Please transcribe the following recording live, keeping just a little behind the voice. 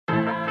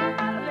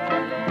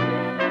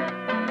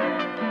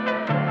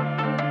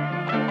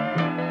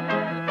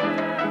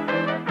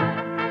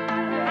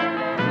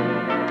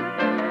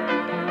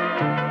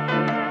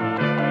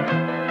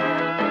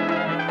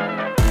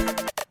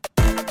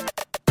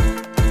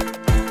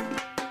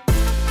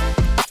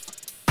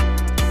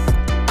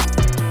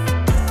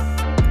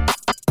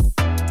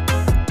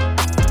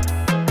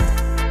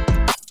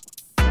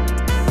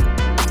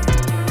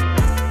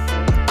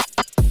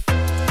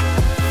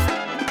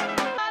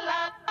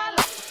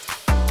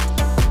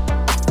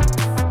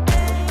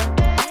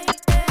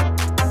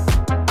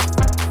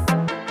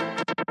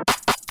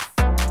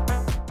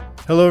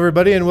Hello,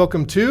 everybody, and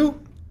welcome to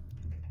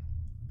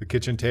the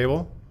kitchen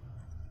table.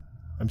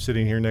 I'm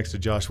sitting here next to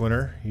Josh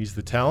Winter. He's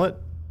the talent.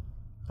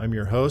 I'm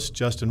your host,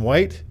 Justin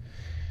White,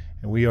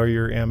 and we are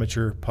your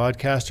amateur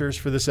podcasters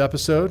for this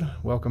episode.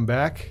 Welcome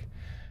back.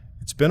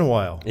 It's been a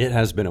while. It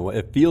has been a while.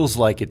 It feels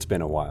like it's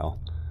been a while.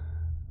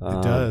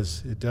 It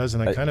does,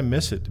 and I kind of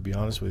miss it, to be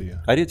honest with you.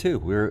 I do too.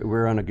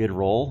 We're on a good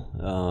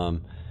roll.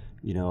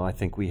 I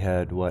think we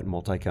had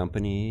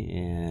multi-company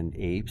and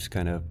apes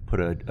kind of put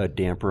a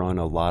damper on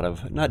a lot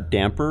of, not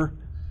damper,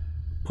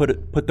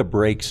 put the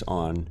brakes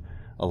on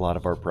a lot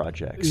of our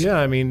projects. Yeah,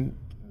 I mean,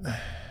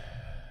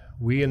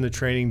 we in the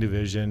training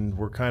division,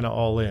 we're kind of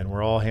all in.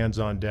 We're all hands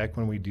on deck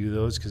when we do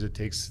those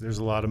because there's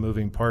a lot of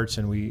moving parts,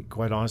 and we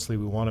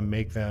want to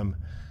make them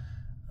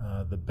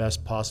the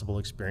best possible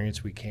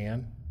experience we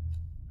can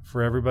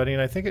for everybody.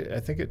 And I think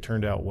it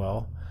turned out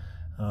well.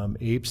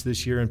 Apes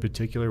this year in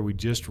particular, we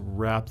just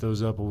wrapped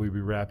those up. We'll be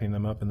wrapping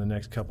them up in the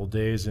next couple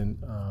days, and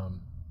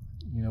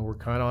we're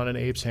kind of on an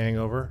apes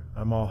hangover.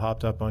 I'm all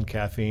hopped up on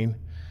caffeine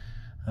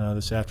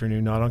this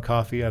afternoon, not on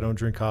coffee. I don't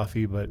drink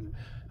coffee, but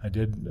I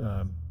did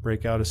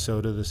break out a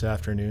soda this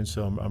afternoon,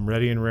 so I'm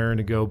ready and raring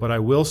to go. But I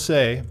will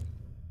say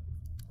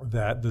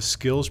that the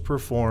skills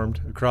performed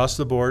across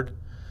the board,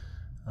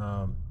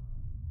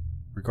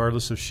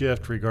 regardless of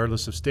shift,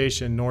 regardless of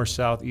station, north,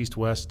 south, east,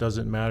 west,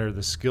 doesn't matter.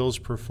 The skills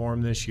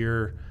performed this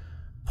year,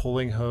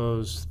 pulling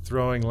hose,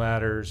 throwing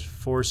ladders,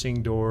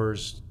 forcing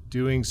doors,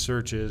 doing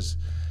searches.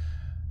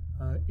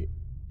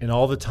 In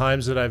all the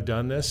times that I've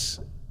done this,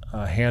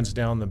 hands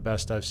down the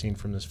best I've seen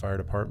from this fire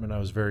department. I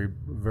was very,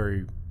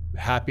 very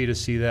happy to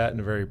see that,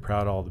 and very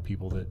proud of all the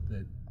people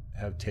that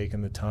have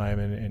taken the time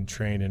and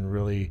trained and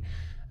really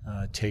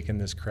taken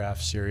this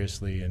craft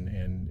seriously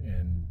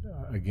and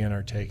again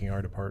are taking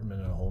our department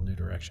in a whole new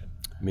direction.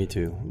 Me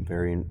too. I'm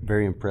very,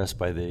 very impressed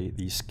by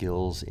these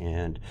skills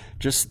and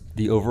just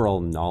the overall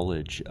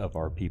knowledge of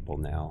our people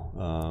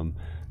now.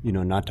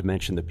 Not to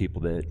mention the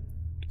people that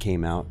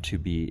came out to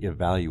be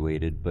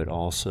evaluated, but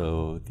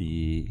also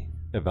the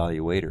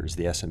evaluators,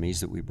 the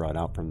SMEs that we brought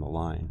out from the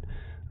line.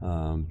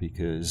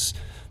 Because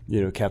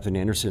Captain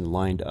Anderson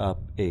lined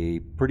up a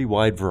pretty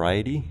wide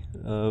variety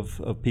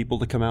of people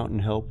to come out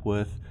and help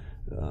with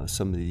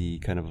some of the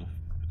kind of,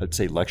 I'd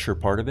say, lecture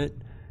part of it,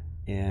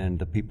 and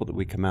the people that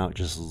we come out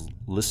just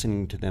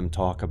listening to them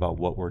talk about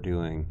what we're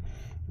doing,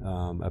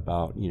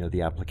 about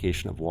the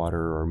application of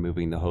water or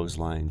moving the hose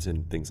lines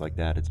and things like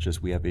that. It's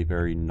just we have a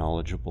very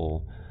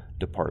knowledgeable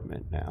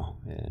department now,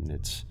 and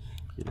it's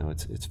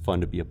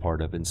fun to be a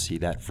part of and see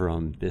that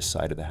from this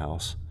side of the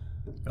house.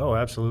 Oh,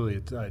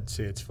 absolutely. I'd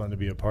say it's fun to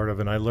be a part of,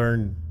 and I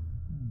learned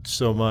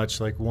so much.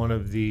 Like one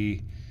of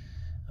the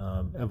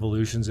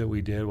evolutions that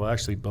we did, well,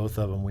 actually both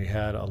of them, we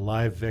had a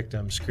live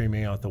victim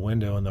screaming out the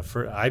window, and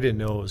I didn't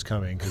know it was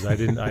coming because I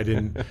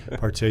didn't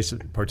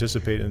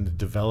participate in the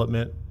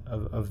development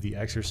of the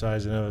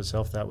exercise in and of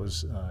itself. That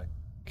was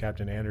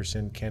Captain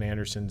Ken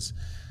Anderson's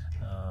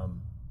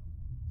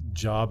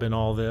job in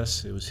all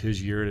this. It was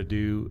his year to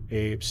do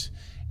apes,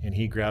 and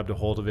he grabbed a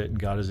hold of it and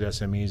got his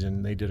SMEs,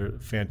 and they did a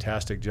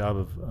fantastic job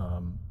of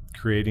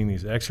creating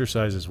these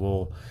exercises.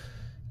 Well,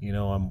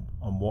 I'm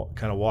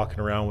kind of walking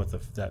around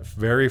with that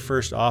very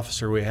first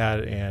officer we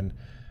had, and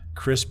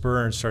Chris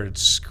Burns started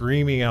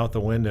screaming out the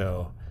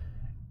window,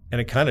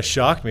 and it kind of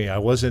shocked me. I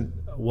wasn't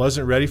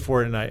ready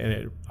for it,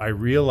 and I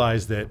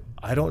realized that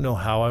I don't know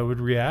how I would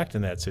react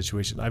in that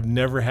situation. I've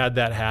never had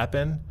that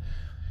happen,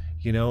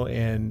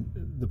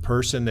 and the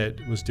person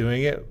that was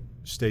doing it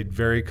stayed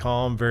very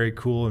calm, very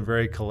cool, and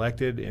very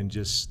collected, and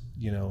just,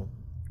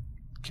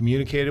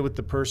 communicated with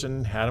the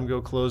person, had him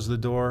go close the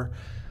door,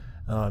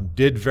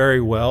 did very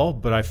well.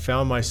 But I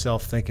found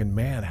myself thinking,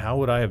 man, how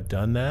would I have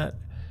done that?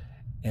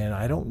 And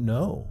I don't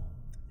know.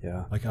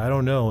 Yeah. I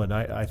don't know. And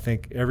I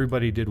think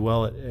everybody did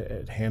well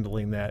at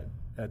handling that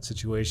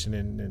situation,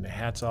 and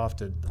hats off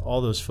to all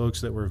those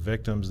folks that were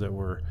victims that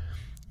were,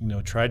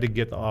 tried to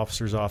get the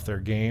officers off their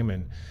game,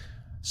 and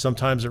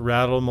sometimes it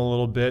rattled them a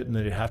little bit and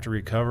they'd have to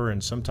recover,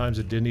 and sometimes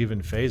it didn't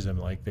even faze them.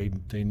 Like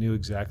they knew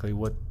exactly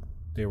what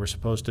they were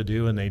supposed to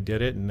do, and they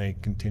did it, and they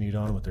continued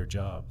on with their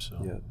job. So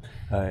yeah,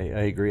 I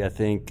agree. I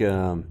think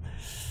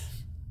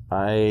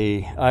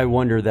I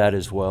wonder that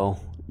as well,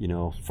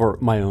 for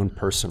my own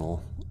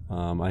personal.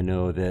 I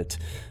know that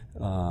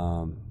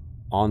on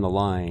the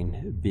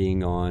line,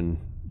 being on,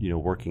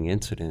 working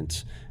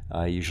incidents,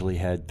 I usually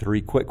had 3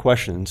 quick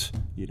questions.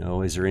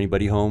 Is there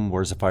anybody home?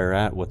 Where's the fire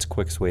at? What's the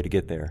quickest way to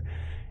get there?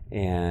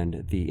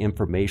 And the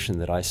information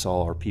that I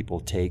saw our people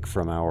take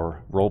from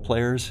our role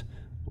players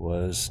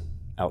was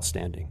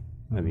outstanding.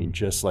 Mm-hmm. I mean,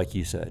 just like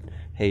you said,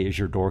 hey, is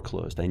your door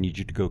closed? I need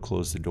you to go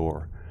close the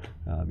door.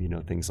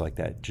 Things like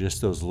that.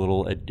 Just those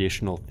little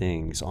additional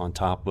things on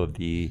top of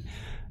the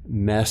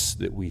mess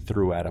that we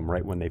threw at them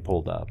right when they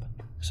pulled up.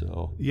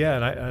 So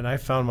yeah, and I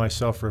found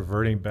myself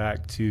reverting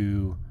back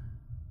to,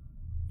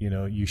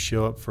 you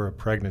show up for a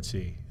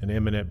pregnancy, an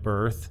imminent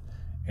birth,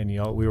 and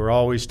we were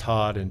always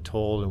taught and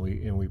told,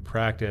 and we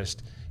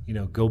practiced,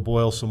 go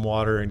boil some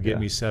water and get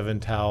me 7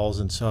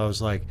 towels. And so I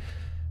was like,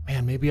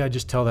 man, maybe I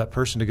just tell that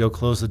person to go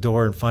close the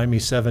door and find me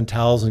 7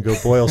 towels and go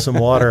boil some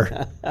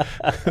water.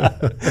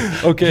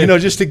 Okay.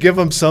 Just to give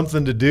them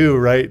something to do,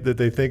 right, that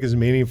they think is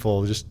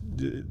meaningful. Just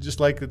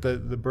like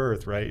the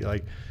birth, right?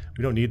 Like,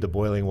 we don't need the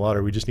boiling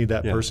water. We just need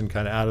that person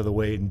kind of out of the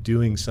way and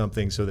doing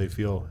something so they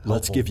feel helpful.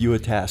 Let's give you a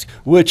task,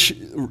 which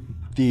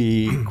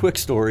the quick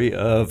story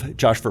of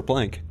Josh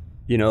Verplank,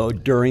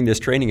 during this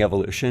training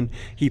evolution,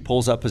 he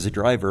pulls up as a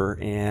driver,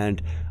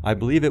 and I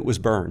believe it was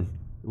Byrne,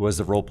 was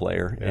the role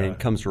player, and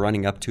comes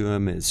running up to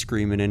him and is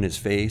screaming in his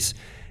face,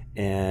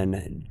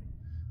 and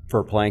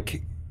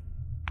Verplank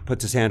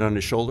puts his hand on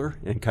his shoulder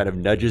and kind of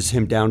nudges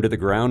him down to the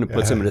ground and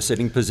puts him in a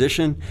sitting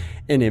position,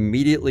 and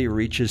immediately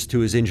reaches to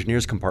his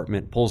engineer's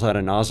compartment, pulls out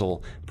a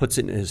nozzle, puts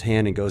it in his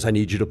hand, and goes, "I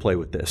need you to play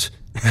with this."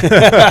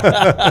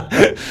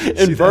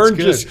 And Byrne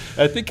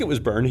I think it was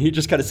Byrne, he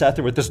just kind of sat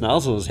there with this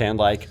nozzle in his hand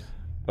like,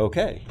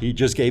 okay, he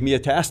just gave me a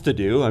task to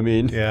do. I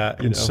mean,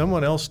 and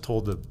someone else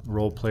told the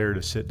role player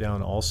to sit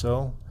down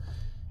also,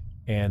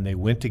 and they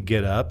went to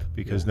get up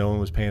because no one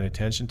was paying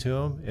attention to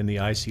him, and the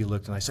IC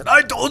looked, and I said,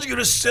 "I told you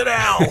to sit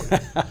down."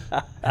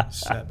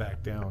 Sat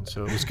back down.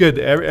 So it was good.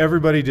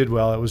 Everybody did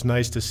well. It was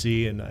nice to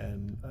see,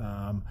 and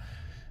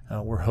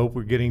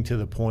we're getting to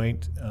the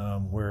point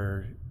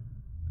where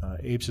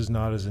APES is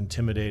not as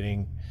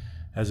intimidating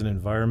as an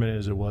environment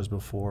as it was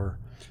before.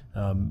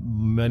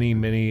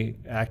 Many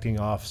acting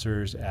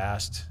officers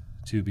asked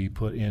to be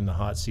put in the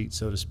hot seat,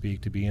 so to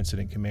speak, to be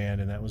incident command,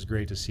 and that was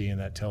great to see,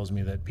 and that tells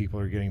me that people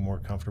are getting more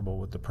comfortable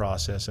with the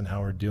process and how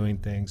we're doing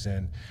things,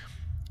 and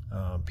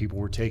people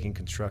were taking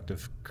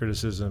constructive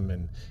criticism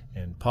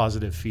and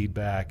positive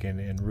feedback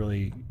and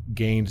really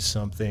gained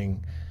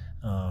something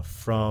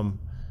from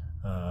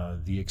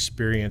the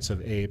experience of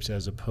APES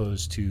as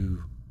opposed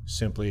to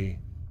simply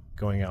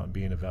going out and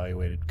being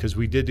evaluated. Because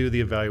we did do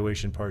the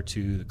evaluation part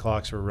too. The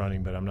clocks were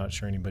running, but I'm not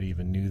sure anybody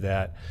even knew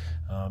that.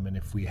 And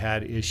if we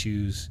had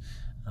issues,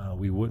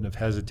 we wouldn't have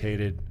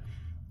hesitated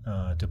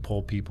to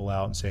pull people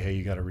out and say, hey,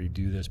 you got to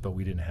redo this, but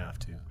we didn't have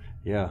to.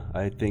 Yeah,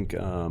 I think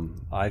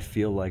I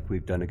feel like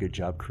we've done a good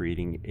job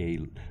creating a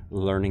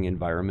learning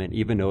environment,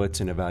 even though it's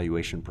an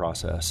evaluation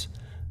process.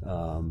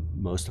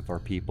 Most of our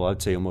people,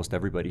 I'd say almost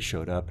everybody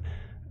showed up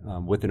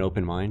with an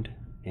open mind,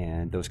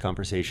 and those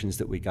conversations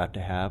that we got to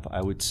have,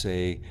 I would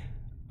say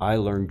I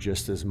learned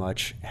just as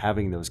much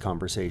having those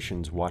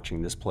conversations,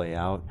 watching this play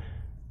out,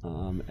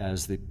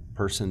 as the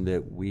person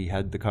that we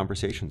had the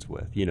conversations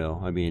with.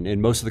 I mean,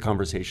 and most of the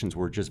conversations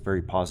were just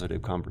very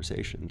positive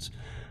conversations.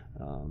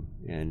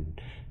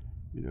 And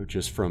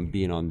just from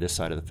being on this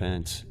side of the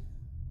fence,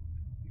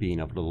 being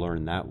able to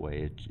learn that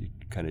way, it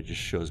kind of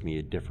just shows me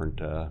a different,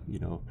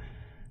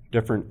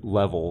 different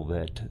level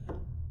that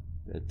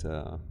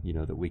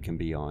we can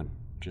be on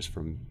just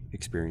from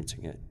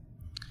experiencing it.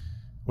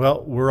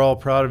 Well, we're all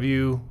proud of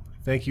you.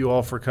 Thank you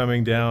all for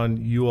coming down.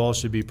 You all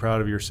should be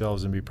proud of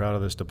yourselves and be proud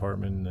of this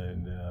department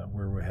and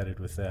where we're headed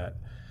with that.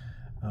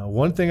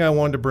 One thing I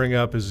wanted to bring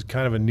up is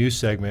kind of a new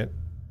segment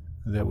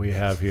that we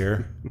have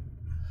here.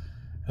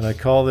 And I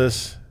call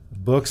this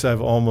Books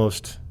I've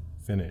Almost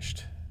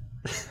Finished.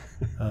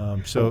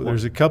 So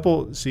there's a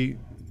couple,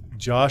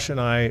 Josh and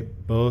I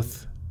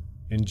both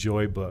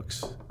enjoy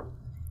books.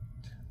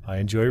 I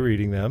enjoy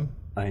reading them.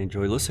 I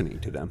enjoy listening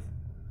to them.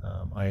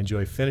 I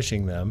enjoy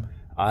finishing them.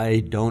 I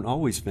don't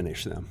always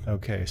finish them.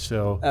 Okay,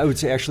 so I would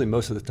say actually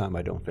most of the time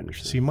I don't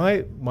finish them. See,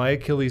 my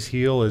Achilles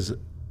heel is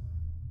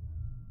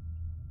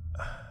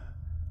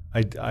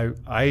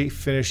I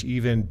finish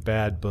even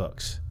bad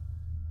books.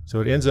 So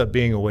it ends up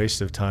being a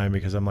waste of time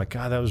because I'm like,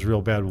 God, that was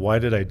real bad. Why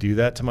did I do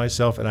that to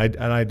myself? And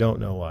I don't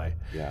know why.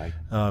 Yeah.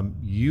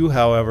 You,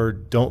 however,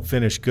 don't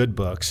finish good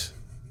books.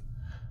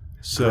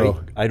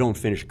 So I don't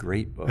finish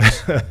great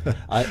books.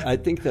 I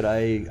think that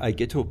I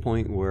get to a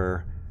point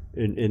where,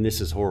 and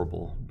this is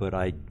horrible, but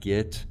I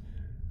get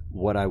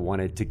what I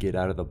wanted to get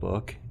out of the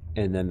book,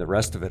 and then the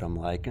rest of it I'm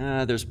like,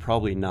 there's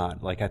probably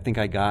not. Like, I think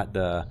I got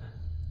the,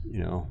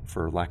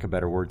 for lack of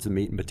better words, the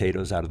meat and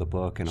potatoes out of the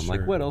book, and I'm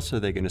like, what else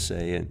are they going to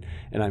say?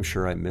 And I'm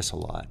sure I miss a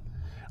lot.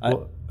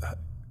 Well,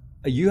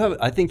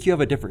 I think you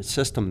have a different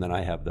system than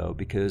I have, though,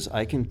 because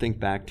I can think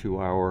back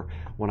to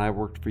when I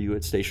worked for you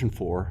at Station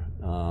 4.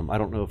 I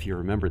don't know if you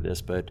remember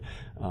this, but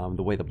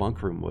the way the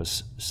bunk room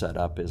was set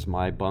up is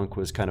my bunk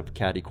was kind of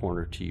catty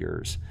corner to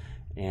yours.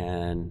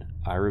 And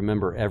I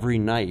remember every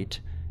night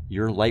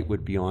your light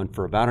would be on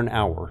for about an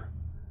hour.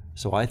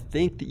 So I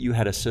think that you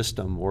had a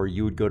system where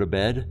you would go to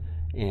bed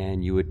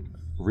and you would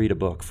read a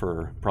book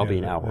for probably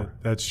an hour.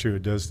 That's true.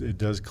 It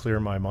does clear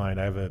my mind.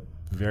 I have a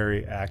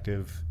very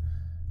active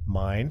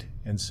mind,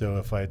 and so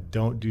if I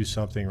don't do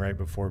something right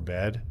before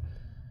bed,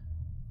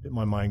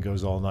 my mind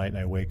goes all night, and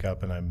I wake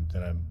up and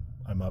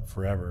I'm up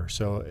forever.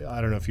 So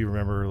I don't know if you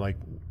remember, like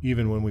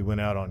even when we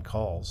went out on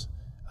calls,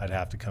 I'd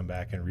have to come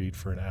back and read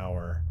for an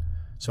hour.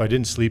 So I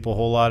didn't sleep a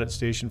whole lot at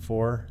Station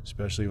 4,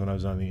 especially when I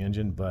was on the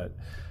engine, but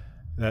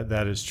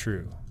that is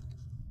true.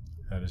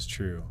 That is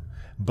true.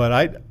 But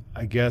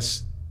I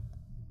guess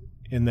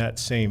in that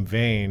same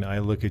vein, I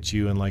look at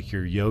you and like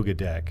your yoga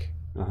deck.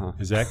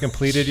 Is that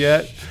completed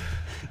yet?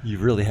 You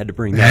really had to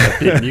bring that up,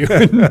 didn't you?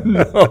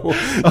 No,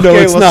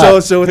 Okay, it's well,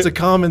 not. so it's a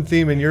common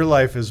theme in your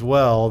life as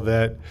well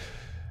that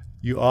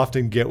you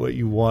often get what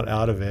you want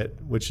out of it,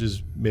 which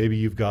is maybe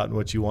you've gotten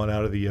what you want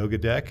out of the yoga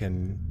deck,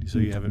 and so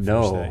you haven't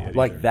finished that yet.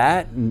 Like either.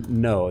 that.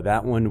 No,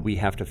 that one we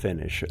have to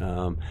finish.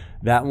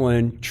 That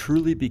one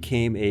truly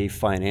became a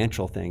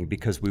financial thing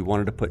because we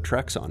wanted to put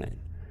Trex on it,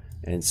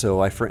 and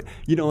so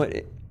you know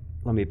what?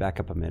 Let me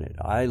back up a minute.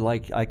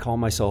 I call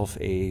myself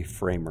a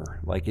framer.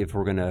 Like if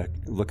we're gonna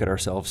look at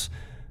ourselves,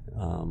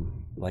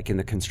 like in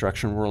the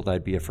construction world,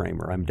 I'd be a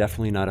framer. I'm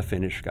definitely not a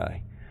finish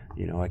guy.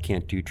 You know, I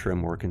can't do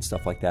trim work and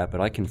stuff like that, but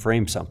I can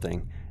frame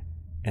something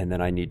and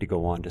then I need to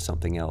go on to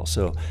something else.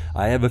 So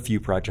I have a few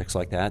projects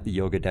like that. The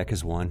yoga deck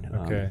is one.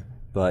 Okay.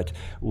 But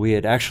we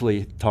had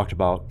actually talked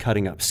about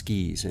cutting up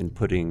skis and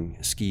putting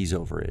skis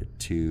over it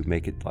to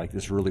make it like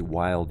this really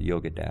wild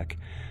yoga deck.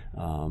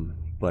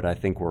 But I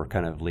think we're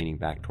kind of leaning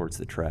back towards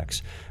the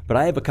Trex. But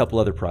I have a couple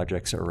other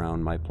projects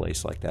around my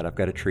place like that. I've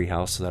got a tree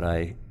house that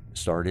I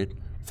started.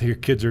 So your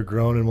kids are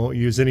grown and won't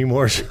use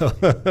anymore. So.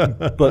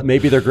 But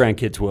maybe their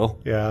grandkids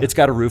will. Yeah. It's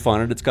got a roof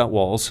on it. It's got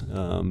walls,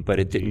 but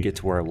it didn't get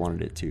to where I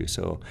wanted it to.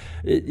 So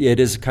it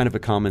is kind of a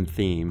common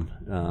theme,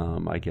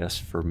 I guess,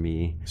 for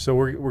me. So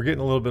we're getting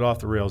a little bit off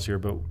the rails here,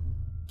 but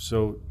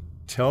so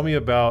tell me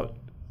about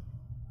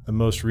the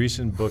most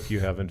recent book you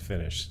haven't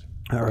finished.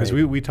 All right. Because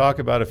we talk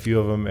about a few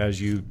of them as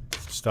you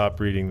stop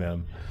reading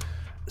them.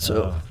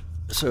 So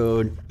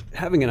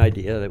having an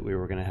idea that we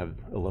were going to have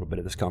a little bit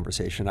of this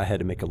conversation, I had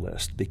to make a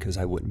list because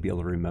I wouldn't be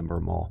able to remember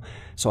them all.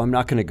 So I'm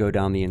not going to go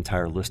down the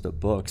entire list of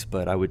books,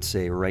 but I would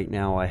say right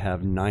now I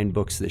have 9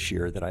 books this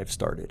year that I've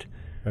started.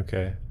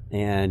 Okay.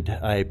 And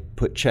I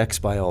put checks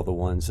by all the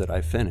ones that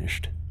I've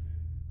finished.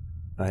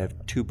 I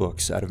have 2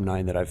 books out of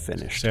 9 that I've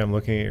finished. Sam,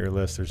 looking at your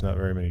list, there's not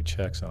very many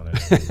checks on it.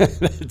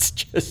 It's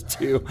just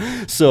 2.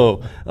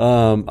 So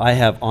I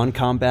have On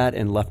Combat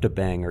and Left a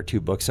Bang are 2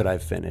 books that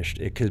I've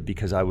finished.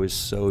 Because I was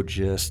so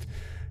just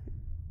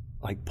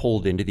like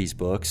pulled into these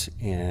books,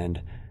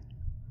 and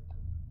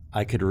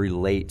I could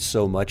relate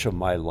so much of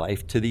my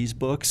life to these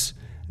books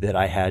that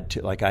I had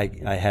to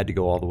I had to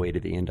go all the way to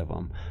the end of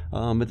them.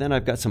 But then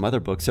I've got some other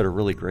books that are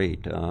really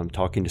great.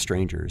 Talking to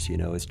Strangers, you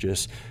know, it's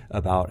just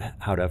about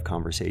how to have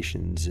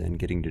conversations and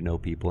getting to know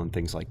people and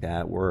things like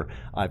that, where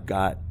I've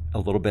got a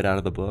little bit out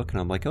of the book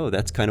and I'm like, oh,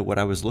 that's kind of what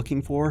I was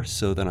looking for.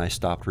 So then I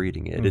stopped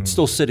reading it. Mm-hmm. It's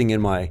still sitting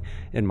in my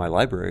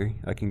library.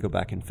 I can go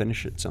back and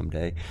finish it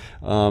someday.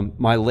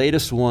 My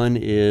latest one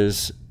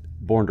is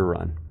Born to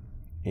Run.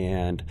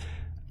 And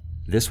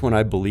this one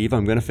I believe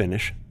I'm going to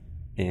finish.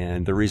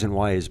 And the reason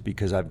why is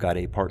because I've got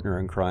a partner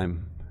in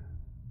crime,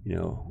 you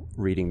know,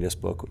 reading this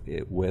book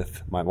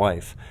with my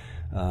wife.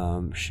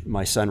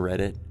 My son read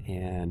it,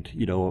 and,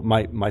 you know,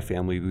 my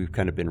family, we've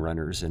kind of been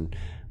runners, and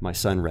my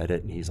son read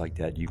it, and he's like,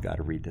 Dad, you've got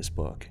to read this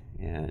book.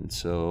 And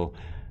so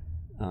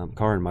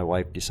Karen, my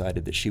wife,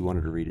 decided that she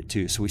wanted to read it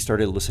too. So we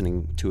started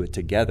listening to it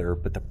together,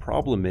 but the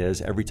problem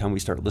is every time we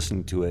start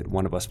listening to it,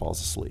 one of us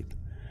falls asleep.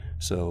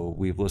 So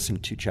we've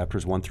listened to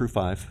chapters 1 through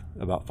 5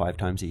 about 5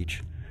 times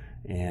each,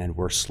 and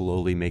we're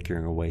slowly making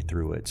our way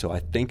through it. So I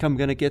think I'm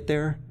going to get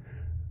there,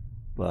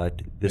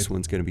 but this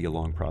one's going to be a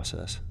long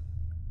process.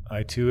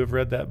 I too have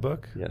read that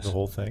book, yes. The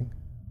whole thing.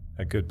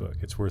 A good book.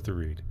 It's worth the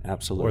read.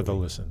 Absolutely. Or the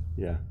listen.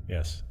 Yeah.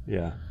 Yes.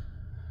 Yeah.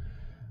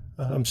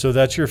 So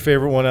that's your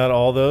favorite one out of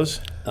all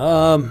those?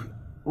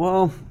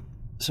 Well,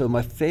 so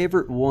my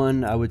favorite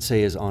one I would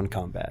say is On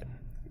Combat,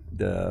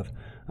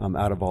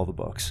 out of all the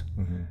books.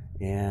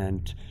 Mm-hmm.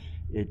 And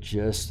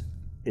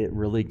it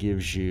really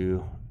gives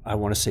you, I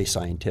want to say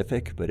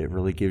scientific, but it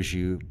really gives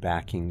you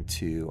backing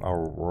to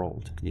our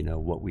world, you know,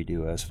 what we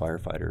do as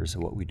firefighters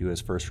and what we do as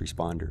first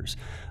responders,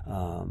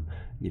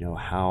 you know,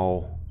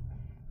 how,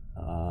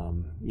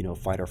 you know,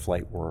 fight or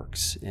flight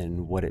works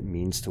and what it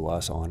means to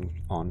us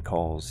on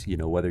calls, you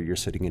know, whether you're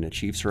sitting in a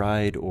chief's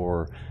ride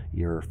or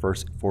you're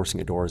first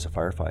forcing a door as a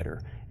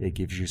firefighter. It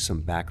gives you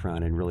some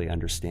background and really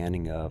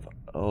understanding of,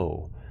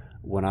 oh,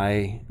 when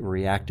I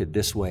reacted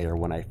this way or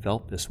when I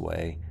felt this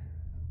way,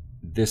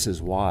 this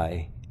is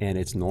why, and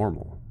it's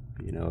normal.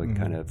 You know, it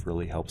mm-hmm. kind of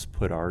really helps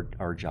put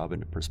our job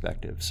into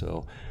perspective.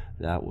 So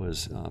that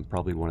was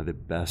probably one of the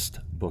best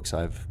books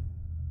I've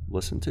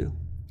listened to.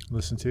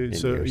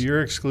 So years.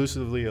 You're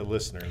exclusively a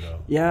listener,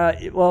 though.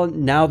 Yeah. Well,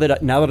 now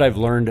that I've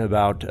learned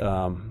about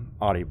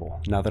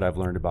Audible, now that I've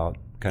learned about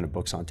kind of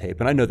books on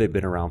tape, and I know they've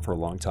been around for a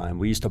long time.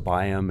 We used to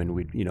buy them and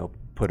we'd, you know,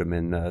 put them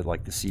in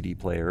like the CD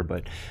player,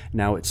 but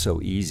now it's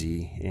so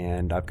easy,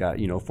 and I've got,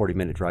 you know, a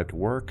 40-minute drive to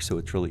work, so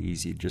it's really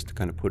easy just to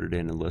kind of put it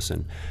in and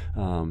listen.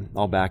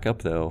 I'll back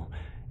up though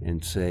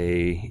and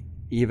say,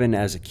 even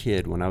as a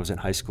kid, when I was in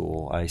high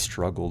school, I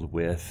struggled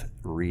with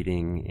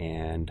reading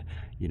and,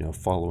 you know,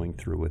 following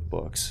through with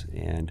books.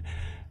 And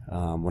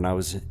when I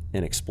was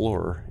an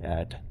explorer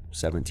at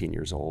 17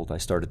 years old, I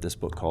started this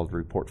book called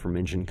Report from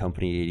Engine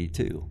Company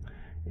 82.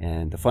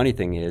 And the funny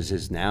thing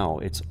is now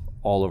it's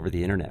all over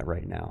the internet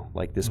right now.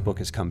 Like this book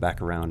has come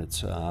back around.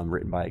 It's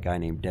written by a guy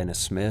named Dennis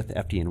Smith,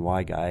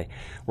 FDNY guy,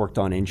 worked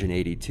on Engine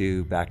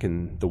 82 back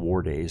in the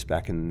war days,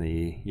 back in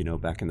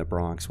the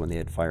Bronx when they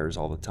had fires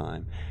all the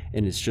time.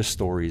 And it's just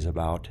stories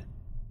about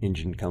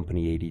Engine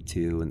Company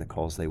 82 and the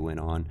calls they went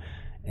on.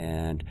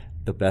 And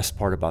the best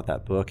part about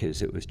that book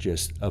is it was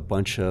just a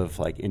bunch of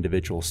like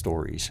individual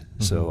stories,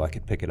 so I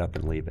could pick it up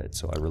and leave it.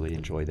 So I really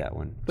enjoyed that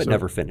one, but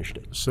never finished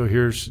it. So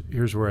here's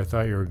where I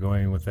thought you were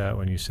going with that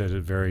when you said at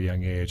a very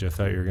young age. I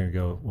thought you were going to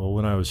go, well,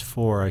 when I was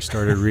 4, I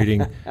started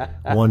reading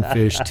One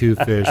Fish, Two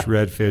Fish,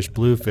 Red Fish,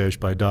 Blue Fish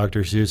by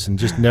Dr. Seuss and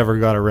just never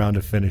got around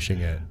to finishing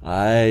it.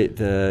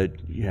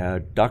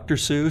 Dr.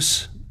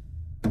 Seuss,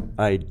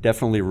 I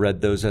definitely read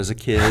those as a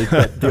kid,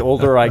 but the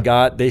older I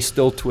got, they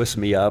still twist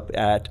me up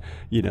at,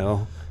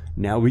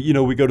 now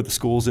we go to the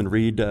schools and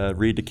read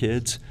to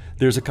kids.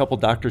 There's a couple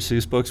Dr.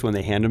 Seuss books, when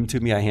they hand them to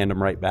me, I hand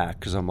them right back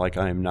because I'm like,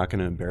 I am not going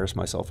to embarrass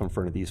myself in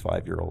front of these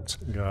 5-year-olds.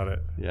 Got it.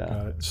 Yeah.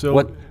 Got it.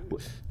 So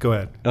go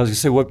ahead. I was going to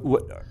say,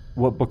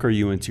 what book are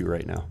you into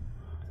right now?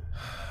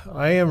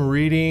 I am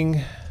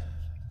reading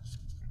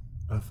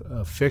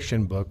a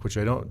fiction book, which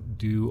I don't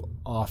do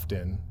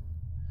often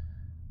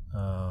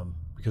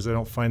because I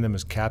don't find them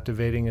as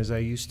captivating as I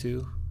used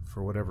to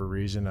for whatever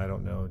reason. I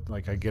don't know.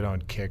 Like I get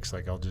on kicks,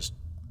 like I'll just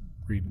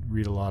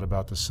read a lot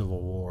about the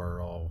Civil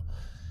War, or I'll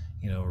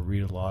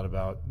read a lot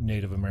about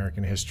Native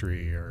American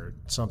history or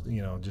something,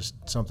 just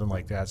something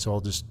like that. So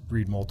I'll just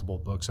read multiple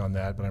books on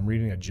that. But I'm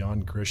reading a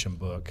John Grisham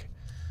book,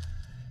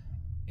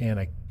 and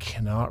I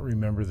cannot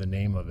remember the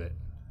name of it.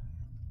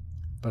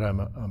 But I'm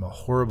a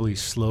horribly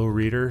slow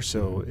reader,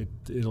 so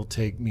it'll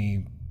take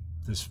me,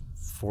 this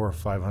 400 or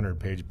 500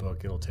 page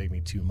book, it'll take me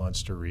 2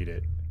 months to read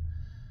it.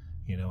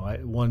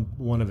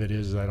 One of it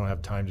is I don't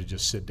have time to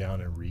just sit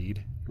down and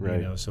read.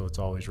 Right. So it's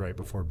always right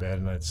before bed,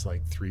 and it's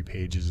like 3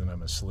 pages, and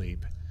I'm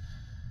asleep.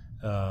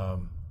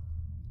 Time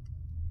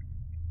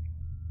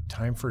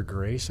for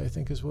Grace, I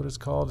think is what it's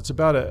called. It's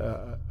about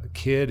a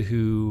kid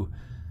who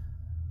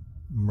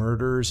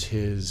murders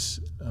his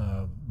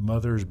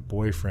mother's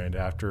boyfriend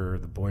after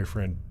the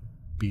boyfriend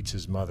beats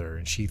his mother,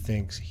 and he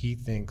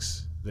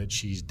thinks that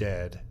she's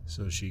dead,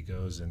 so she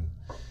goes and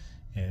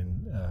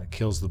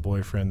kills the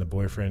boyfriend. The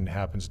boyfriend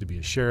happens to be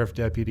a sheriff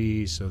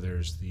deputy, so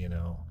there's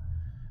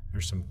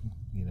some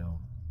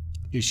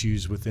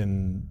issues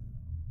within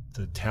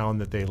the town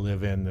that they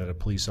live in, that a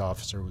police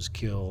officer was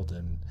killed,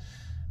 and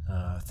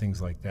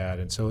things like that.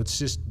 And so it's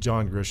just,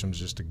 John Grisham's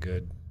just a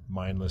good,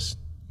 mindless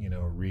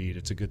read.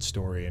 It's a good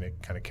story, and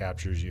it kind of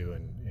captures you,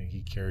 and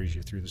he carries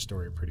you through the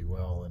story pretty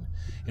well. And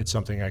it's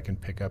something I can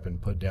pick up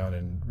and put down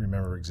and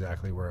remember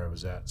exactly where I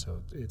was at.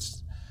 So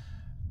it's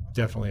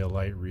definitely a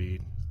light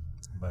read.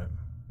 But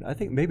I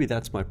think maybe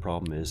that's my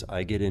problem, is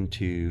I get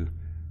into,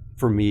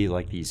 for me,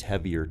 like these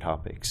heavier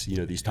topics,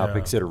 these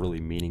topics that are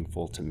really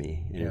meaningful to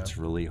me. And it's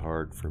really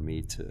hard for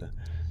me to,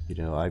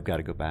 I've got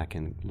to go back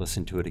and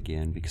listen to it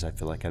again because I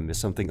feel like I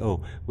missed something.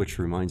 Oh, which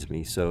reminds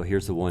me. So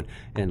here's the one,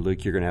 and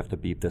Luke, you're going to have to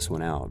beep this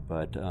one out.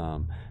 But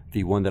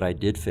the one that I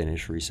did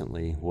finish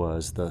recently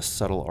was The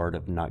Subtle Art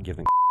of Not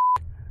Giving a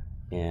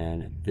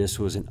And this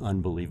was an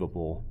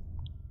unbelievable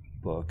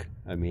book.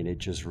 I mean, it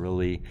just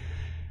really,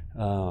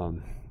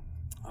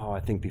 I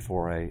think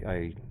before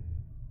I've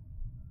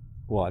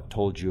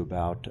told you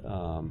about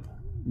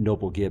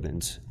Noble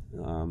Gibbons,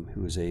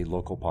 who is a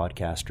local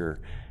podcaster,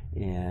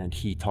 and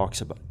he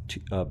talks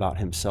about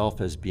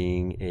himself as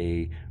being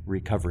a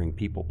recovering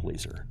people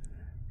pleaser.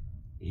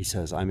 He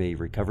says, I'm a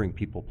recovering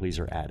people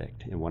pleaser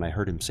addict. And when I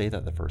heard him say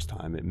that the first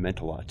time, it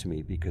meant a lot to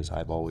me because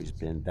I've always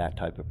been that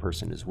type of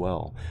person as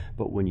well.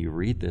 But when you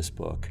read this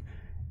book,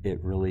 it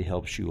really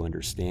helps you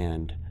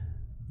understand,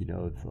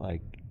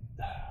 like,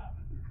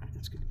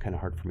 it's kind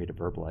of hard for me to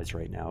verbalize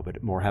right now,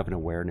 but more have an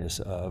awareness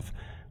of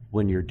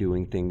when you're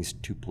doing things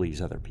to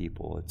please other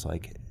people. It's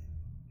like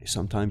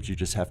sometimes you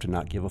just have to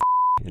not give a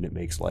and it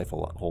makes life a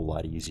whole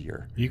lot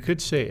easier. You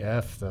could say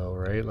F though,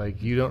 right?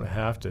 Like you don't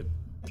have to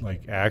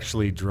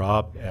actually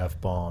drop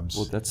F-bombs.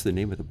 Well, that's the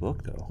name of the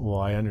book though. Well,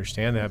 I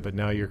understand that, but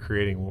now you're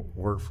creating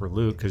work for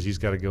Luke because he's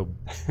got to go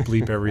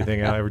bleep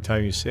everything out every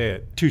time you say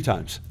it. 2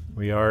 times.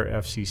 We are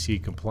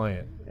FCC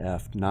compliant.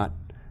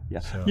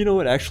 So. You know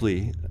what,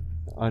 actually,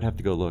 I'd have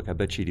to go look. I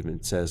bet you it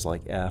even says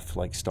like F,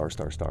 like star.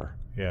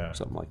 Yeah.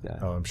 Something like that.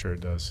 Oh, I'm sure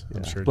it does. Yeah.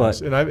 I'm sure it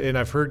does. And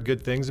I've heard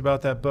good things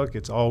about that book.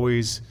 It's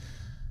always,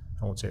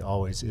 I won't say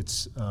always,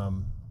 it's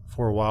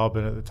for a while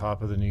been at the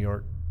top of the New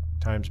York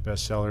Times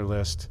bestseller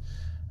list.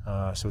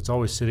 So it's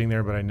always sitting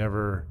there, but it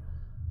never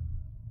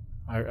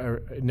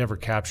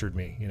captured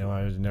me.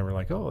 I was never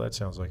like, oh, that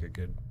sounds like a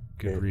good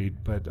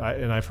read. But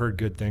I've heard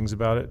good things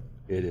about it.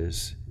 It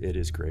is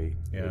great.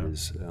 Yeah. It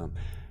is,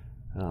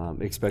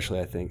 especially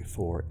I think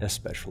for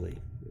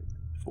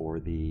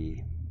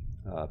the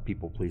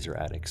people pleaser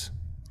addicts.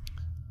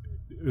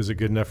 Was it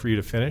good enough for you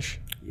to finish?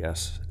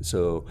 Yes.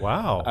 So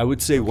wow. I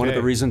would say one of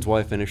the reasons why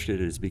I finished it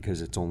is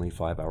because it's only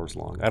 5 hours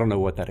long. I don't know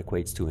what that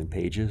equates to in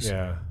pages.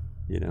 Yeah.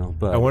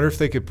 But I wonder if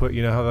they could put,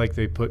 how like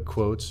they put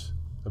quotes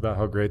about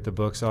how great the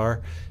books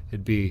are.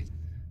 It'd be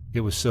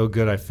It was so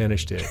good I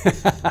finished it.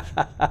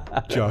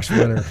 Josh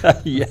Winter.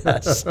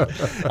 Yes.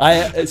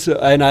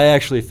 I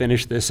actually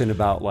finished this in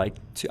about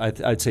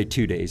I'd say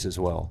 2 days as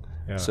well.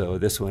 Yeah. So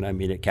this one, I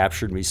mean, it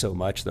captured me so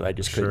much that I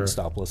just couldn't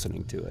stop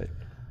listening to it.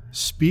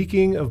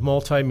 Speaking of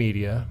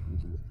multimedia,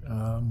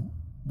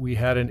 we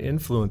had an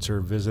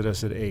influencer visit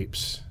us at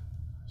APES.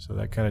 So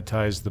that kind of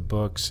ties the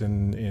books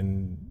and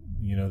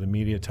the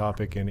media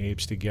topic and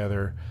APES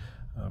together.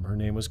 Her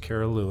name was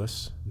Kara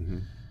Lewis.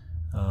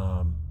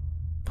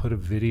 Put a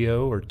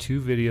video or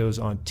 2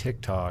 videos on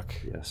TikTok.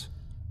 Yes.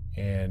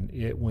 And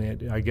it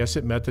went, I guess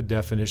it met the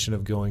definition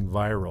of going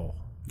viral.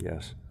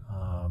 Yes.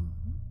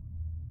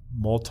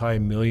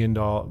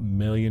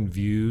 Multi-million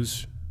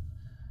views.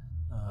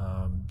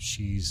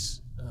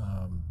 She's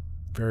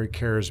very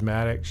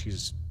charismatic.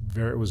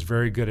 Was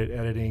very good at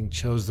editing,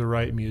 chose the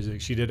right music.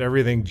 She did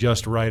everything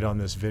just right on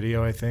this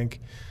video, I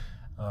think,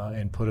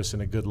 and put us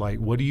in a good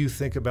light. What do you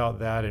think about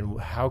that, and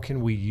how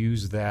can we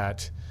use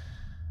that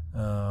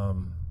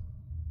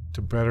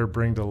to better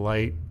bring to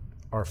light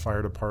our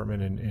fire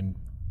department and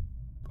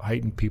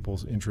heighten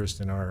people's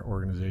interest in our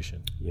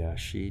organization? Yeah,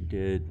 she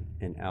did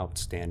an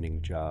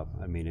outstanding job.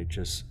 I mean, it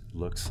just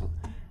looks,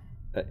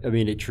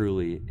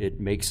 it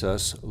makes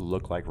us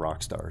look like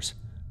rock stars.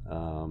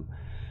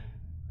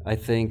 I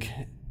think,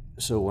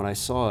 so when I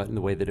saw it and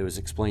the way that it was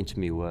explained to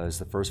me was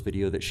the first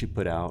video that she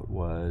put out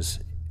was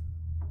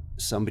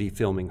somebody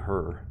filming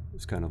her.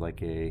 It's kind of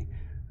like hey,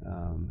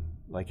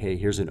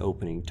 here's an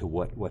opening to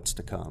what's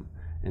to come.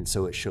 And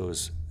so it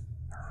shows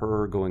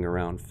her going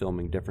around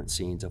filming different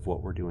scenes of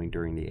what we're doing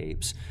during the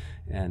APES.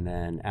 And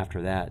then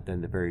after that,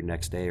 then the very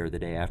next day or the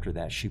day after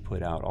that, she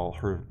put out all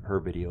her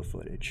video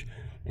footage.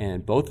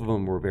 And both of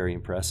them were very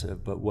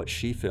impressive, but what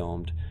she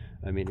filmed,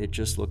 I mean, it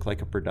just looked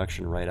like a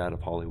production right out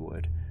of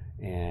Hollywood.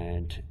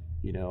 And,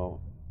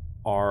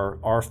 our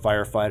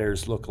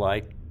firefighters look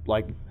like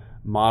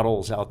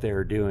models out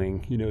there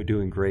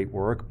doing great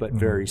work, but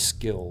very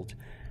skilled.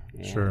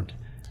 And, sure.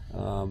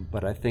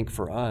 But I think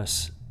for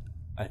us,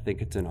 I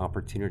think it's an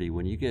opportunity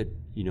when you get,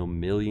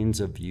 millions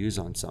of views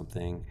on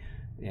something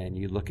and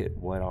you look at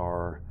what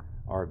our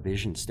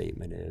vision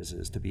statement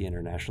is to be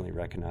internationally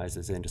recognized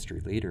as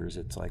industry leaders.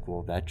 It's like,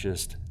 well, that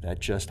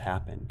just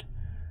happened.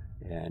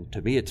 And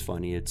to me, it's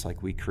funny. It's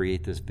like we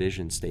create this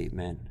vision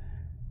statement,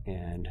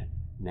 and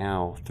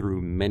now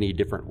through many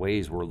different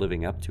ways, we're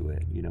living up to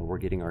it. We're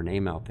getting our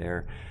name out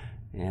there,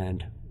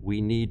 and we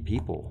need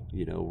people.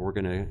 We're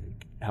going to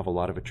have a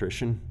lot of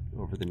attrition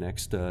over the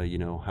next,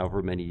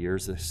 however many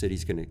years. The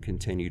city's going to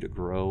continue to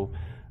grow.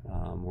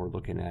 We're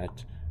looking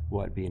at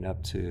being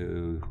up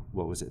to,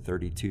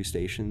 32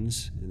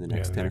 stations in the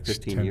next 10 or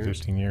 15 years?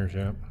 15 years,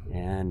 yeah.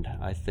 And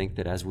I think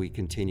that as we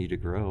continue to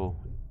grow,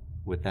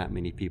 with that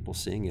many people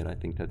seeing it, I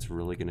think that's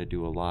really going to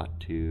do a lot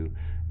to,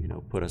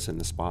 put us in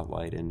the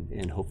spotlight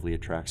and hopefully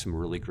attract some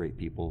really great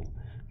people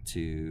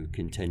to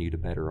continue to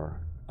better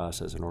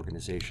us as an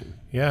organization.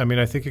 Yeah, I mean,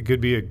 I think it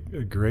could be a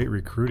great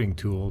recruiting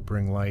tool,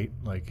 bring light,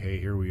 like, hey,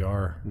 here we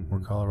are, we're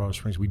Colorado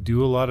Springs. We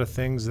do a lot of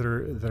things that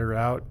are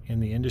out in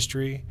the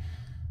industry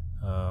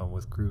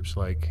with groups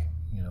like,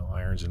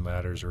 Irons and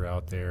Ladders are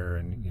out there,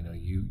 and,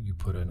 you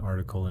put an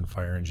article in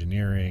Fire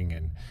Engineering,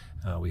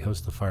 and we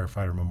host the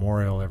Firefighter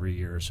Memorial every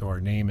year. So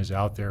our name is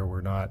out there.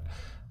 We're not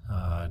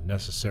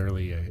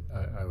necessarily,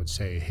 I would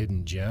say, a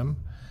hidden gem,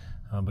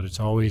 but it's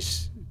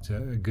always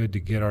good to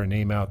get our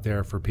name out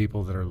there for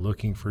people that are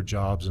looking for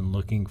jobs and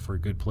looking for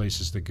good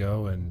places to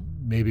go. And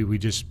maybe we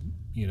just,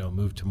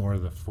 move to more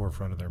of the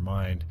forefront of their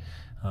mind,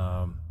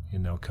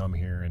 come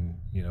here and,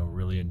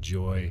 really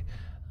enjoy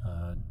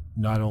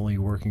not only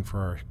working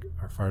for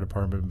our fire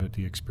department, but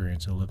the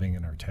experience of living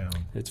in our town.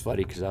 It's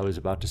funny because I was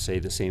about to say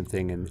the same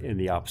thing in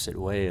the opposite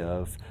way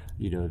of,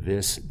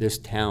 this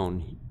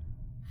town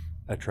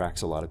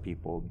attracts a lot of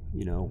people,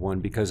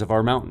 one, because of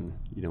our mountain.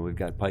 We've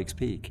got Pikes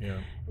Peak. Yeah.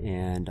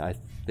 And I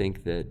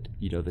think that,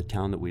 the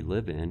town that we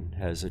live in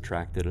has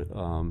attracted a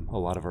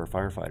lot of our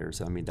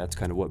firefighters. I mean, that's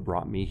kind of what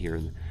brought me here,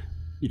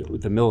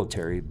 the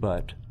military,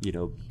 but,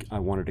 I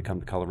wanted to come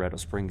to Colorado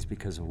Springs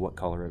because of what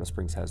Colorado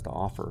Springs has to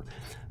offer.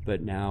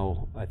 But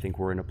now I think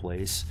we're in a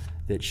place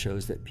that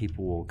shows that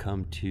people will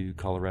come to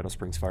Colorado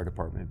Springs Fire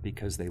Department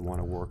because they want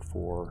to work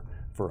for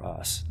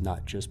us,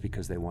 not just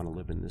because they want to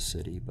live in this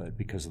city, but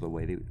because of the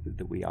way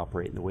that we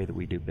operate and the way that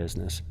we do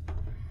business.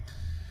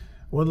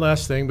 One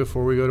last thing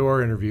before we go to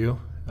our interview.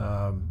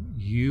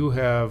 You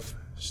have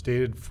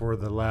stated for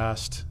the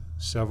last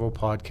several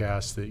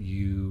podcasts that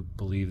you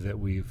believe that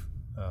we've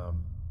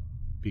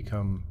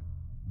become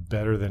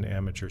better than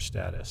amateur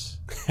status.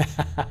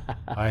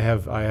 I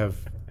have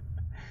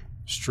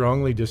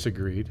strongly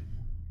disagreed.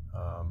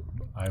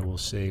 I will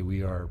say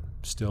we are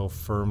still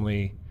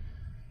firmly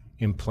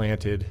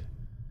implanted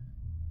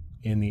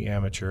in the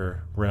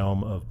amateur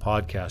realm of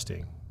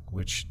podcasting,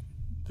 which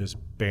this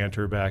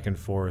banter back and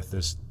forth,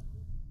 this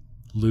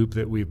loop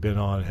that we've been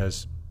on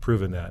has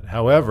proven that.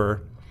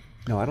 However,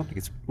 no, I don't think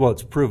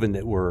it's proven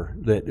that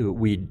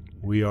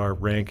we are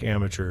rank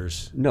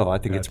amateurs. No, I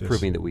think it's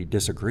proving that we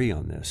disagree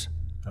on this.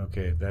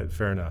 Okay,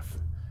 fair enough.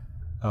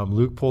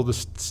 Luke pulled the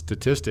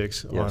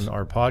statistics Yes. on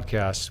our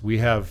podcast. We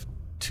have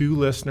 2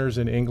 listeners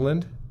in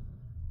England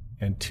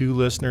and 2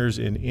 listeners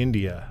in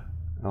India.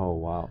 Oh,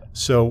 wow.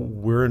 So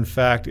we're in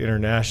fact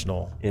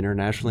international.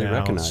 Internationally now.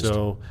 recognized.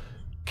 So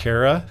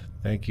Kara,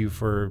 thank you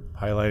for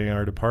highlighting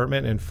our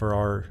department, and for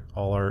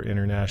all our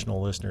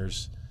international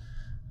listeners.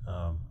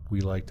 We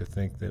like to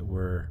think that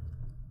we're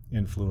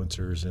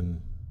influencers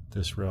in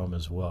this realm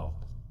as well.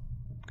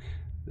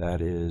 That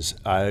is,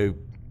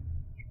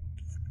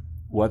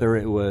 whether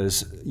it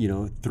was,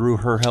 through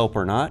her help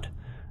or not,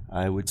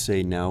 I would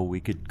say now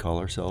we could call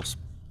ourselves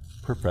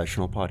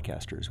professional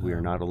podcasters. We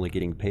are not only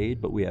getting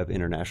paid, but we have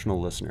international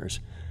listeners.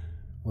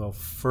 Well,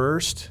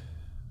 first,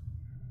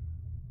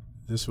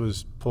 this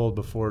was pulled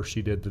before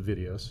she did the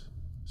videos.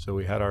 So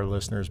we had our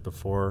listeners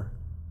before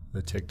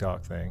the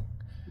TikTok thing.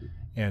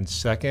 And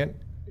second,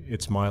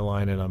 it's my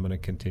line, and I'm going to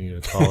continue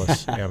to call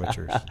us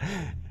amateurs.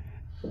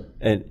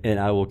 And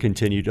I will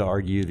continue to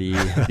argue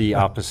the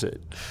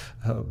opposite.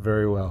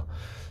 Very well.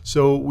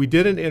 So we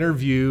did an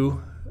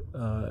interview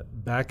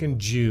back in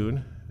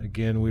June.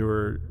 Again, we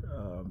were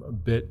a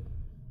bit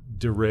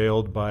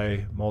derailed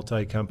by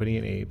multi-company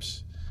and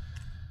apes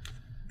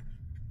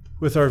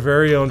with our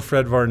very own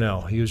Fred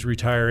Varnell. He was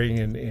retiring,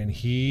 and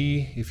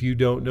he, if you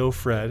don't know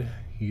Fred,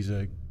 he's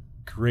a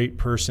great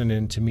person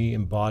and to me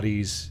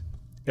embodies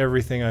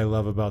everything I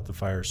love about the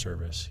fire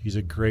service. He's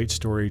a great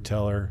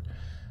storyteller.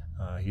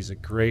 He's a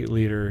great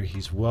leader.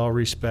 He's well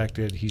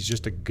respected. He's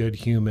just a good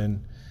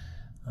human.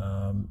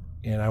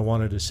 And I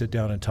wanted to sit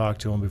down and talk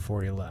to him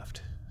before he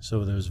left.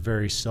 So there's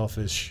very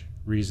selfish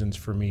reasons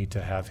for me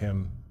to have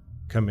him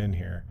come in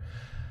here.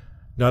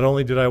 Not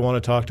only did I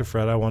want to talk to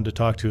Fred, I wanted to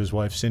talk to his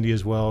wife Cindy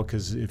as well,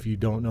 because if you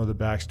don't know the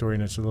backstory,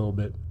 and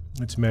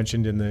it's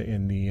mentioned in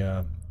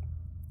the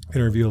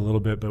interview a little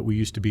bit, but we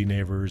used to be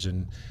neighbors,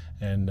 and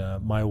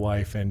my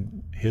wife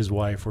and his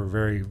wife were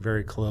very,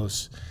 very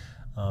close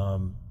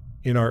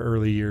in our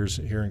early years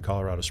here in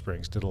Colorado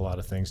Springs, did a lot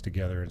of things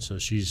together. And so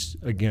she's,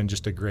 again,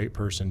 just a great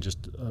person,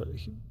 just a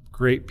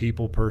great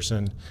people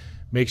person,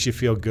 makes you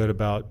feel good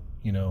about,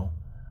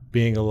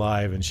 being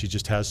alive. And she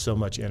just has so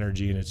much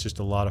energy, and it's just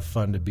a lot of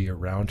fun to be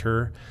around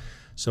her.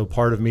 So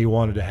part of me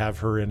wanted to have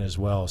her in as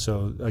well.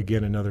 So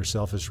again, another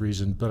selfish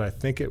reason, but I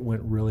think it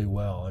went really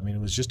well. I mean, it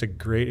was just a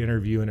great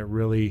interview, and it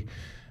really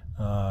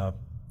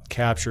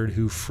captured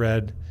who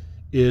Fred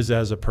is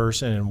as a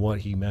person and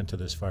what he meant to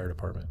this fire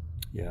department.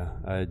 Yeah,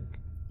 I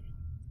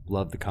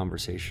love the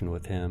conversation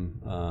with him.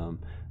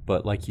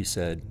 But like you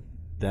said,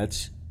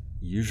 that's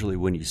usually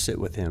when you sit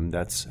with him,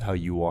 that's how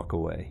you walk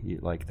away.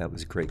 That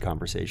was a great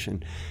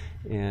conversation.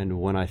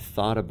 And when I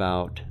thought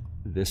about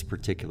this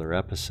particular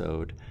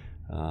episode,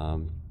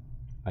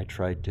 I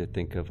tried to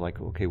think of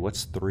okay,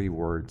 what's 3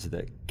 words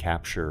that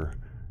capture,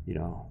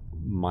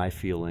 my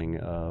feeling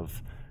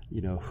of,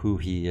 who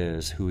he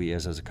is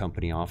as a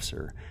company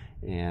officer.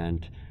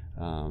 And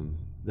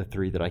the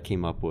 3 that I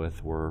came up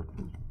with were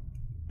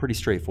pretty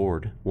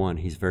straightforward. 1,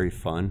 he's very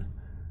fun.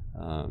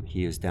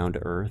 He is down to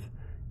earth.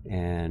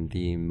 And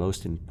the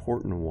most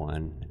important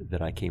one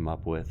that I came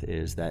up with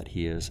is that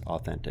he is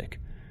authentic.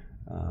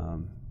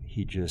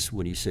 He just,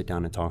 when you sit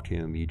down and talk to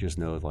him, you just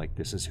know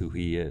this is who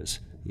he is.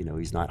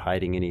 He's not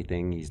hiding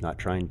anything. He's not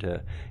trying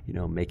to,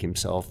 make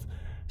himself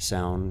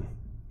sound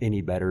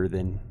any better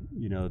than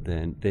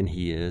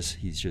he is.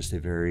 He's just a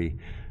very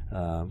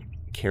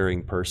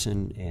caring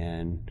person,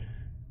 and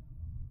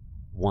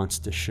wants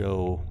to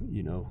show,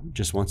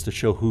 just wants to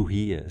show who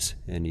he is,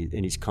 and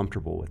he's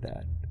comfortable with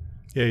that.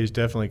 Yeah, he's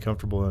definitely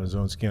comfortable in his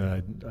own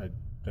skin.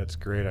 That's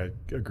great. I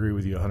agree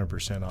with you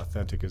 100%.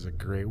 Authentic is a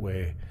great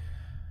way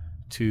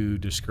to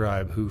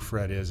describe who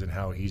Fred is and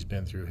how he's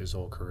been through his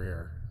whole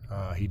career.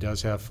 He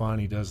does have fun.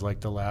 He does like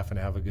to laugh and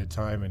have a good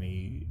time.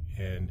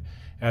 And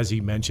as he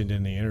mentioned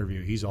in the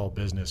interview, he's all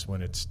business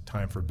when it's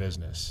time for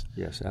business.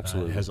 Yes,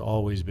 absolutely. Has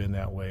always been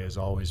that way. Has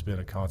always been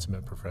a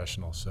consummate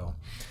professional. So,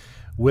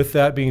 with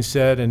that being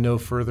said, and no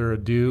further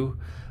ado,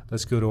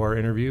 let's go to our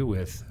interview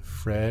with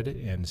Fred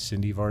and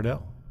Cindy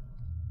Varnell.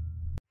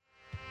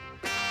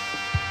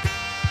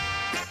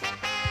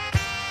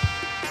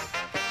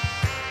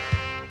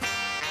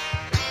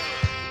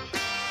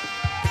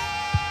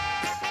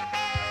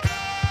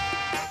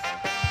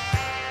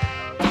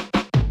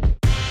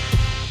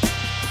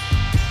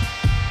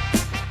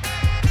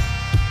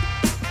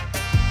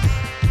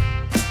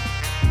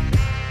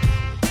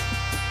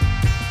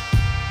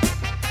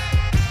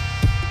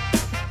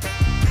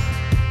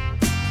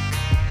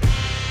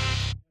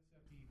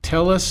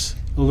 Tell us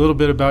a little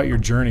bit about your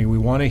journey. We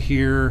want to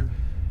hear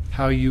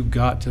how you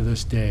got to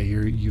this day.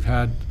 You've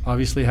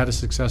obviously had a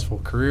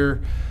successful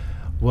career,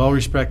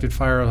 well-respected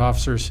fire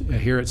officers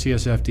here at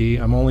CSFD.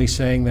 I'm only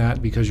saying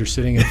that because you're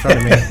sitting in front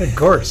of me. Of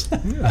course.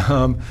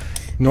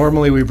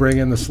 Normally we bring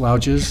in the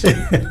slouches,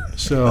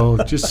 so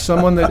just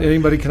someone that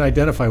anybody can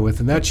identify with,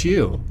 and that's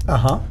you.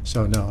 Uh-huh.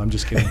 So no, I'm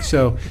just kidding.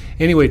 So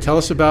anyway, tell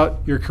us about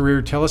your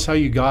career. Tell us how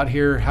you got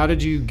here. How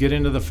did you get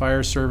into the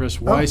fire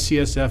service? Why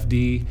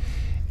CSFD?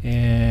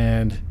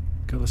 And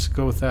let's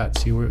go with that.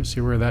 See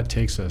where that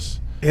takes us.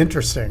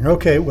 Interesting.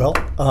 Okay. Well,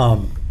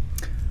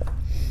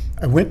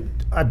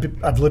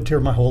 I've lived here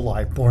my whole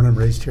life, born and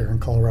raised here in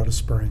Colorado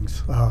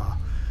Springs.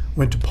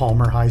 Went to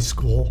Palmer High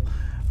School.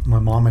 My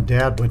mom and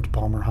dad went to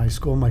Palmer High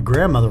School. My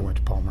grandmother went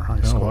to Palmer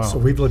High School. Wow. So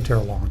we've lived here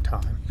a long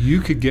time.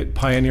 You could get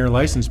Pioneer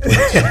license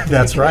plates.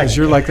 That's right. Because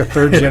you're like the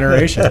third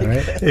generation,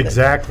 right?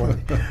 Exactly.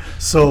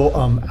 So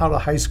out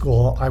of high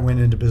school, I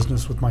went into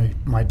business with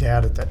my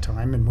dad at that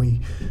time, and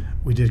we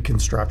did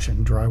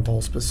construction,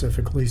 drywall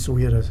specifically. So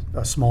we had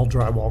a small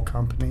drywall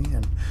company,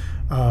 and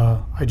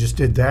I just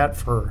did that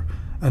for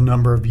a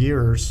number of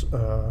years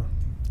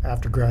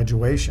after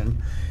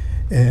graduation.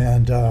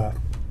 And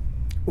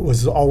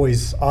was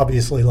always,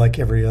 obviously, like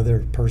every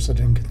other person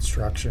in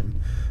construction,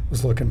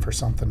 was looking for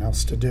something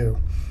else to do.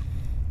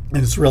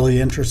 And it's really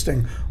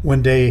interesting.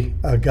 One day,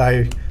 a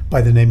guy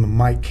by the name of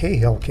Mike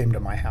Cahill came to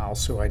my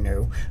house, who I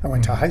knew. I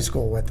went to high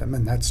school with him,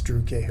 and that's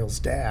Drew Cahill's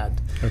dad.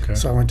 Okay.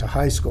 So I went to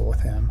high school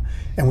with him,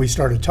 and we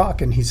started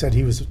talking. He said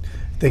he was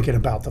thinking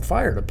about the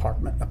fire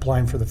department,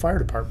 applying for the fire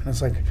department.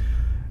 It's like,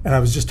 and I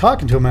was just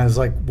talking to him, and I was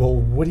like, well,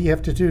 what do you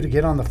have to do to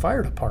get on the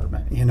fire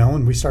department?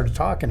 And we started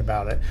talking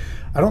about it.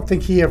 I don't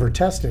think he ever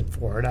tested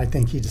for it. I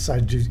think he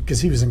decided to,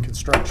 because he was in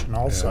construction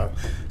also.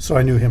 Yeah. So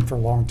I knew him for a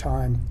long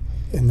time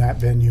in that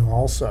venue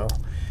also.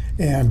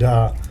 And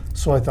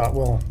so I thought,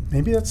 well,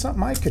 maybe that's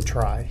something I could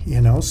try,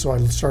 So I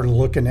started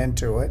looking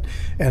into it,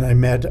 and I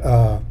met,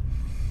 I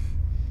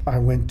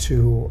went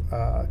to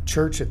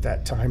church at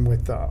that time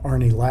with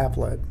Arnie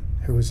Lavlet,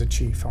 who was a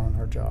chief on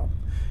our job.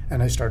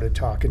 And I started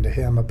talking to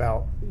him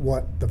about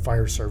what the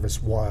fire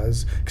service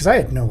was, because I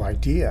had no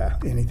idea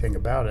anything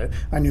about it.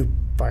 I knew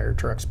fire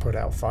trucks put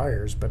out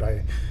fires, but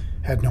I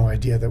had no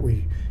idea that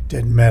we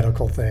did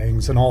medical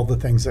things and all the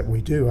things that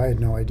we do. I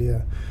had no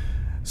idea.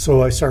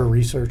 So I started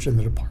researching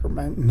the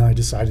department, and I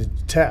decided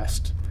to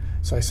test.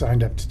 So I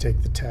signed up to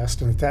take the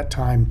test, and at that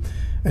time,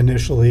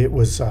 initially it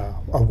was a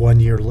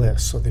one-year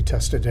list, so they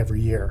tested every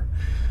year.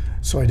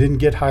 So I didn't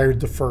get hired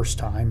the first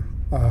time.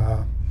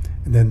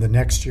 And then the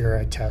next year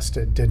I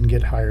tested, didn't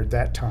get hired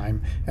that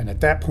time. And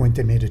at that point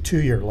they made a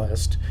 2-year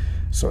list.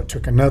 So it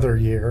took another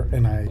year,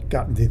 and I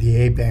got into the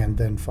A band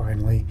then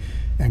finally,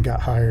 and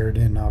got hired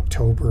in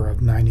October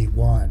of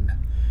 '91.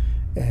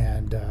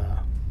 And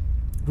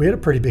we had a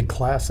pretty big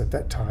class at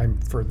that time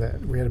for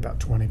that. We had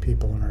about 20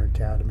 people in our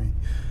academy.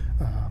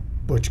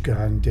 Butch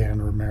Gunn, Dan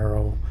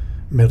Romero,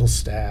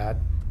 Middlestat,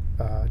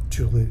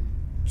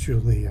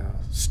 Julie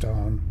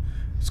Stone.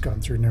 It's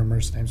gone through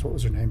numerous names. What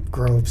was her name?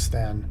 Groves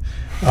then.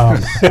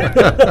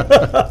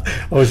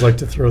 Always like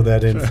to throw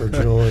that in for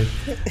Julie.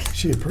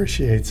 She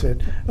appreciates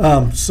it.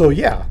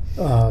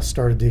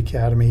 Started the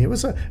academy. It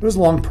was a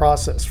long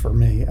process for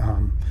me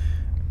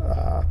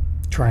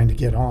trying to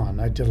get on.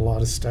 I did a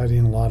lot of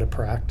studying, a lot of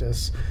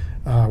practice.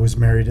 I was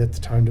married at the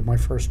time to my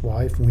first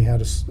wife, and we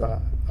had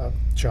a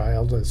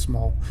child, a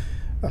small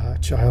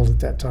child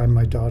at that time,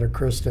 my daughter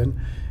Kristen.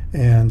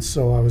 And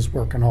so I was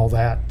working all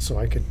that so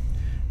I could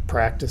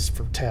practice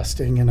for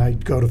testing, and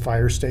I'd go to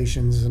fire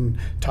stations and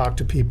talk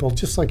to people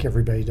just like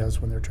everybody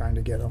does when they're trying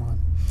to get on.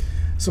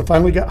 So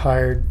finally got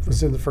hired,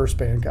 was in the first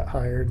band, got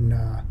hired, and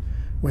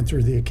went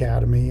through the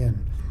academy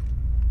and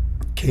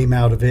came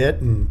out of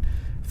it, and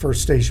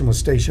first station was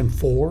Station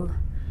 4.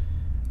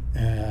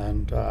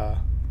 And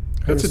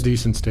that's a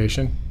decent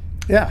station.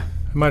 Yeah.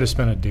 I might have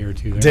spent a day or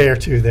two there. Day or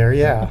two there,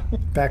 yeah.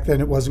 Back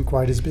then it wasn't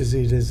quite as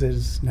busy as it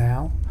is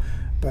now.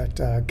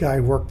 But a guy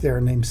worked there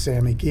named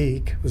Sammy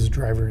Geek, was a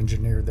driver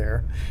engineer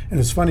there. And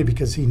it was funny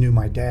because he knew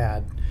my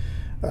dad.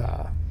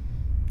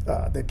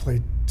 They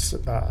played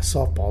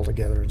softball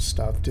together and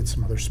stuff, did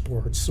some other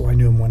sports. So I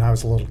knew him when I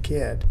was a little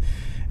kid.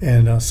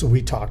 And so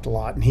we talked a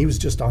lot, and he was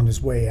just on his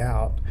way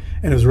out.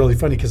 And it was really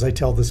funny because I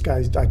told a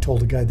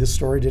guy this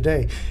story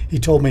today. He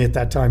told me at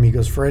that time, he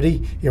goes,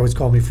 Freddie, he always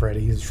called me Freddie.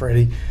 He goes,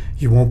 Freddie,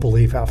 you won't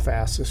believe how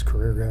fast this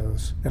career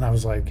goes. And I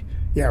was like,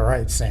 yeah,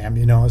 right, Sam.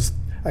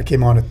 I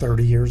came on at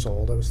 30 years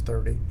old. I was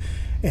 30.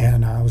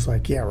 And I was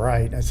like, yeah,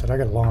 right. I said, I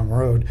got a long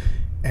road,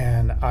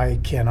 and I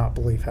cannot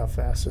believe how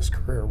fast this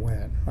career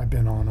went. I've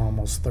been on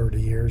almost 30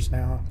 years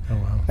now. Oh,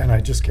 wow. And I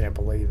just can't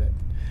believe it.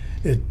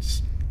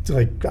 It's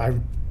like I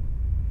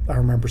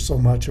remember so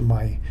much of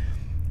my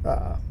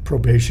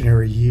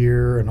probationary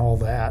year and all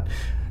that.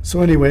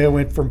 So anyway, I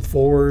went from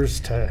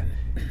 4s to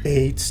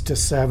 8s to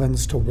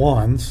 7s to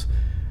 1s.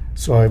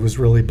 So I was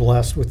really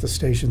blessed with the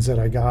stations that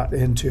I got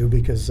into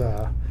because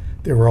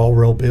they were all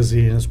real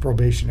busy, and as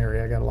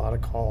probationary, I got a lot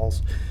of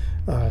calls.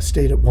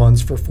 Stayed at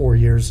 1s for 4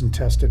 years and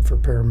tested for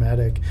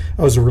paramedic.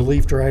 I was a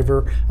relief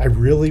driver. I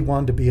really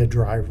wanted to be a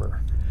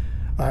driver.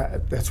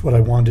 That's what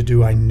I wanted to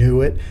do. I knew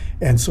it.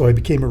 And so I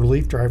became a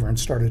relief driver and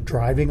started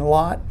driving a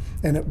lot.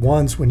 And at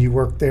 1s, when you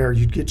worked there,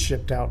 you'd get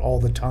shipped out all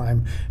the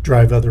time,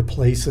 drive other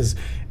places.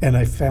 And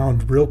I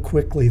found real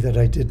quickly that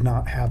I did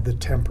not have the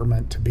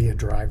temperament to be a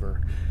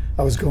driver.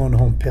 I was going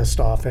home pissed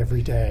off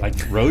every day. Like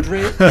road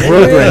rage?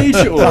 Road rage.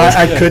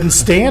 I couldn't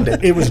stand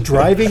it. It was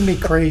driving me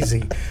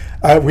crazy.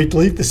 We'd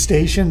leave the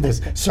station, the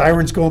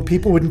sirens going,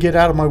 people wouldn't get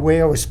out of my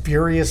way. I was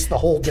furious the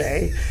whole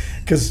day.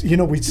 because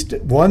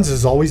ones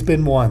has always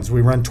been ones.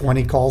 We run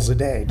 20 calls a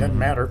day. Doesn't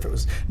matter if it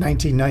was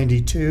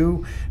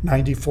 1992,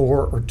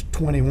 94, or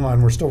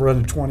 21. We're still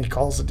running 20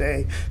 calls a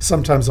day,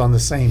 sometimes on the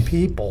same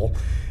people.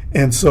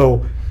 And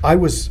so I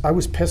was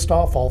pissed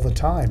off all the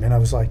time, and I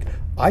was like,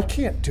 I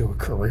can't do a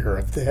career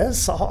of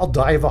this. I'll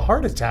die of a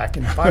heart attack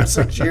in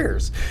 5-6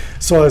 years.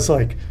 So I was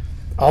like,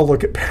 I'll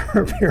look at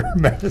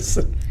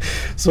paramedicine.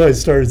 So I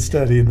started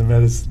studying the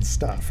medicine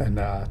stuff and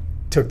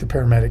took the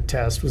paramedic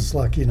test, was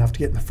lucky enough to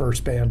get in the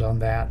first band on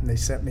that, and they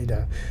sent me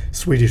to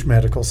Swedish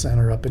Medical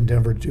Center up in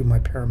Denver to do my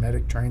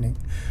paramedic training.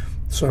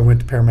 So I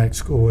went to paramedic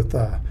school with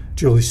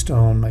Julie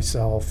Stone,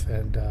 myself,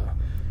 and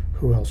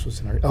who else was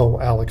in there? Oh,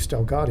 Alex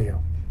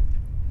Delgadio.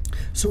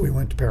 So we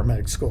went to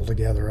paramedic school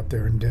together up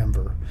there in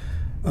Denver.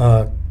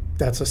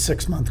 That's a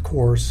 6-month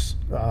course,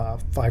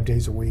 5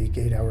 days a week,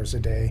 8 hours a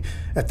day.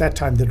 At that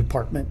time,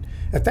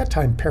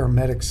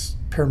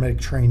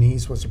 paramedic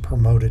trainees was a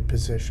promoted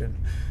position.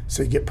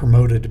 So you get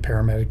promoted to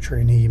paramedic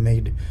trainee, you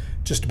made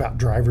just about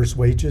driver's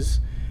wages,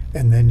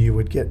 and then you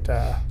would get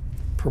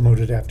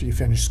promoted after you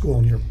finish school,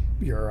 and your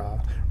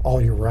all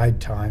your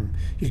ride time,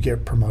 you'd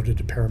get promoted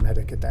to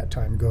paramedic at that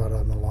time, go out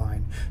on the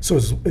line. So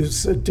it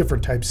was a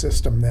different type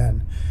system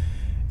then.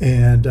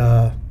 And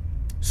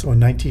so in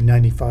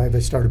 1995, I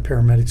started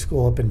paramedic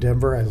school up in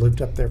Denver. I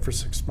lived up there for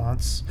 6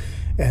 months,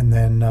 and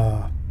then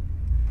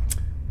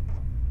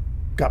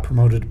got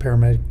promoted to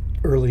paramedic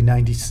early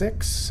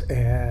 96.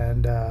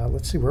 And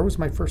let's see, where was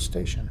my first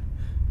station?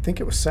 I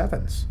think it was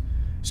Sevens.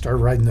 Started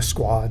riding the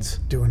squads,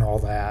 doing all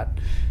that,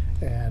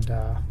 and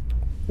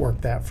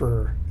worked that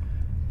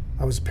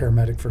I was a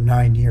paramedic for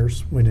 9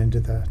 years, went into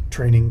the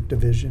training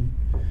division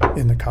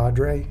in the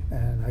cadre,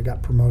 and I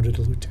got promoted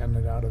to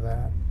lieutenant out of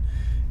that.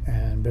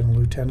 And been a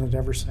lieutenant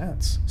ever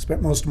since.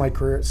 Spent most of my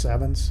career at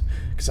Sevens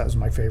because that was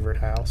my favorite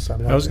house.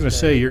 I was going to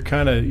say you're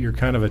kind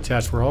of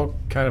attached. We're all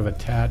kind of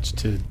attached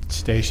to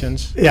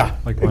stations. Yeah,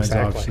 like mine's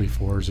obviously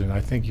 4s, and I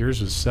think yours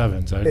was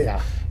 7s.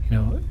 Yeah.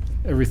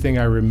 Everything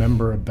I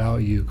remember about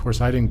you. Of course,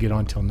 I didn't get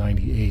on till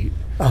 '98.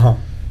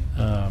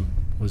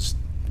 Was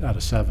out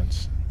of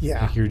 7s.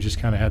 Yeah. Like you just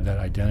kind of had that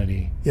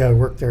identity. Yeah, I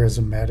worked there as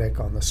a medic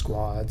on the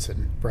squads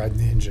and riding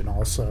the engine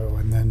also,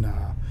 and then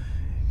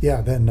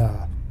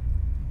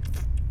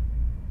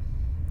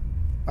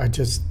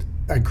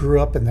I grew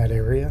up in that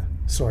area,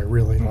 so I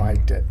really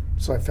liked it.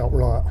 So I felt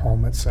real at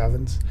home at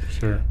 7s.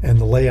 Sure. And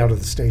the layout of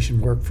the station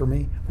worked for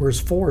me.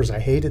 Whereas 4s, I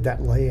hated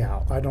that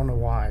layout. I don't know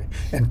why.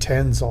 And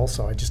 10s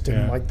also. I just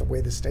didn't like the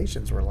way the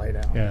stations were laid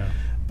out. Yeah.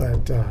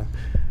 But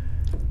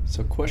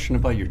so question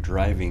about your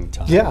driving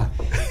time. Yeah.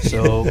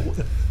 So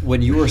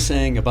when you were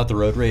saying about the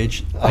road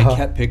rage, I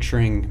kept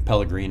picturing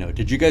Pellegrino.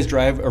 Did you guys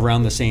drive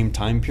around the same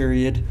time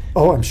period?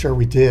 Oh, I'm sure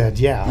we did.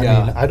 Yeah. Yeah.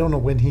 I mean, I don't know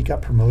when he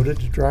got promoted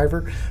to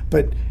driver,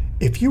 but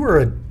if you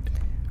were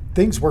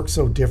things worked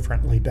so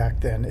differently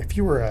back then. If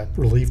you were a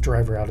relief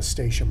driver out of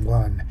Station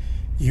 1,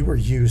 you were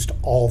used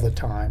all the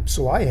time.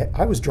 So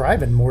I was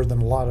driving more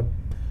than a lot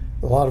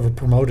of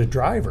promoted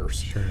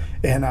drivers. Sure.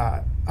 And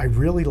I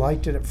really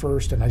liked it at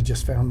first, and I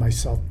just found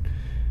myself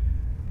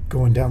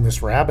going down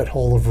this rabbit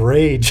hole of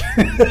rage.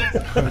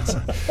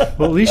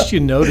 Well, at least you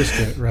noticed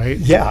it, right?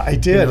 Yeah, I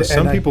did.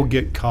 Some people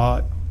get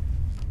caught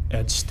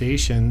at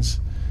stations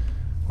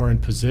or in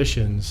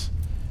positions,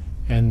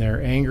 and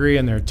they're angry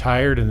and they're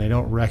tired and they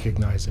don't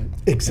recognize it.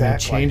 Exactly. And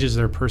it changes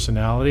their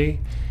personality,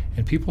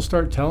 and people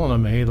start telling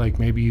them, hey, like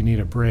maybe you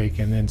need a break,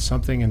 and then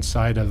something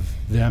inside of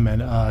them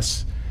and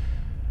us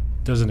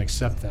doesn't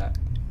accept that.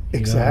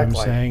 You know what I'm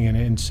saying?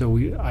 And so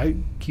I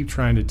keep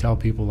trying to tell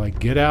people, like,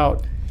 get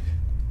out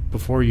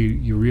before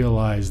you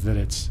realize that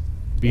it's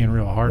being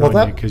real hard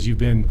on you, because you've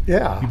been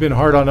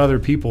hard on other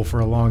people for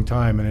a long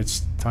time, and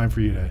it's time for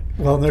you to.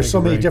 Well, and there's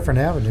so many different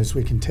avenues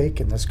we can take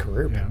in this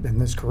career,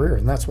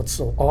 and that's what's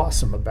so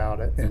awesome about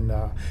it. And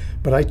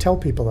but I tell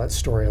people that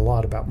story a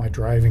lot about my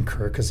driving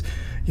career, because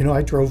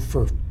I drove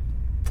for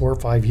 4 or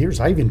 5 years.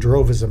 I even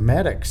drove as a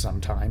medic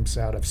sometimes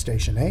out of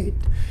Station 8,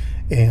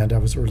 and I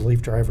was a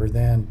relief driver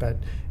then, but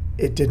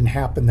it didn't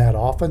happen that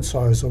often, so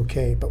I was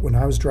okay. But when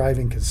I was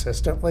driving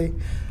consistently,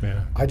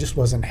 I just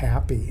wasn't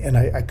happy, and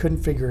I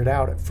couldn't figure it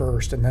out at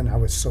first, and then I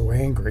was so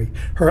angry.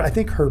 I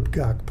think Herb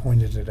Guck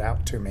pointed it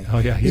out to me. Oh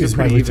yeah, he's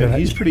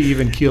pretty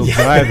even keeled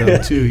guy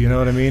though too. You know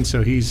what I mean?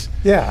 So he's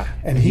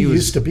and he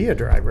used to be a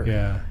driver.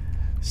 Yeah.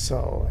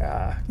 So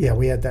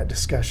we had that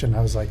discussion.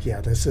 I was like,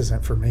 this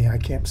isn't for me. I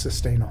can't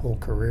sustain a whole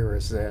career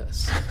as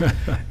this.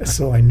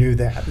 So I knew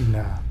that,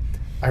 and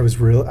I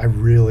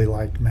really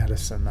liked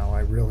medicine, though.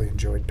 I really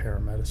enjoyed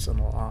paramedicine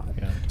a lot.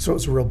 Yeah. So it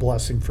was a real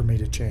blessing for me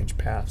to change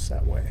paths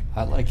that way.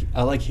 I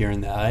like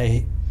hearing that.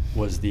 I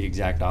was the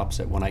exact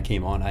opposite. When I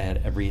came on, I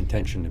had every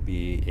intention to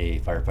be a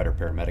firefighter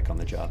paramedic on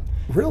the job.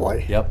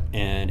 Really? Yep.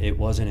 And it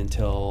wasn't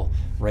until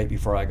right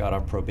before I got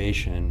off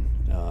probation,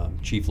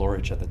 Chief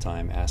Lorich at the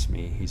time asked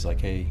me, he's like,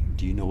 hey,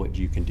 do you know what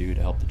you can do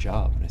to help the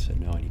job? And I said,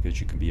 no. And he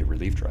goes, you can be a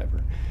relief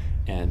driver.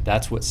 And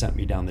that's what sent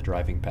me down the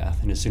driving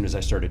path. And as soon as I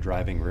started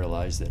driving,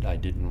 realized that I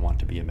didn't want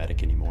to be a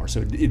medic anymore.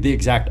 So the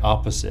exact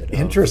opposite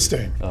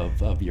Interesting.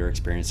 Of your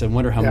experience. I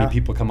wonder how many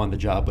people come on the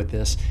job with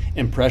this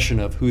impression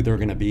of who they're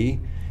going to be,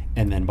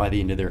 and then by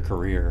the end of their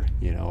career,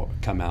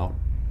 come out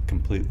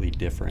completely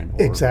different,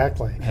 or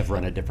exactly have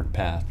run a different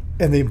path.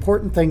 And the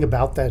important thing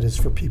about that is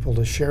for people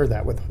to share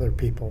that with other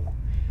people.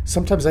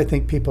 Sometimes I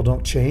think people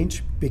don't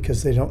change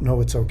because they don't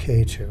know it's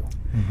okay to.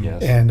 Mm-hmm.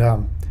 Yes.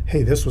 And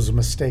hey, this was a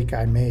mistake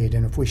I made.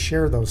 And if we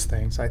share those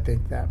things, I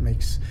think that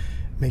makes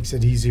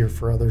it easier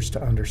for others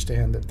to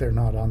understand that they're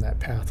not on that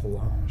path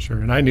alone. Sure.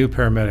 And I knew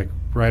paramedic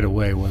right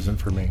away wasn't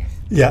for me.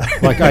 Yeah.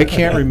 Like, I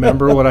can't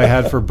remember what I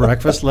had for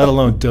breakfast, let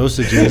alone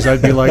dosages.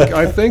 I'd be like,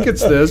 I think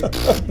it's this,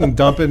 and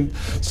dumping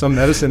some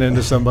medicine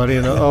into somebody,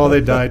 and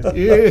they died.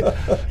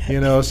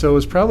 So it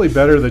was probably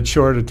better the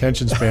short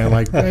attention span.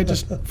 Like, hey,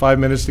 just 5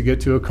 minutes to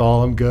get to a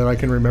call, I'm good. I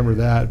can remember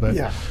that. But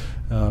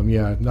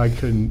I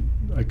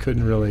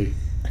couldn't really.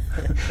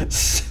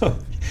 So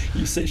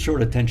you say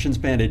short attention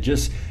span.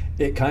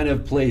 It kind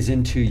of plays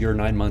into your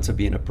 9 months of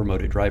being a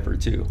promoted driver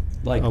too.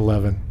 Like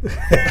 11.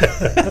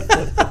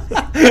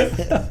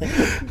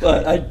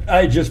 But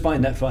I just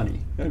find that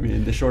funny. I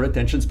mean, the short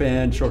attention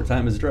span, short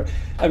time as a driver.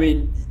 I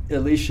mean,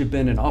 at least you've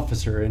been an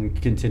officer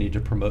and continued to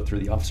promote through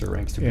the officer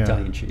ranks to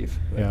battalion chief.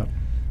 But. Yeah.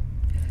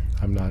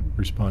 I'm not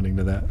responding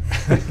to that.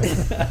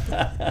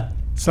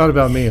 It's not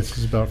about me. It's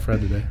just about Fred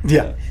today.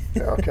 Yeah.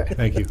 Okay.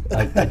 Thank you.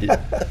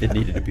 It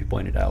needed to be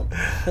pointed out.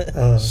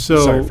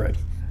 Sorry, Fred.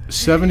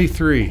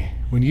 73.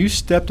 When you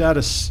stepped out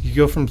you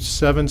go from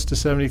 7s to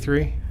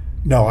 73?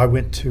 No, I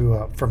went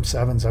to, from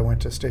 7s, I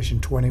went to Station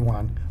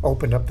 21,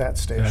 opened up that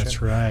station.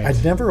 That's right.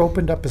 I'd never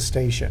opened up a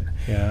station.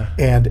 Yeah.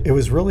 And it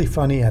was really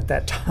funny at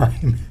that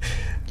time.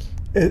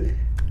 It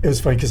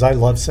was funny because I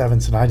loved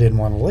 7s and I didn't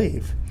want to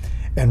leave.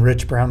 And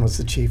Rich Brown was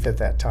the chief at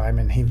that time,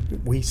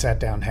 and we sat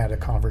down and had a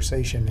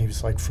conversation. He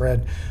was like,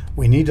 Fred,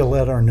 we need to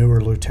let our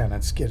newer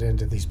lieutenants get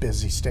into these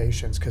busy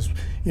stations because,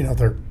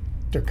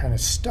 they're kind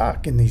of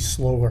stuck in these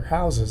slower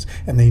houses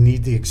and they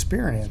need the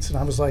experience. And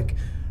I was like,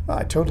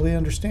 I totally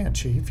understand,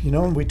 Chief.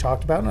 And we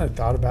talked about it, and I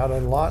thought about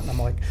it a lot, and I'm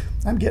like,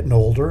 I'm getting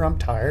older, I'm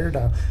tired,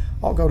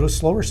 I'll go to a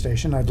slower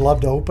station. I'd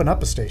love to open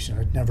up a station.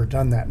 I'd never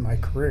done that in my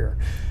career.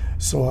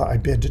 So I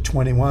bid to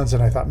 21s,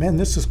 and I thought, man,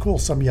 this is cool.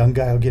 Some young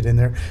guy will get in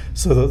there.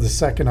 So the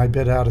second I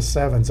bid out of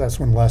 7s, that's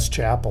when Les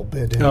Chappell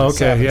bid into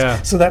 7s.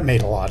 Yeah. So that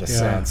made a lot of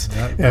sense.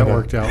 That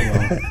worked out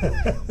well.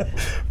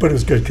 But it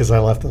was good because I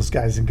left those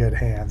guys in good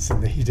hands,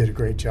 and he did a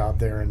great job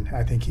there, and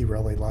I think he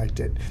really liked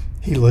it.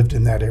 He lived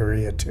in that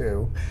area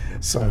too,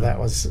 so that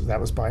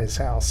was by his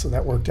house. So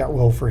that worked out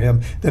well for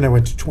him. Then I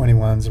went to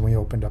 21s, and we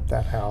opened up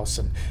that house,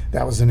 and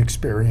that was an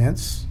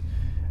experience.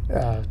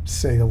 To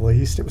say the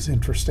least. It was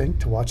interesting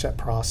to watch that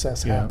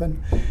process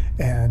happen.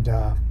 And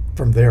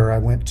from there, I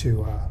went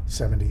to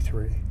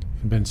 73.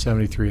 You've been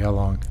 73 how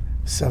long?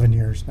 7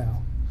 years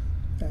now.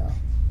 Yeah.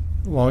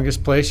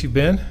 Longest place you've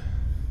been?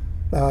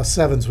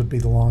 7s would be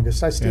the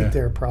longest. I stayed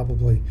there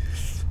probably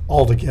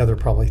altogether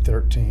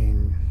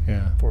 13,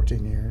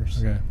 14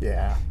 years. Okay.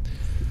 Yeah.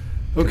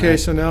 Okay,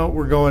 so now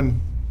we're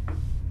going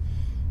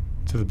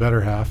to the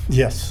better half.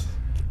 Yes.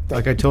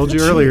 Like I told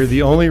you earlier,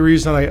 the only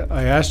reason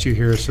I asked you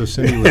here is so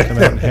Cindy would come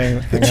out and hang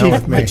out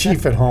with me. My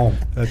chief at home.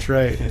 That's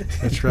right.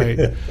 That's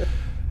right.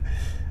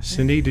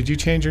 Cindy, did you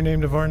change your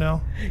name to Varnell?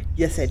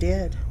 Yes, I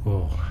did.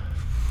 Whoa.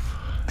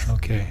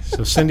 Okay,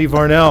 so Cindy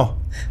Varnell.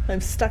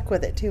 I'm stuck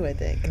with it too, I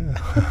think.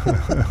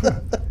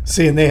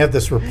 See, and they have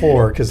this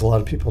rapport because a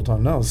lot of people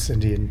don't know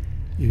Cindy and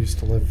you used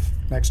to live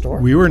next door.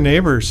 We were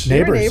neighbors.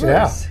 Neighbors,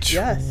 yeah.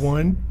 Yes.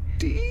 20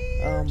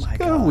 Oh my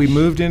ago. gosh. We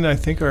moved in, I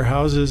think, our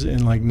houses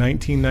in like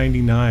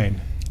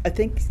 1999. I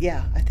think so,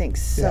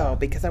 Yeah.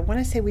 because I want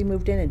to say we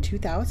moved in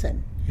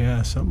 2000.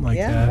 Yeah, something like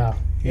Yeah. that.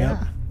 Yeah.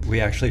 Yep. We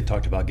actually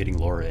talked about getting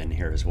Laura in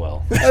here as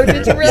well. Oh,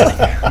 did you really?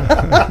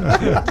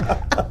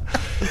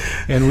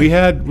 And we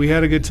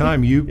had a good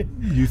time. You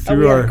We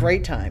threw had our a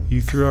great time.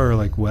 You threw our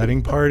like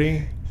wedding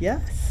party.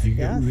 Yes.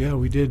 Yeah,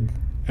 we did lot of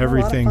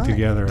everything fun.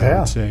 together. I Yeah.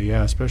 would say,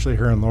 especially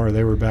her and Laura.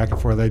 They were back and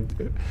forth.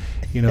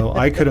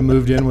 I could have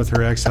moved in with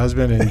her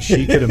ex-husband, and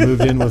she could have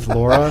moved in with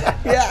Laura,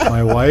 Yeah.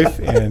 my wife,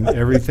 and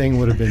everything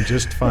would have been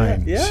just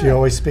fine. Yeah. She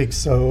always speaks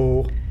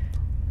so,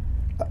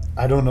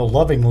 I don't know,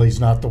 lovingly is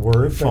not the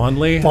word. but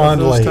Fondly of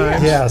Fondly, those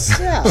times? yes.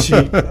 Yeah. She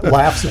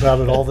laughs about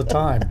it all the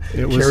time.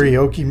 It was-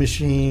 Karaoke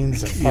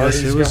machines and Yes,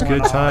 parties it was going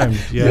good on. time.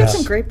 We had Yes,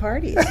 some great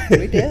parties.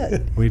 We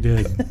did. we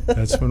did.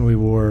 That's when we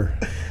wore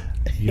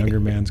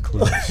younger man's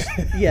clothes.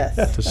 Yes.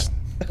 Just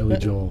Billy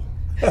Joel,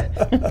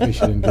 in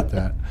case you didn't get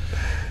that.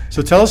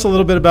 So tell us a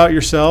little bit about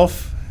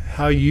yourself,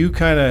 how you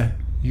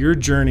your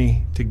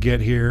journey to get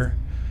here,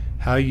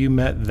 how you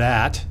met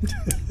that.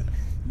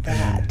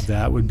 And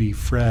that would be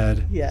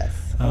Fred. Yes.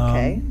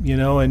 Okay.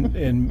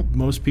 And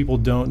most people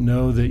don't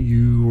know that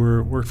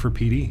you worked for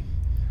PD.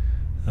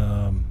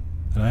 And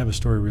I have a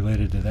story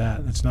related to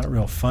that. It's not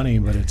real funny,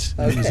 but it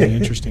was an Okay.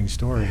 interesting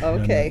story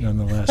Okay.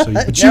 nonetheless. So,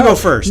 but you go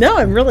first. No,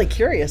 I'm really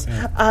curious.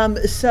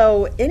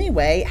 So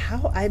anyway,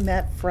 how I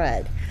met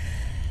Fred.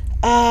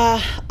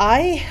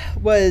 I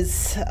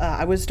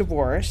was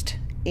divorced,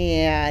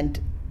 and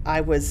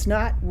I was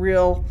not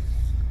real.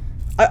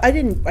 I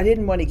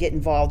didn't want to get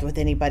involved with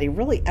anybody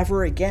really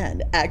ever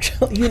again.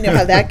 Actually, you know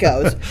how that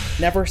goes.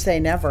 Never say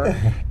never.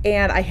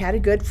 And I had a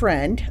good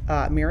friend,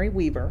 Mary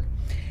Weaver,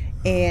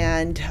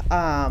 and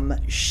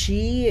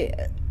she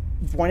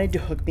wanted to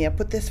hook me up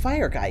with this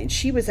fire guy, and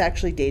she was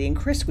actually dating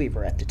Chris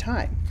Weaver at the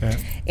time.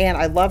 Okay. And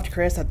I loved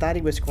Chris. I thought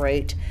he was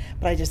great,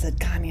 but I just said,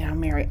 God,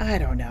 Mary, I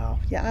don't know.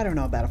 Yeah, I don't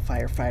know about a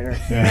firefighter.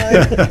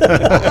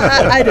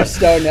 I just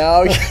don't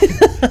know.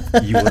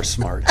 You were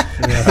smart.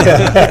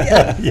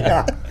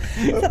 Yeah.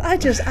 But I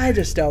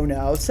just don't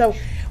know. So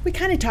we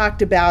kind of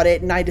talked about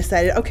it, and I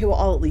decided, okay, well,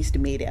 I'll at least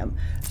meet him.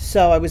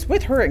 So I was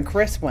with her and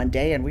Chris one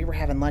day, and we were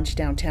having lunch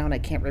downtown. I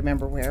can't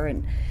remember where,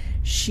 and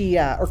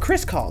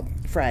Chris called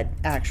Fred,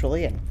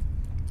 actually, and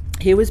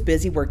he was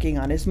busy working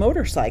on his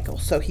motorcycle,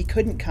 so he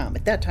couldn't come.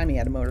 At that time, he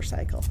had a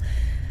motorcycle,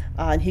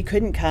 and he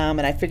couldn't come,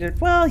 and I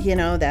figured, well,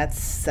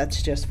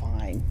 that's just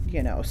fine,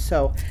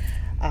 So,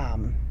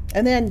 and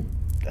then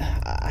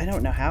I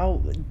don't know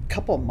how, a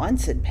couple of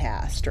months had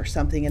passed or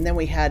something, and then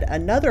we had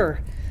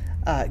another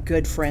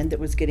good friend that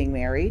was getting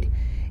married,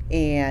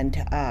 and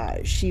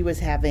she was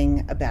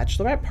having a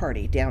bachelorette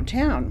party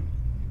downtown.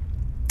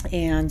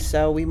 And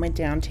so we went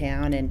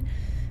downtown and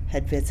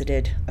had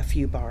visited a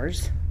few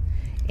bars,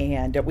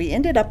 and we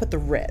ended up at the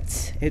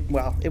Ritz. It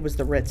was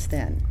the Ritz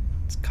then.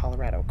 It's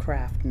Colorado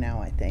Craft now,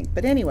 I think.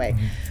 But anyway,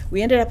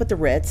 we ended up at the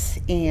Ritz,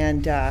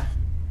 and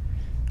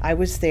I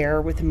was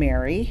there with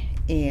Mary,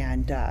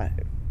 and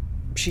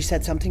she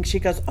said something. She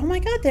goes, "Oh my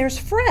God, there's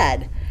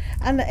Fred."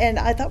 And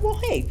I thought, well,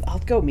 hey, I'll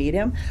go meet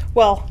him.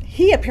 Well,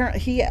 he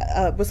apparently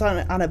was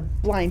on a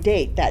blind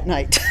date that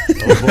night.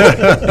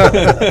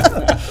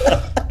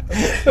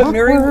 But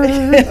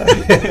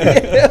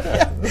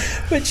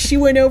but she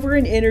went over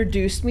and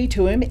introduced me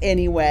to him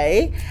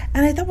anyway.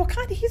 And I thought, well,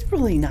 God, he's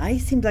really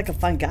nice. Seems like a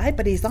fun guy,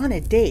 but he's on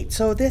a date.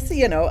 So this,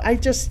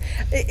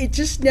 it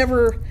just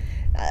never,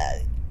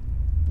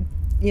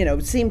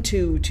 seemed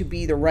to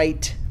be the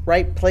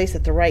right place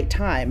at the right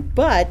time.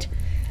 But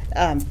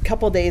a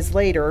couple days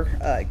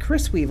later,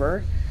 Chris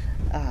Weaver,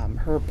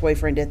 her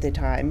boyfriend at the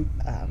time,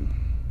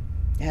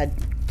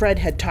 Fred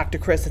had talked to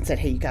Chris and said,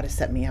 hey, you got to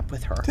set me up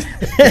with her.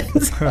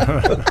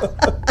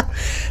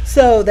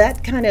 So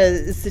that kind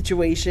of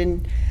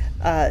situation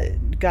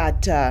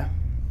got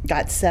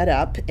set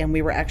up, and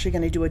we were actually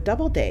going to do a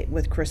double date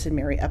with Chris and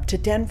Mary up to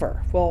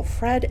Denver. Well,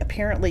 Fred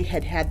apparently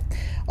had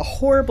a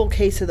horrible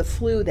case of the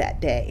flu that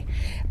day,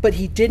 but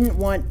he didn't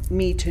want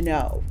me to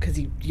know because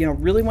he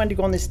really wanted to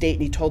go on this date,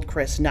 and he told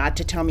Chris not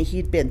to tell me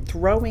he'd been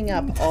throwing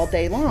up all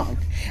day long.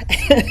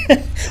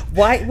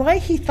 Why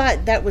he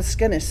thought that was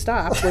going to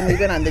stop when we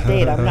went on the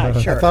date, I'm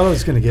not sure. I thought it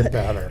was going to get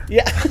better.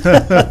 Yeah.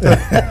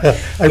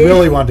 I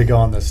really wanted to go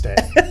on this date.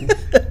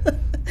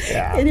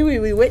 Yeah. Anyway,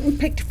 we went and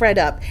picked Fred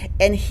up,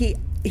 and he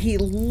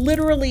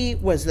literally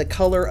was the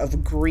color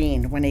of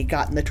green when he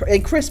got in the truck.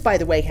 And Chris, by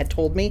the way, had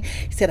told me,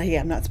 he said, hey,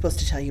 I'm not supposed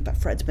to tell you, but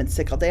Fred's been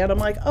sick all day. And I'm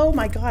like, oh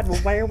my God, well,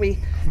 why are we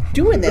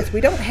doing this?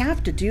 We don't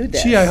have to do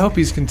this. Gee, I hope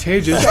he's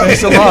contagious.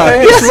 Thanks a lot.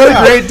 What a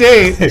great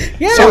date.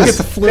 Yeah. So get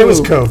the flu. It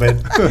was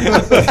COVID.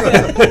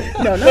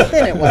 No, not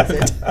then it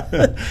wasn't.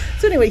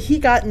 So anyway, he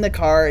got in the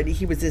car, and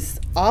he was this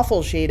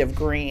awful shade of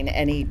green,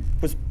 and he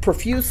was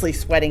profusely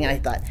sweating, and I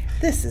thought,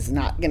 this is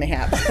not going to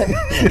happen.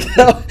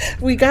 So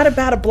we got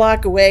about a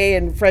block away,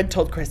 and Fred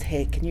told Chris,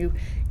 hey, can you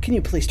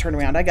please turn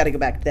around? I got to go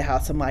back to the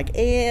house. I'm like,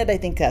 and I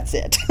think that's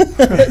it.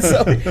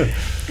 So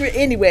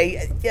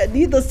anyway,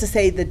 needless to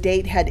say, the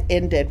date had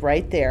ended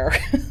right there.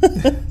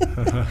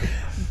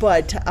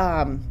 But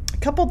a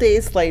couple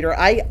days later,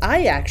 I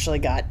actually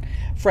got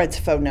Fred's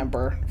phone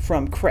number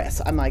from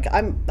Chris. I'm like,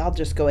 I'll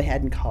just go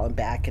ahead and call him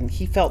back. And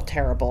he felt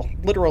terrible,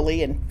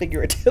 literally and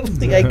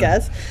figuratively, I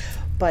guess.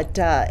 But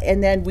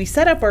and then we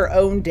set up our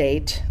own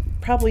date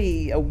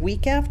probably a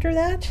week after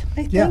that,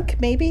 I think,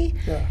 maybe.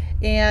 Yeah.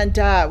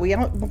 And we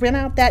went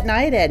out that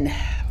night, and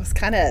it was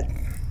kind of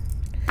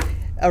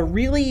a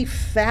really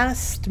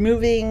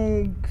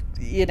fast-moving,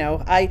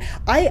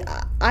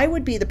 I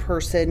would be the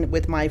person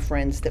with my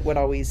friends that would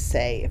always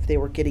say, if they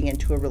were getting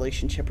into a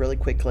relationship really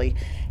quickly,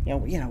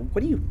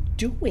 what are you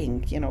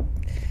doing,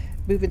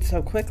 moving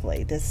so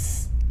quickly?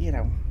 This,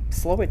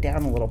 slow it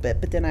down a little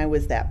bit. But then I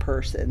was that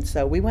person.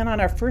 So we went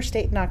on our first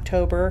date in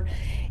October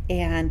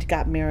and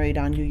got married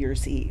on New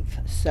Year's Eve.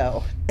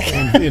 So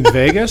in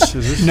Vegas?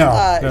 Is this?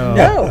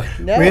 No.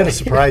 We had a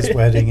surprise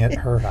wedding at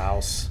her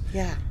house.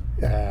 Yeah.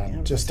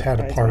 Just had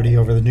a party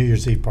over the New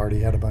Year's Eve party.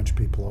 Had a bunch of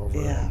people over.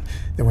 Yeah. And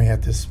then we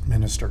had this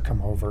minister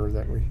come over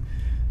that we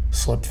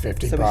slipped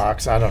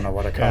 $50. I don't know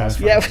what it cost.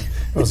 Yeah.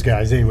 Those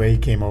guys. Anyway, he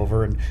came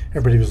over, and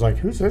everybody was like,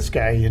 "Who's this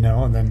guy?" And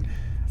then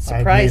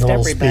surprised I made a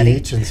little everybody.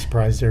 speech and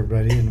surprised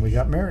everybody, and we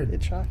got married.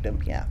 It shocked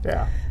him. Yeah.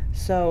 Yeah.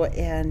 So,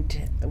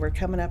 and we're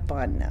coming up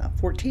on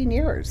 14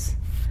 years.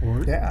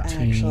 14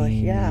 Actually,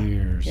 yeah.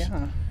 years.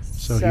 Yeah.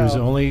 So he was the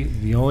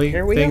only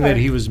Here we thing are. that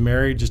he was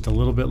married just a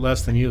little bit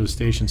less than you was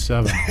Station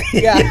 7.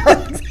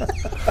 Yeah.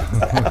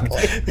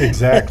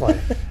 Exactly.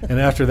 And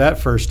after that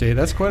first date,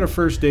 that's quite a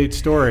first date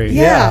story.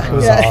 Yeah. It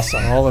was Yeah.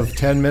 awesome. All of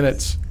 10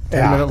 minutes,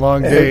 10 Yeah. minute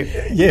long date.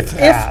 If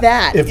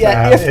that. If It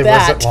that.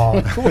 wasn't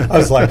long. I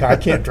was like, I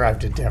can't drive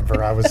to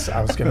Denver. I was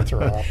going to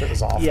throw up. It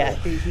was awful. Yeah.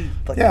 He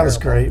looked Yeah, it was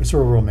terrible. great. It was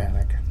real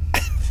romantic.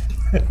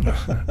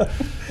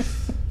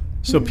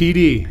 So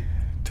PD,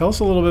 tell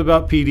us a little bit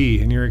about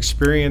PD and your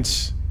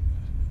experience,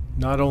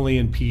 not only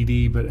in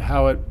PD, but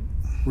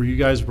where you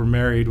guys were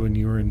married when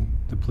you were in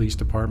the police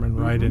department,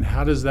 right? Mm-hmm. And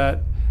how does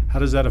that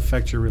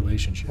affect your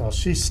relationship? Well,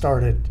 she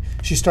started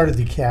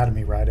the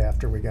academy right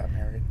after we got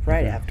married.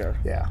 Right after.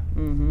 Yeah.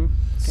 Mm-hmm. Yep,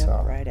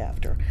 So- right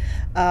after.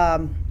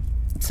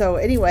 So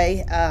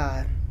anyway,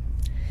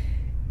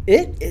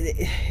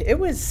 it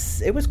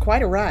was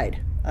quite a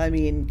ride. I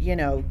mean,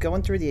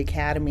 going through the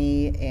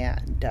academy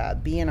and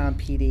being on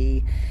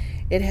PD,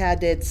 it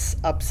had its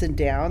ups and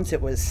downs.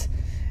 It was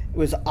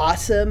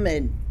awesome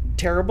and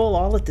terrible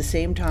all at the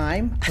same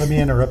time. Let me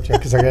interrupt you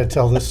because I got to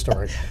tell this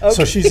story.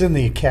 So she's in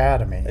the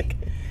academy,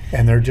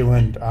 and they're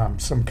doing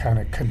some kind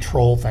of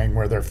control thing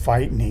where they're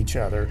fighting each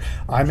other.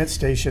 I'm at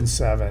Station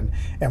 7,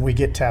 and we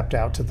get tapped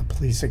out to the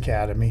police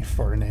academy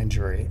for an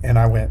injury. And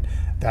I went,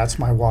 that's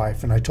my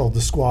wife. And I told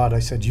the squad, I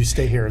said, you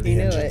stay here. The You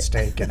knew engine's it.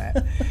 taking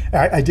it.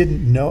 I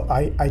didn't know.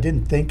 I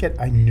didn't think it.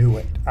 I knew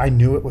it. I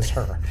knew it was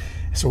her.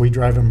 So we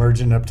drive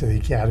emergent up to the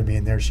academy,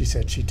 and there she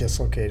said she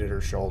dislocated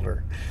her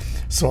shoulder.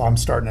 So I'm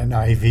starting an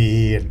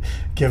IV and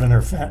giving her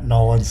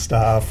fentanyl and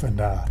stuff,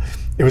 and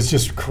it was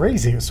just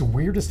crazy. It was the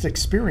weirdest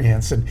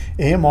experience. And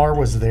AMR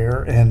was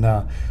there,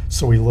 and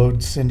so we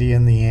load Cindy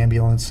in the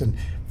ambulance. And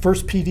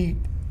first,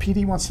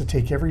 PD wants to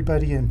take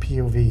everybody in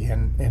POV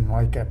in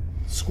like a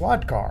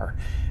squad car.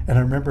 And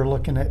I remember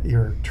looking at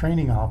your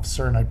training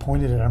officer, and I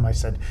pointed at him. I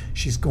said,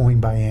 she's going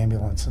by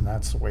ambulance, and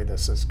that's the way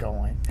this is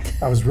going.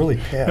 I was really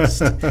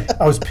pissed.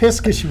 I was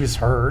pissed because she was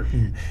hurt,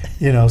 and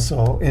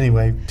so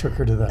anyway, took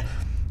her to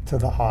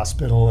the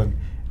hospital, and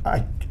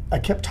I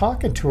kept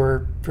talking to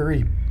her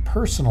very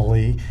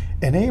personally,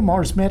 and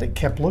AMR's medic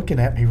kept looking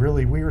at me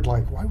really weird,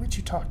 like, why would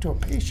you talk to a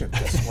patient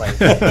this way?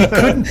 He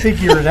couldn't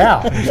figure it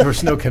out. There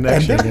was no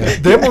connection.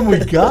 And then when we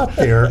got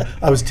there,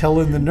 I was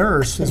telling the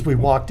nurse as we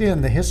walked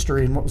in the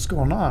history and what was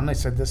going on. I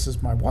said, this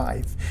is my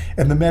wife.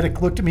 And the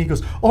medic looked at me, he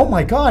goes, oh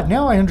my God,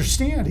 now I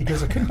understand. He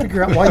goes, I couldn't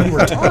figure out why you were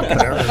talking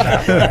to her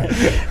that way.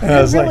 And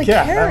I was really like,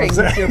 yeah. caring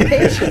with your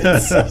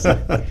patients.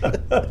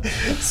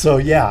 So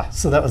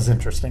that was the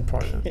interesting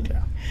part of it.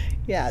 Yeah.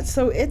 Yeah,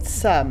 so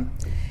it's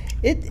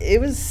it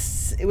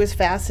was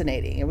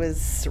fascinating. It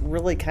was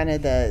really kind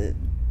of the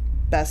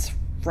best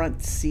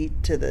front seat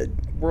to the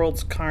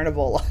world's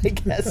carnival, I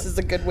guess is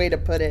a good way to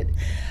put it.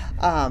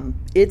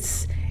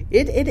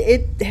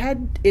 It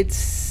had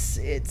its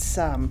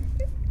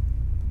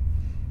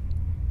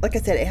like I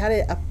said, it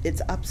had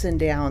its ups and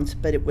downs,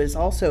 but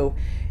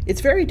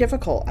it's very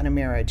difficult on a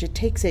marriage. It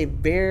takes a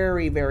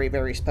very, very,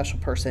 very special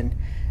person,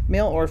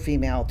 male or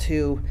female,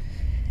 to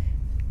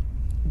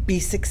be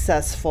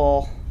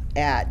successful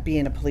at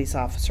being a police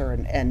officer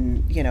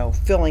and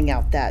filling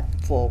out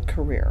that full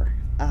career.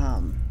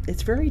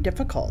 It's very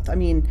difficult. I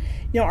mean,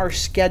 our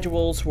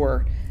schedules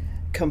were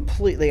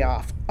completely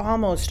off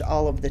almost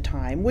all of the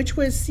time, which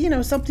was,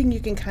 something you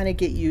can kind of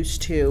get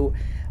used to.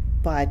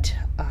 But,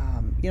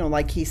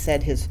 like he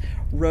said, his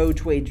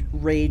road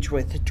rage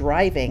with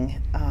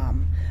driving,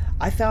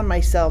 I found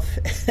myself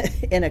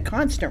in a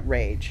constant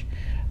rage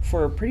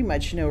for pretty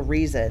much no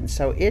reason.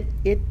 So it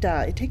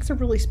takes a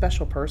really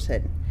special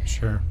person.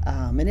 Sure.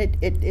 And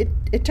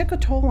it took a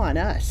toll on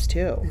us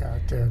too. Yeah,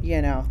 it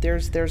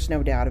did. There's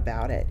no doubt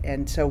about it.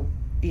 And so,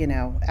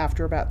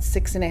 after about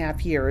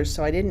 6.5 years,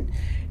 so I didn't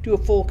do a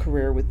full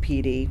career with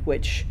PD,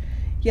 which,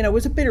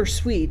 was a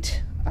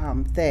bittersweet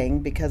thing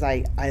because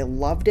I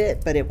loved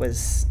it, but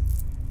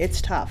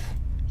it's tough,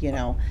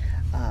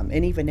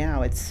 and even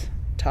now it's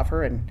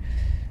tougher and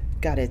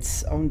got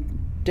its own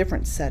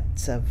different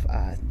sets of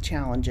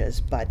challenges.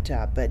 But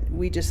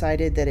we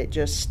decided that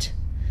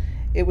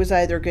it was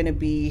either going to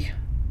be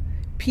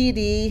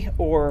PD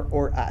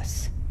or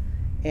us,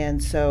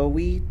 and so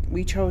we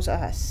chose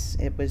us.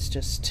 It was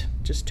just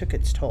took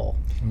its toll.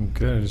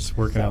 Good. It's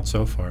working out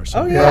so far.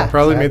 So Oh, yeah.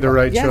 probably made the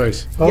right Yeah.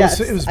 choice. Well, Yes,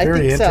 it was I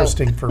very think so.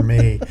 interesting for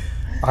me.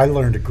 I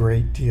learned a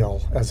great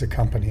deal as a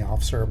company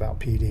officer about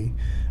PD.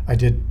 I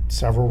did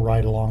several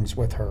ride-alongs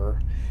with her,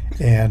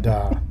 and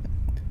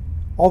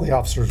all the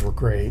officers were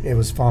great. It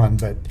was fun,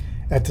 but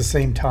at the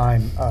same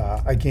time,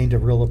 I gained a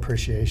real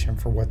appreciation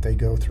for what they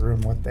go through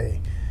and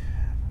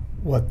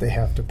what they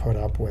have to put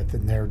up with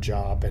in their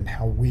job and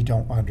how we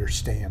don't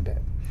understand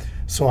it.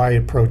 So I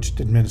approached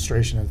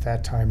administration at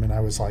that time, and I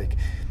was like,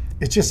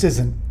 it just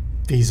isn't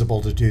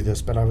feasible to do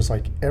this, but I was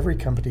like, every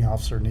company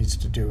officer needs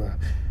to do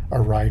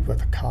a ride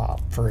with a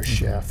cop for a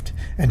shift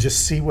and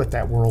just see what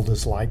that world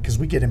is like, because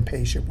we get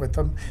impatient with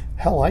them.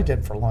 Hell, I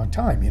did for a long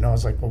time. I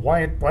was like, well,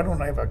 why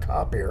don't I have a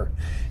cop here?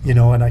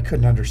 And I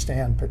couldn't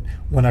understand. But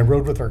when I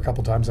rode with her a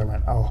couple times, I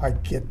went, oh, I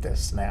get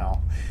this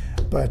now.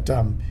 But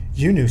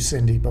you knew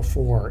Cindy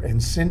before,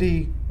 and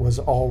Cindy was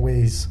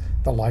always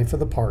the life of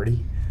the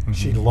party.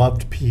 She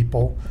loved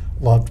people,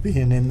 loved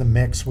being in the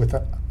mix with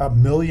a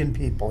million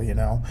people,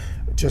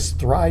 just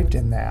thrived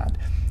in that.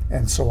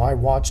 And so I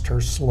watched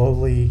her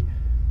slowly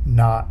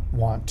not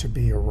want to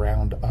be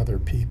around other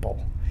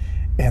people.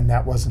 And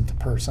that wasn't the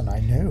person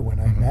I knew when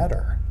I met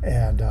her.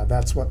 And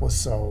that's what was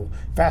so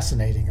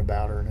fascinating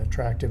about her and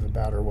attractive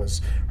about her,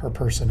 was her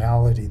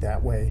personality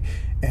that way.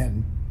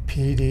 And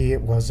PD,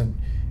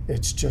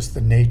 it's just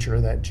the nature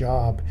of that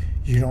job.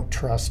 You don't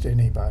trust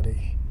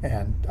anybody.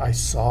 And I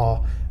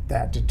saw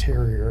that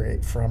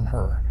deteriorate from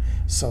her.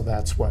 So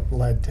that's what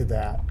led to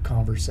that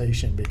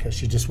conversation, because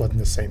she just wasn't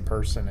the same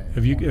person anymore.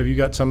 Have you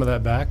got some of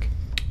that back?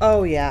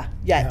 Oh yeah.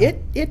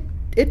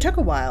 It took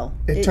a while.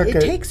 It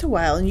takes a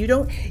while, and you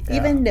don't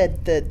even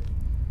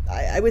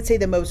I would say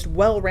the most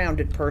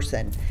well-rounded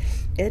person.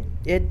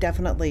 It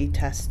definitely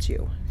tests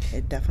you.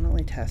 It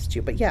definitely tests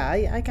you. But yeah,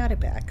 I got it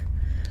back.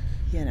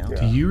 Yeah.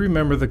 Do you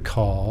remember the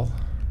call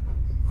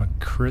on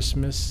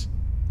Christmas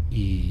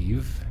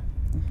Eve?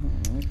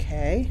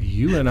 Okay.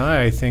 You and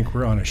I think,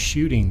 were on a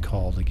shooting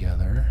call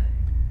together.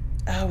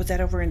 Oh, was that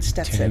over in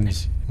Stetson?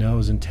 No, it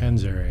was in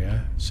Tens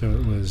area. So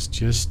it was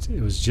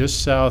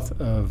just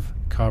south of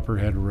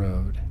Copperhead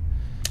Road.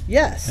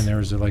 Yes. And there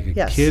was a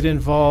kid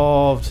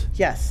involved.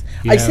 Yes.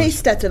 Yeah, I say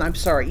Stetson, I'm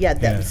sorry. Yeah,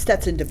 that was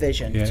Stetson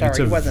Division. Yeah,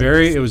 sorry,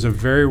 it was a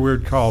very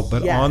weird call.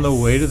 But on the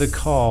way to the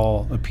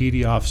call, a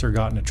PD officer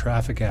got in a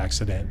traffic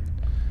accident.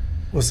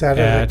 Was that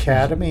at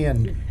Academy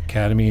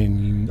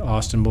in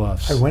Austin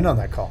Bluffs? I went on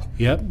that call.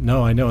 Yep.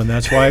 No, I know, and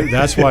that's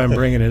why I'm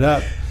bringing it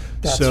up.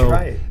 That's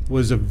right. It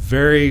was a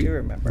very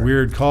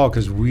weird call,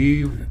 because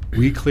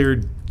we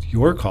cleared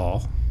your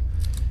call,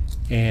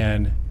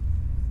 and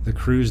the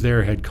crews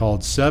there had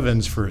called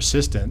Sevens for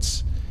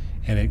assistance,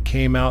 and it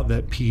came out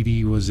that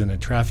PD was in a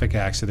traffic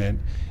accident,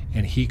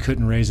 and he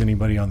couldn't raise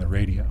anybody on the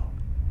radio.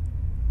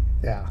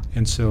 Yeah.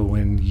 And so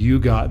when you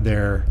got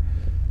there,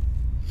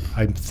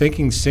 I'm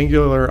thinking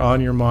singular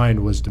on your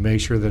mind was to make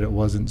sure that it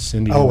wasn't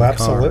Cindy in the car. Oh,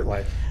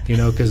 absolutely.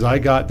 Because I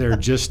got there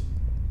just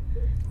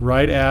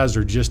right as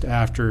or just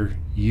after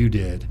you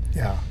did.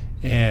 Yeah.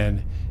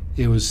 And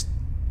it was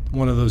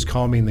one of those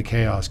calming the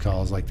chaos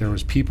calls. Like, there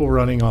was people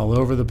running all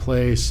over the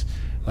place.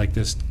 Like,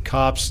 this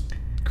cop's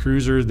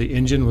cruiser, the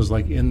engine was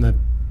like in the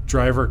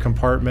driver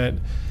compartment.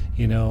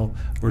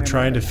 We're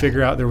trying to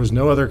figure out, there was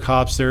no other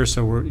cops there,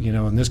 so we're,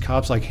 and this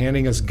cop's like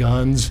handing us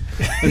guns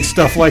and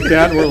stuff like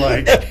that. And we're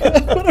like,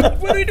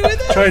 what are we doing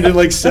there? Trying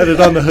to set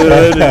it on the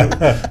hood,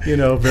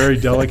 and, very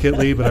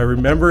delicately. But I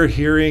remember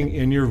hearing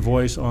in your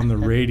voice on the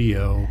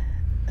radio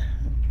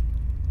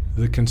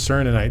the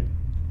concern, and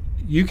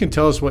you can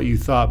tell us what you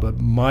thought, but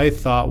my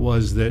thought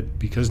was that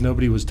because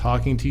nobody was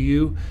talking to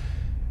you,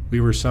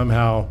 we were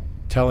somehow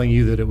telling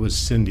you that it was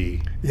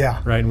Cindy.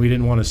 Yeah. Right, and we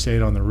didn't want to say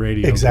it on the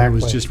radio. Exactly.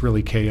 It was just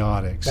really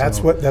chaotic.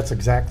 That's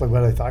exactly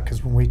what I thought,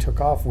 because when we took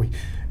off,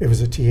 it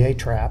was a TA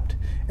trapped,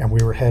 and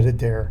we were headed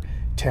there.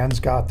 Tens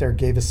got there,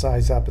 gave a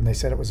size up, and they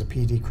said it was a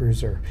PD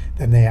cruiser.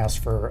 Then they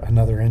asked for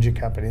another engine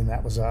company, and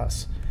that was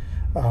us.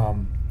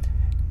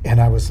 And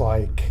I was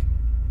like,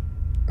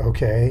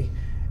 okay.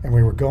 And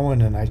we were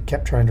going, and I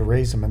kept trying to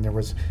raise them, and there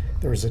was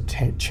a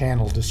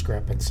channel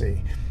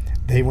discrepancy.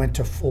 They went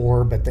to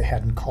 4, but they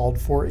hadn't called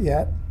for it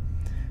yet.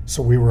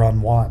 So we were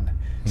on 1.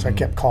 So I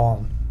kept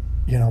calling,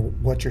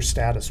 what's your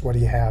status? What do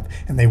you have?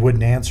 And they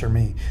wouldn't answer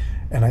me.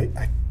 And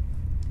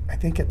I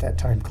think at that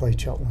time Clay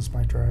Chilton was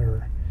my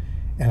driver.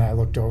 And I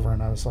looked over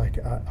and I was like,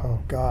 oh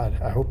God,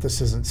 I hope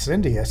this isn't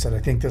Cindy. I said, I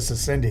think this is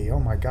Cindy. Oh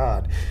my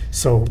God.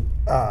 So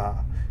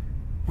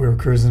we were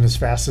cruising as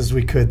fast as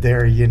we could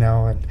there,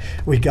 and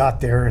we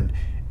got there, and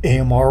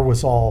AMR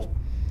was all,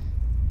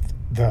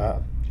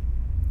 the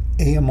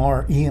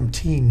AMR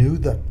EMT knew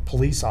the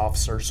police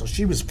officer, so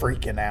she was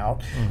freaking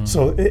out.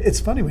 So it's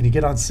funny when you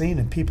get on scene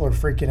and people are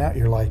freaking out,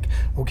 you're like,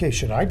 okay,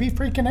 should I be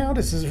freaking out?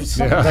 Is there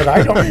something that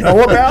I don't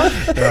know about?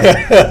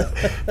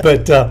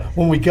 But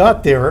when we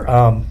got there,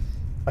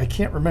 I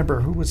can't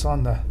remember who was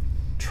on the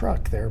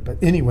truck there, but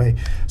anyway,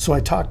 so I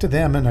talked to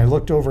them, and I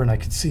looked over and I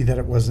could see that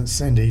it wasn't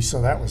Cindy,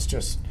 so that was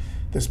just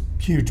this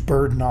huge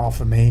burden off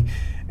of me.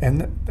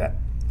 And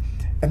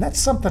that's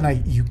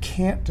something you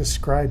can't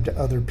describe to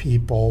other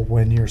people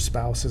when your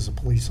spouse is a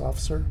police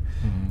officer.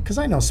 Because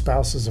I know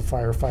spouses of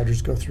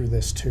firefighters go through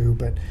this too,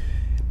 but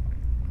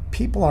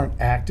people aren't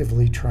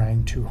actively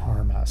trying to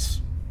harm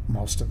us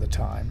most of the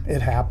time.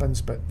 It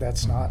happens, but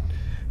that's not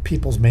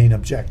people's main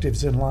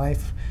objectives in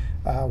life.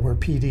 Where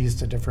PD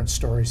is a different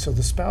story. So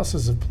the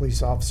spouses of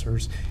police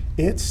officers,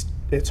 it's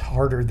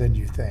harder than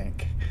you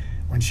think.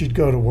 When she'd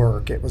go to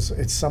work,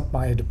 it's something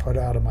I had to put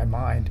out of my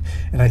mind,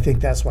 and I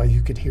think that's why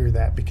you could hear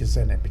that, because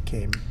then it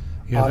became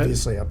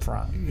obviously up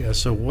front. Yeah.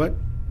 So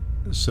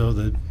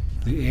the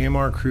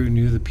AMR crew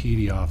knew the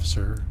PD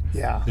officer.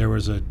 Yeah. There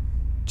was a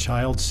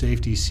child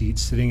safety seat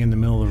sitting in the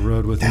middle of the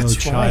road with That's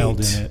no child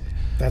right. in it.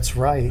 That's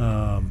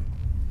right.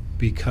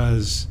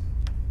 Because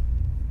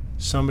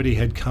somebody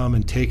had come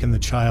and taken the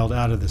child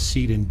out of the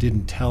seat and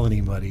didn't tell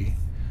anybody.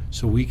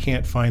 So we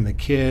can't find the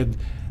kid.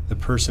 The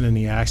person in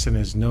the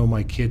accident is, no,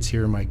 my kid's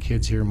here, my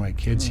kid's here, my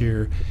kid's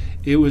here.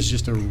 It was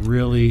just a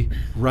really,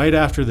 right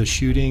after the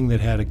shooting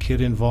that had a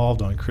kid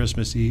involved on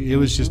Christmas Eve, it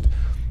was just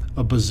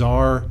a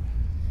bizarre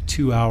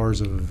 2 hours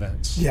of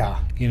events.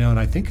 Yeah. You know, and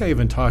I think I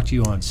even talked to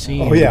you on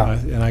scene. Oh, yeah.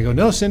 And I go,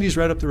 no, Cindy's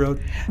right up the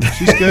road.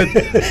 She's good.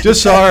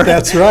 Just saw her.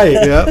 That's right.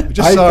 Yeah,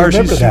 just saw her.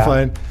 She's that.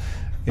 fine.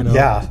 You know?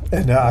 Yeah,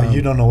 and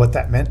you don't know what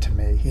that meant to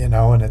me, you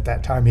know. And at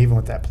that time, even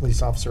with that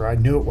police officer, I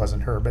knew it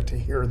wasn't her, but to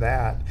hear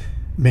that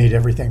made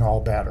everything all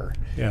better.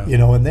 Yeah. You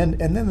know, and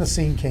then the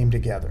scene came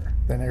together.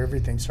 Then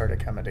everything started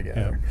coming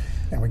together,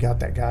 and we got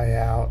that guy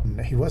out, and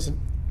he wasn't.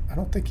 I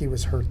don't think he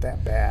was hurt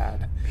that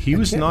bad. He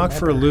was knocked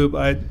for a loop.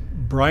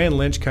 Brian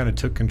Lynch kind of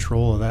took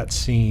control of that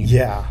scene.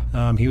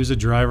 Yeah. He was a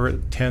driver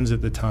at Tens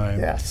at the time.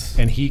 Yes.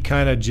 And he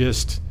kind of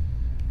just,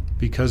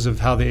 because of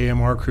how the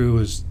AMR crew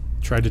was,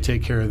 tried to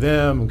take care of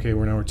them. Okay,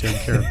 we're taking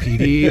care of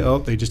PD. Oh,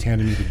 they just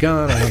handed me the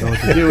gun. I don't know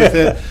what to do with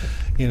it.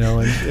 You know,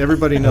 and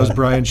everybody knows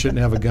Brian shouldn't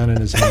have a gun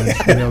in his hand,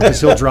 you know, because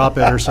he'll drop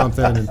it or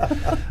something. And,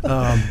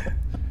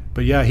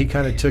 but yeah, he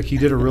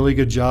did a really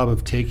good job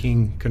of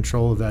taking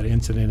control of that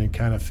incident and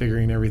kind of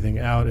figuring everything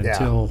out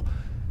until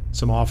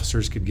some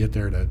officers could get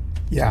there to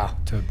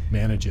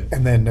manage it.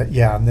 And then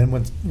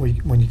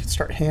when you can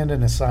start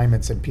handing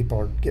assignments and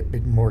people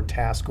get more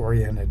task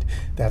oriented,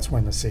 that's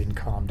when the scene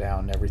calmed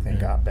down and everything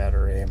got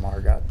better.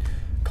 AMR got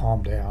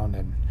calmed down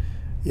and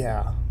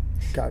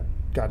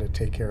got to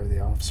take care of the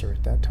officer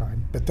at that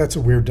time. But that's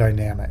a weird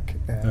dynamic.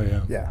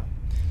 Yeah.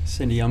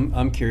 Cindy,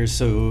 I'm curious.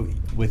 So,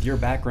 with your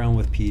background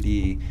with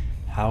PD,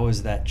 how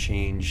has that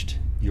changed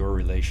your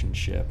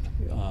relationship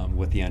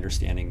with the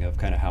understanding of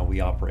kind of how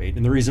we operate?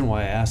 And the reason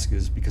why I ask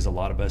is because a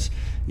lot of us,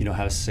 you know,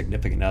 have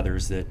significant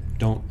others that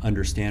don't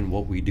understand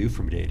what we do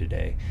from day to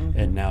day. Mm-hmm.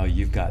 And now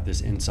you've got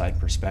this inside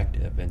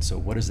perspective. And so,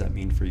 what does that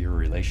mean for your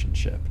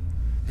relationship?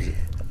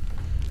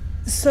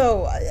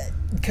 So,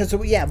 because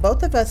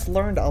both of us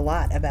learned a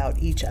lot about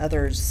each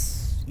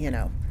other's, you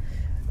know,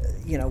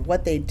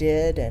 what they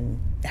did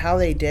and how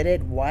they did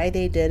it, why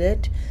they did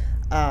it,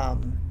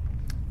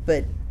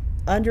 but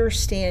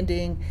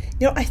understanding,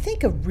 you know, I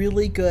think a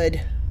good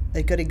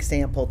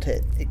example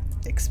to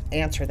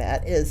answer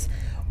that is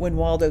when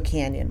Waldo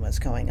Canyon was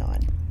going on,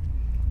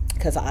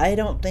 because I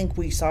don't think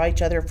we saw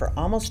each other for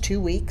almost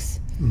 2 weeks.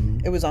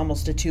 Mm-hmm. It was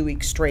almost a 2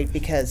 week straight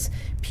because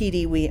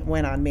PD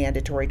went on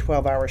mandatory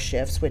 12-hour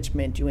shifts, which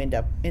meant you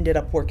ended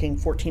up working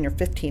 14 or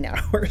 15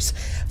 hours.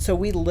 So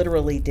we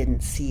literally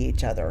didn't see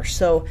each other.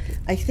 So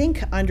I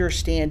think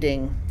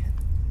understanding,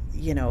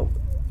 you know,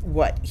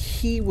 what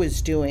he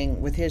was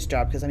doing with his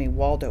job, because I mean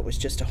Waldo was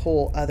just a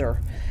whole other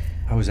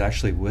I was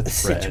actually with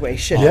Fred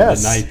situation on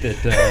the night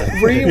that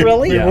were you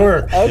really? We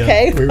were.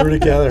 Okay. Yeah. We were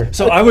together.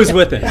 So I was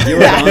with him. You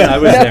were on, I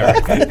was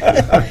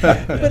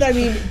there. But I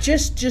mean,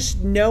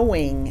 just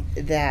knowing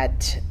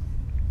that,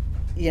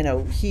 you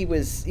know, he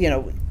was, you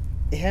know,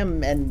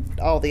 him and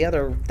all the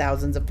other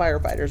thousands of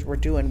firefighters were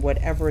doing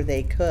whatever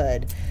they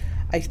could.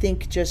 I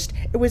think just,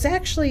 it was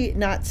actually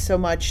not so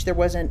much, there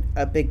wasn't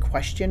a big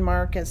question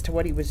mark as to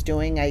what he was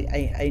doing.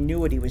 I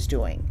knew what he was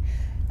doing.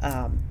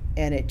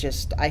 And it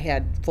just, I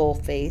had full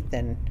faith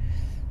in,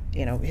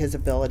 you know, his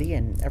ability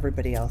and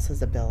everybody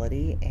else's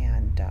ability.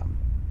 And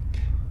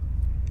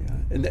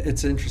and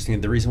it's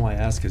interesting. The reason why I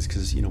ask is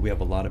because, you know, we have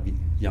a lot of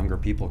younger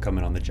people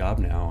coming on the job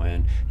now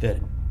and that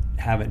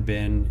haven't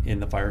been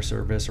in the fire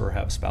service or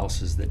have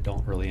spouses that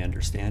don't really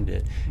understand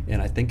it. And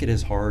I think it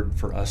is hard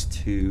for us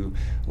to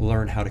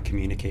learn how to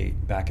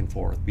communicate back and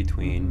forth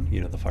between,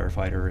 you know, the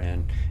firefighter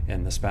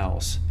and the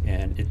spouse.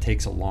 And it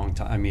takes a long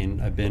time. I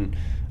mean, I've been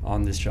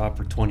on this job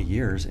for 20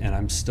 years and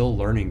I'm still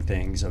learning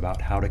things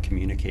about how to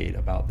communicate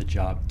about the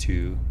job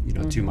to, you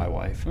know, to my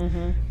wife.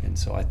 Mm-hmm. And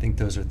so I think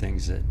those are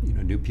things that, you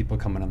know, new people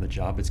coming on the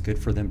job, it's good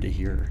for them to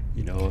hear,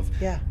 you know,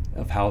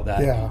 of how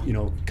that, you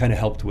know, kind of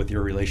helped with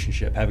your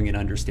relationship, having an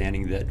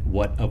understanding that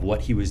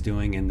what he was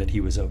doing and that he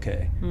was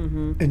okay.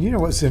 Mm-hmm. And you know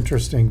what's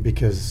interesting,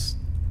 because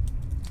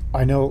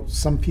I know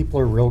some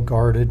people are real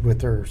guarded with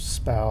their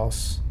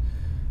spouse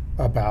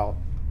about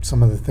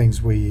some of the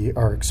things we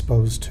are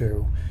exposed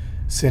to.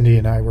 Cindy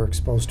and I were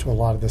exposed to a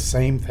lot of the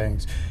same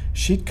things.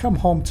 She'd come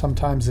home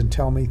sometimes and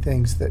tell me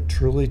things that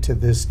truly to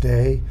this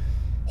day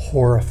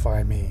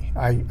horrify me.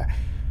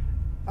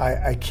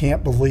 I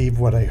can't believe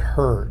what I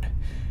heard.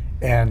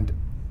 And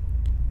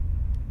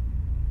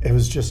it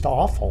was just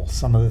awful,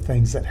 some of the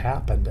things that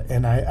happened.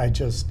 And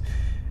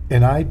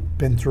I've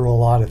been through a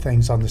lot of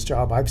things on this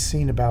job. I've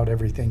seen about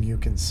everything you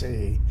can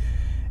see.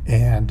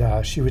 And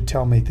she would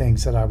tell me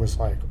things that I was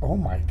like, oh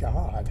my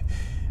God.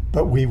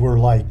 But we were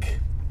like,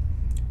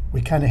 we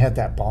kind of had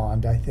that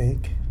bond, I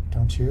think,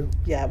 don't you?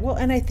 Yeah, well,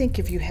 and I think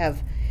if you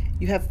have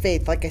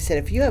faith, like I said,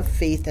 if you have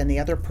faith in the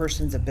other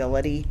person's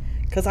ability,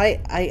 because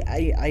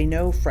I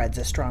know Fred's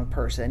a strong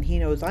person. He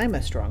knows I'm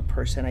a strong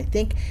person. I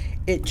think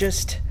it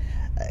just,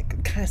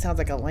 it kind of sounds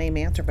like a lame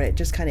answer, but it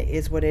just kind of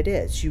is what it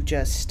is.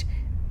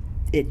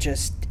 It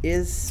just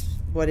is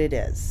what it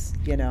is,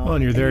 you know. Well,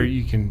 and you're there,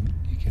 you can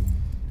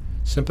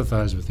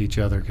sympathize with each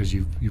other because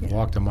you've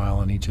walked a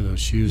mile in each of those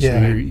shoes. Yeah.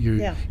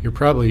 So you're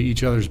probably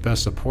each other's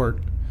best support.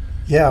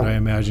 Yeah. I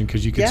imagine,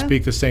 because you could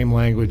speak the same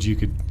language. You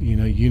could,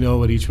 you know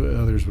what each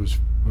others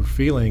were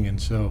feeling,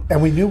 and so.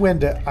 And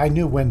I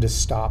knew when to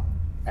stop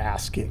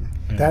asking.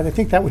 Yeah. I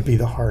think that would be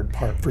the hard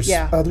part for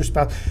other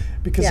spouse,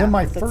 because in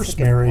my that's a first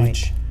good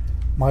marriage,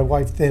 point. my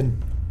wife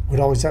then would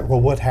always say, well,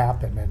 what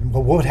happened? And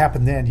well, what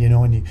happened then?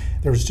 And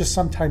there was just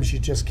sometimes you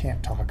just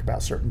can't talk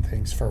about certain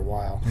things for a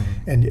while.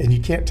 Mm-hmm. And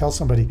you can't tell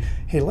somebody,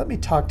 hey, let me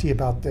talk to you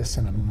about this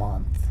in a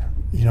month.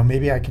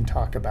 Maybe I can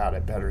talk about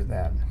it better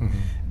then.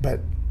 Mm-hmm.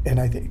 And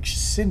I think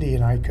Cindy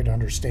and I could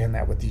understand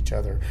that with each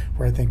other,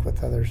 where I think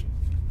with other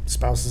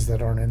spouses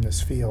that aren't in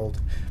this field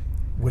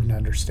wouldn't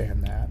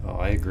understand that. Oh,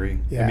 I agree.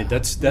 Yeah. I mean,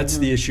 that's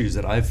the issues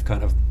that I've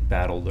kind of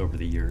battled over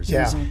the years.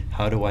 Yeah. Is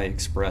how do I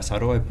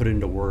put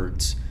into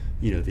words,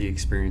 the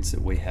experience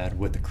that we had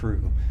with the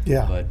crew.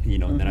 Yeah. But,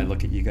 and then I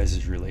look at you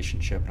guys'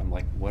 relationship and I'm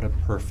like, what a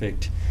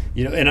perfect,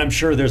 and I'm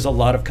sure there's a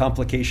lot of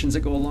complications that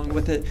go along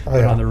with it. Oh, but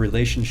yeah. on the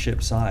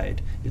relationship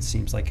side, it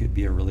seems like it'd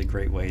be a really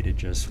great way to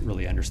just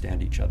really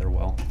understand each other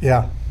well.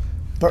 Yeah.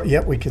 But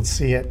yet we could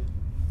see it.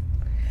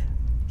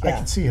 I Yeah.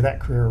 could see that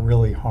career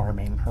really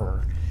harming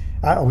her.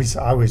 I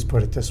always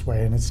put it this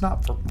way, and it's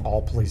not for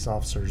all police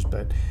officers,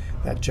 but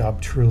that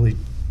job truly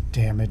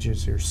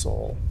damages your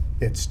soul.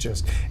 It's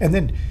just, and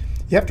then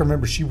you have to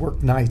remember she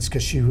worked nights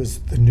because she was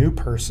the new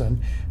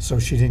person, so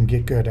she didn't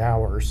get good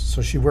hours.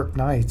 So she worked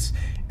nights,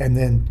 and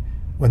then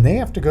when they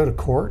have to go to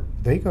court,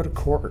 they go to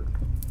court.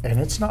 And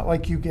it's not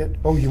like you get,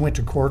 you went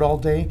to court all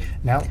day,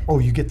 now,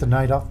 you get the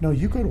night off. No,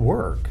 you go to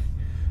work.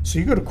 So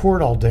you go to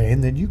court all day,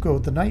 and then you go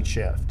the night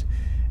shift.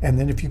 And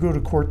then if you go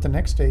to court the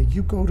next day,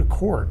 you go to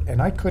court.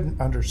 And I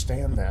couldn't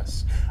understand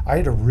this. I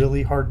had a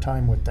really hard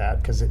time with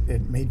that because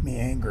it made me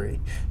angry.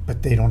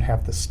 But they don't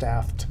have the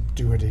staff to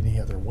do it any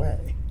other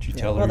way. Did you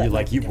tell well, her,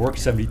 that you've worked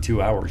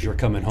 72 hours, you're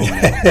coming home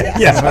now?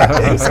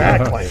 Yeah,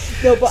 exactly.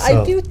 No, but I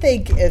So- do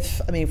think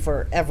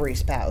for every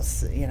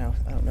spouse, I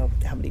don't know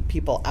how many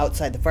people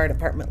outside the fire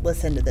department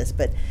listen to this,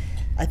 but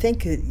I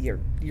think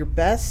your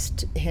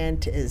best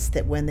hint is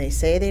that when they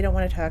say they don't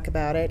want to talk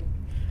about it,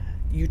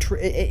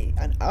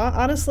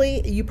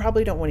 honestly, you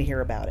probably don't want to hear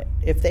about it.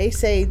 If they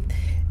say,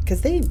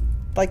 because they,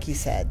 like you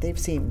said, they've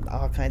seen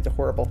all kinds of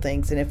horrible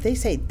things, and if they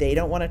say they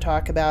don't want to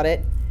talk about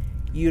it,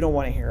 you don't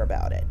want to hear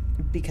about it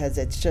because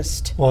it's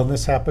just. Well, and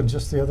this happened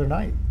just the other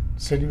night.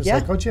 Cindy was Yeah.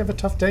 like, did you have a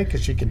tough day?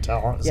 Because she can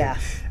tell. I was Yeah, like,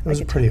 it I was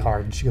could pretty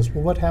hard. And she goes,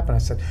 well, what happened? I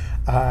said,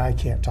 I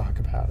can't talk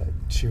about it.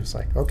 She was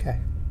like, okay.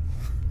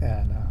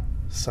 And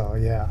so,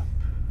 yeah.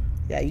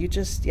 Yeah, you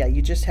just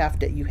have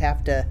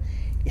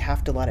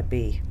to let it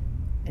be.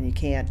 And you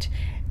can't,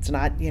 it's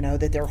not,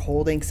 that they're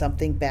holding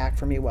something back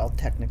from you. Well,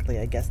 technically,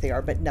 I guess they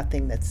are, but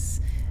nothing that's,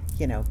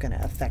 going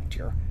to affect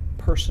your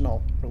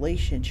personal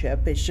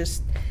relationship. It's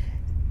just,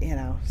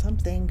 some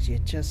things you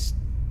just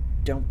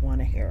don't want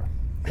to hear.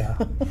 Yeah.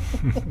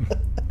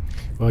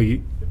 Well,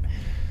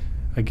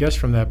 I guess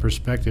from that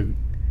perspective,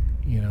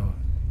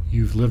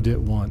 you've lived it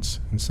once,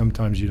 and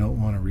sometimes you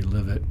don't want to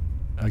relive it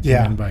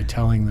again by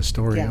telling the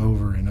story Yeah.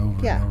 over and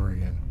over Yeah. and over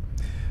again.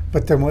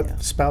 But then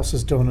what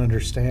spouses don't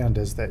understand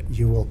is that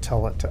you will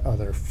tell it to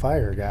other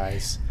fire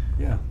guys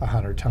Yeah.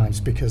 100 times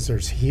because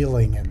there's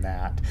healing in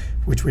that,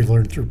 which we've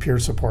learned through peer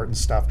support and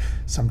stuff.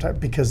 Sometimes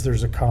because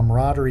there's a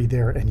camaraderie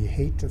there, and you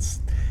hate to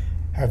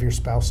have your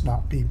spouse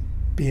not be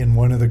in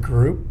one of the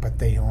group, but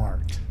they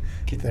aren't.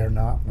 They're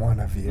not one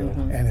of you,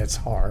 and it's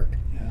hard.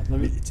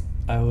 Yeah,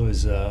 I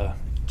was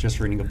just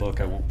reading a book.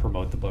 I won't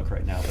promote the book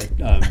right now,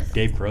 but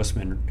Dave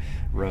Grossman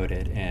wrote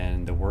it,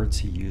 and the words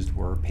he used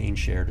were "pain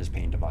shared is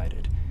pain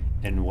divided."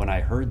 And when I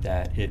heard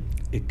that,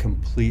 it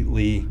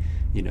completely,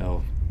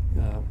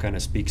 kind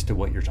of speaks to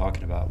what you're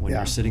talking about. When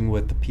you're sitting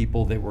with the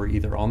people that were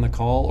either on the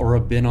call or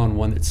have been on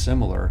one that's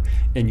similar,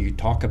 and you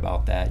talk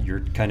about that,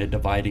 you're kind of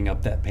dividing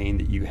up that pain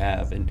that you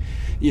have. And,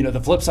 the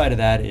flip side of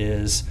that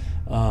is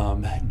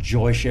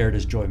joy shared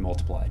is joy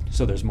multiplied.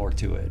 So there's more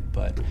to it.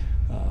 But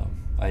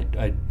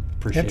I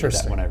appreciated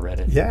that when I read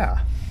it.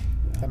 Yeah.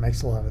 That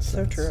makes a lot of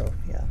sense. So true,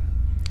 yeah.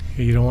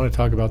 You don't want to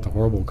talk about the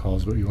horrible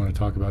calls, but you want to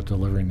talk about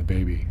delivering the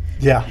baby.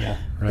 Yeah.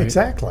 Right?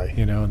 Exactly.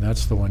 And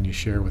that's the one you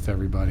share with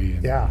everybody.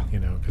 And, Yeah.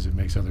 because it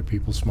makes other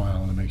people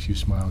smile, and it makes you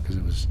smile because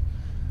it was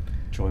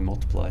Joy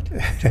multiplied.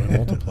 joy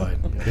multiplied.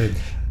 Good.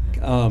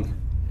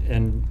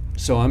 And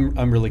so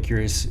I'm really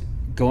curious,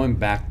 going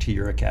back to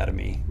your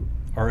academy.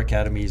 Our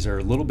academies are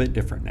a little bit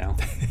different now.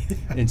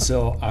 And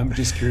so I'm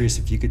just curious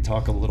if you could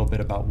talk a little bit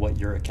about what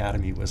your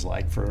academy was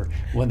like for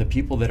when the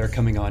people that are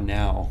coming on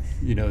now,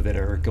 that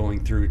are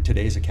going through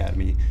today's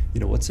academy,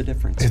 what's the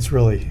difference?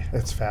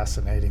 It's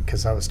fascinating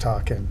because I was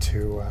talking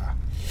to,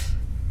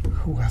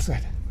 who was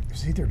it? It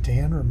was either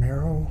Dan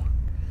Romero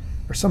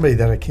or somebody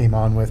that I came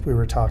on with. We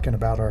were talking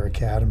about our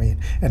academy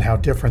and how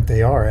different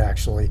they are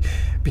actually,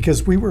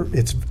 because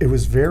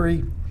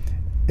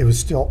it was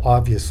still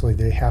obviously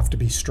they have to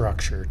be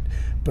structured,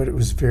 but it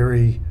was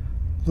very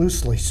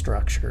loosely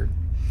structured.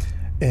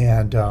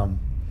 And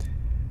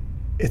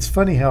it's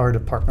funny how our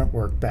department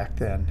worked back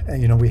then.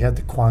 And, you know, we had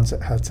the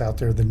Quonset huts out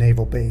there. The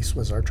Naval Base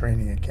was our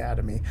training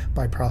academy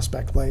by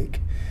Prospect Lake.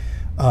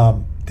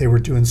 They were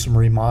doing some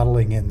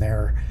remodeling in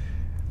there.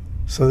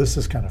 So this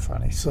is kind of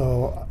funny.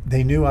 So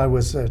they knew I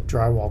was a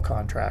drywall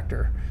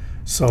contractor.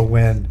 So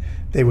when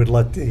they would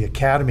let the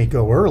academy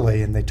go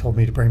early, and they told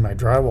me to bring my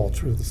drywall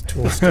tools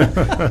to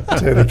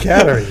the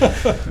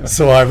academy.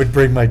 So I would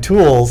bring my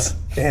tools,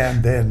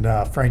 and then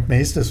Frank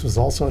Maestas was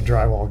also a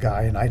drywall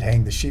guy, and I'd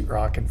hang the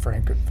sheetrock, and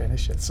Frank would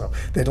finish it. So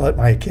they'd let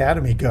my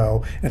academy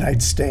go, and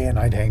I'd stay, and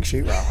I'd hang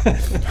sheetrock.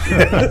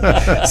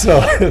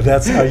 So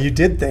that's how you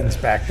did things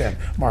back then.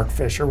 Mark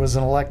Fisher was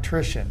an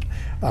electrician.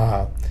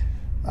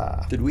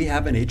 Did we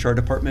have an HR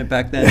department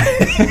back then?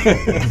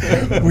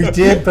 We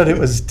did, but it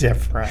was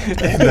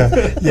different.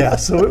 And, yeah,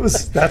 so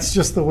that's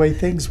just the way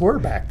things were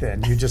back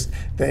then.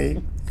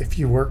 If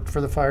you worked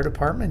for the fire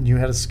department and you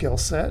had a skill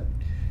set,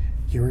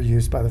 you were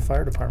used by the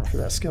fire department for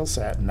that skill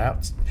set. And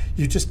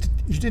you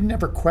didn't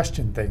ever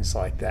question things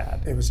like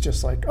that. It was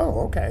just like,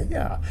 oh, okay,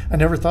 yeah. I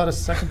never thought a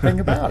second thing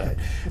about it.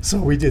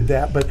 So we did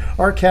that. But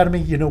our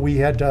academy, you know, we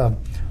had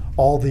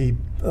all the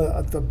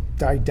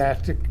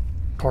didactic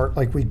part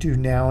like we do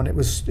now, and it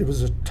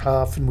was a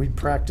tough, and we'd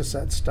practice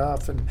that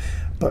stuff,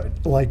 but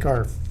like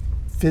our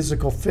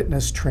physical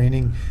fitness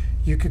training,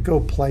 you could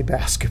go play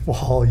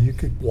basketball, you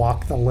could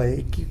walk the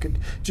lake, you could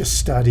just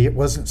study. It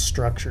wasn't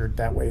structured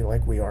that way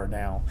like we are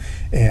now.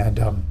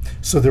 And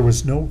so there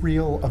was no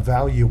real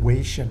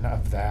evaluation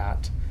of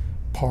that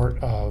part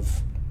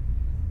of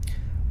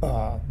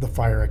the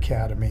fire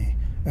academy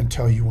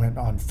until you went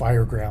on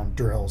fireground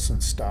drills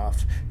and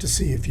stuff to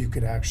see if you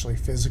could actually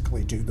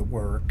physically do the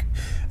work.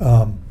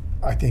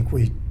 I think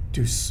we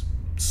do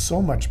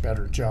so much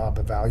better job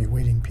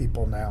evaluating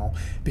people now,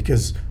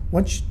 because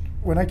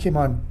when I came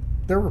on,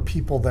 there were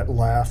people that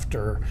left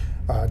or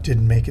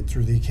didn't make it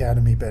through the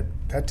academy, but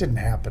that didn't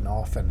happen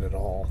often at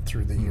all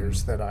through the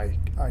years that I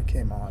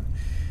came on.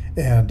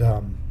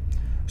 And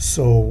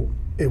so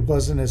it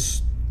wasn't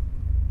as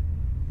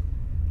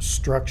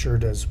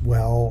structured as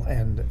well,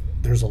 and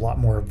there's a lot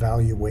more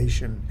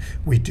evaluation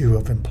we do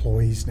of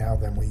employees now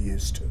than we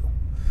used to.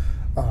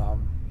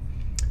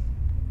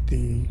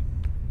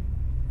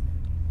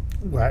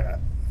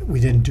 We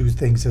didn't do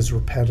things as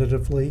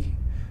repetitively,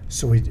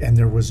 and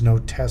there was no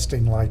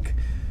testing. Like,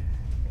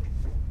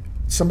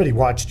 somebody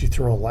watched you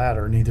throw a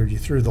ladder, and either you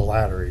threw the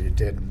ladder or you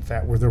didn't.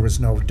 Where there was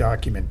no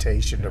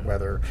documentation to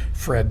whether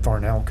Fred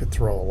Varnell could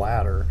throw a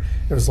ladder.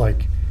 It was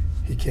like,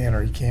 he can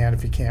or he can't.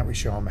 If he can't, we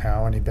show him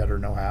how, and he better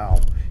know how.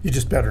 You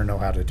just better know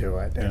how to do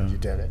it, and you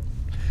did it.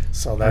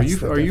 So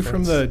that's Are you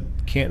from the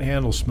can't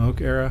handle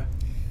smoke era?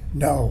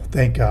 No,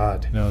 thank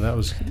God. No, that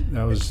was.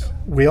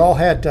 We all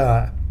had.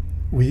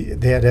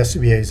 They had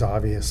SCBAs,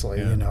 obviously,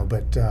 you know,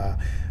 but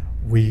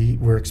we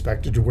were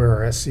expected to wear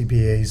our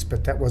SCBAs,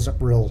 but that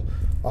wasn't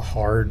a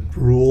hard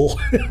rule.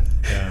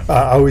 Yeah.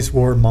 I always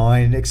wore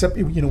mine, except,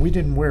 you know, we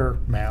didn't wear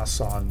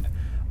masks on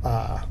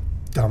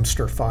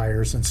dumpster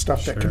fires and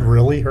stuff that can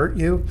really hurt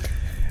you.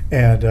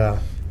 And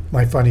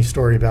my funny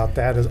story about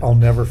that is, I'll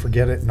never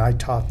forget it, and I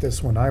taught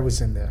this when I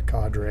was in the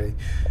cadre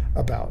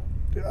about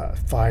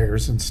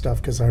fires and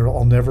stuff, because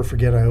I'll never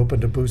forget, I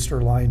opened a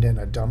booster line in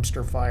a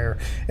dumpster fire,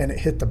 and it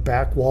hit the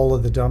back wall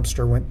of the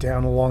dumpster, went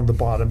down along the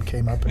bottom,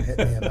 came up and hit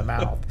me in the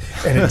mouth.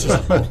 And it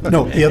just,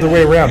 no, the other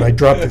way around. I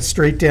dropped it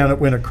straight down, it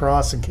went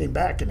across and came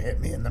back and hit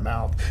me in the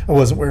mouth. I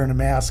wasn't wearing a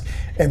mask,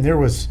 and there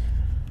was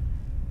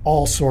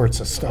all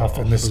sorts of stuff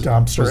in this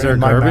dumpster. Was there in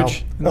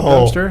garbage in the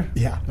dumpster?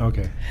 Yeah.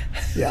 Okay.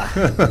 Yeah.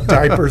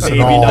 Diapers and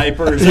Baby all.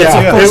 diapers. Yeah,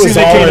 That's the first it was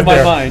thing that all came to in my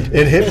there. mind.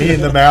 It hit me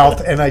in the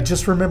mouth, and I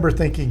just remember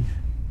thinking,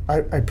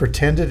 I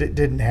pretended it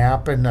didn't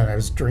happen, and I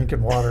was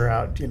drinking water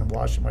out, you know,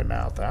 washing my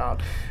mouth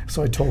out.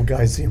 So I told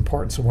guys the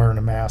importance of wearing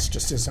a mask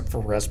just isn't for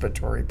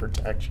respiratory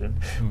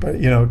protection, but,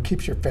 you know, it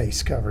keeps your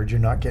face covered.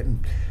 You're not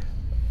getting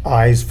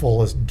eyes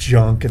full of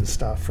junk and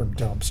stuff from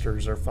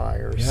dumpsters or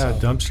fires. Yeah,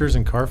 so. Dumpsters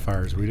and car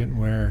fires. We didn't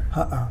wear,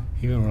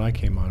 even when I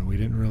came on, we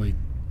didn't really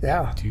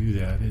do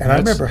that. And I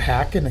remember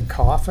hacking and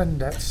coughing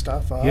that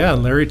stuff up. Yeah,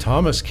 and Larry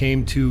Thomas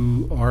came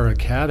to our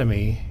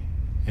academy,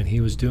 and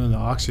he was doing the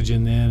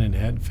oxygen then, and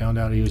had found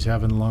out he was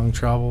having lung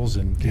troubles,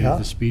 and gave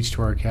the speech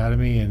to our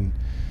academy, and,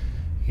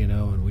 you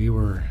know, and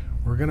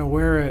we're going to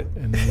wear it.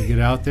 And then we get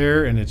out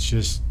there, and it's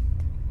just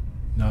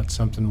not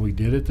something we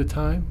did at the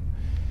time.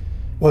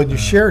 Well, you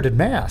shared in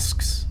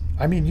masks.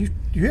 I mean,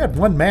 you had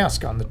one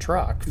mask on the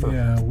truck. We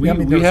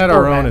had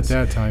our own at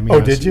that time. Oh,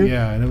 yes. did you?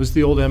 Yeah, and it was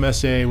the old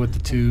MSA with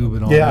the tube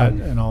and all that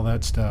and all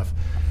that stuff.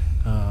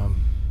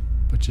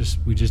 But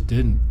we just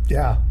didn't.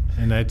 Yeah.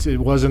 And it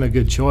wasn't a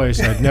good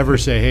choice. I'd never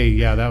say, hey,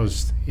 that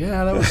was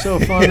so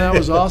fun, that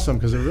was awesome,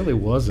 because it really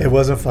wasn't. It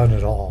wasn't fun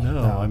at all.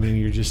 No, I mean,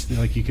 you're just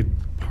like, you could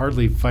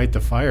hardly fight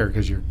the fire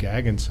because you're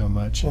gagging so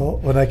much. Well,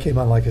 when I came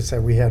on, like I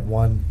said, we had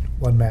one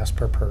mask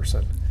per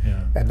person.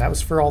 Yeah. And that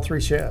was for all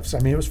 3 shifts. I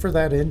mean, it was for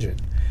that engine.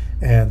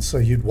 And so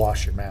you'd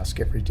wash your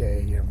mask every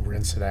day,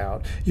 rinse it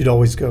out. You'd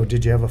always go,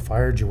 did you have a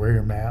fire? Did you wear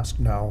your mask?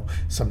 No.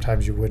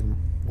 Sometimes you wouldn't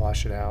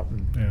wash it out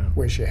and Yeah.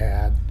 wish you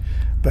had.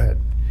 But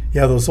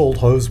yeah, those old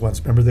hose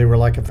ones, remember they were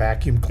like a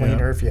vacuum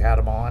cleaner. Yeah. If you had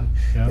them on,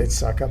 Yeah. they'd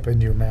suck up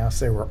into your mask.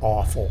 They were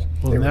awful.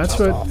 Well, they and were that's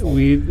just what awful.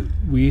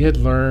 we had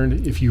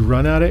learned. If you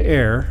run out of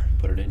air,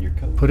 Put it in your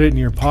coat. put it in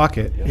your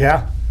pocket,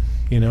 Yeah.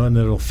 and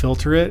it'll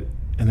filter it.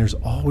 And there's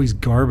always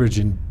garbage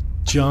and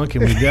junk,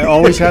 and we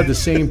always had the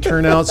same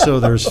turnout. So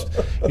there's,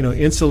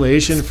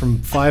 insulation from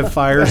 5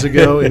 fires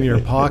ago in your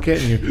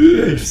pocket, and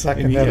You're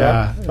sucking that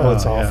up. Oh,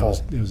 it's awful.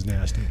 It was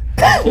nasty.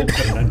 Put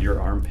it under your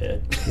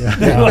armpit.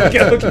 Yeah. Like,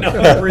 okay, now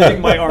I'm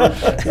breathing my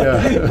armpit.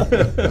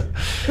 Yeah.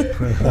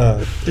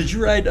 Did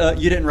you ride?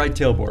 You didn't ride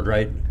tailboard,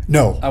 right?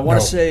 No. I want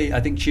no. to say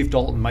I think Chief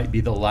Dalton might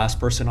be the last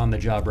person on the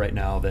job right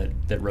now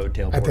that rode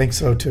tailboard. I think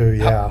so too,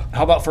 yeah.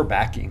 How about for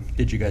backing?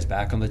 Did you guys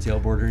back on the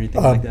tailboard or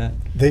anything like that?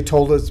 They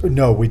told us,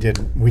 no, we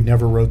didn't. We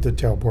never rode the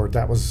tailboard.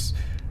 That was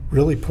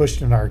really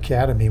pushed in our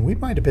academy. We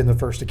might have been the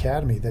first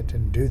academy that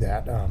didn't do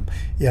that.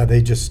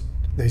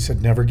 They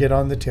said never get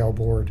on the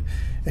tailboard.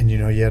 And,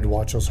 you had to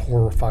watch those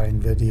horrifying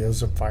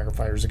videos of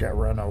firefighters that got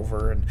run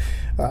over. And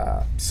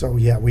so,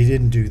 yeah, we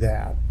didn't do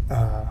that.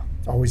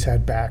 Always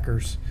had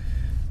backers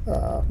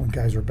when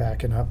guys were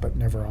backing up, but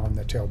never on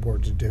the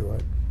tailboard to do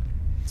it.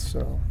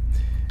 So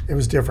it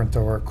was different,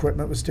 though. Our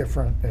equipment was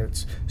different.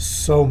 It's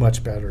so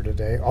much better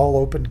today. All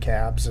open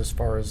cabs as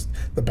far as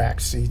the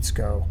back seats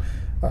go.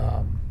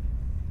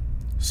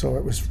 So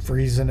it was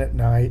freezing at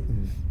night,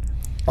 and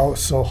it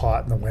was so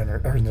hot in the winter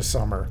or in the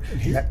summer.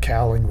 And that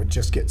cowling would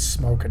just get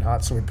smoking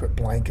hot, so we put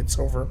blankets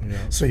over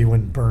so you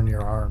wouldn't burn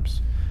your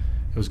arms.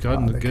 It was good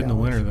in the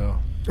winter, though.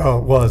 Oh,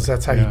 it was.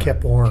 That's how you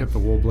kept warm. Kept the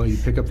wool blanket.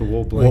 You pick up the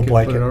wool blanket,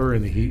 put it over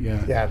in the heat.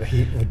 Yeah. Yeah, the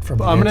heat would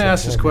from. I'm going to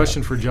ask this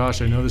question for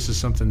Josh. I know this is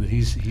something that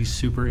he's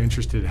super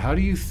interested. How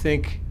do you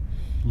think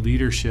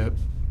leadership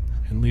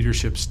and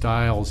leadership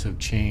styles have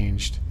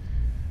changed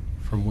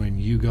from when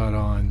you got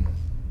on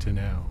to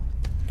now?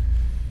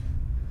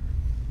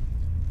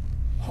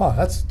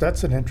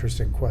 That's an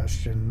interesting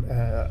question.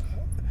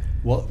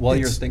 While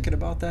you're thinking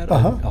about that,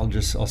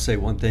 I'll say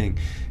one thing.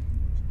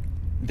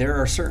 There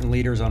are certain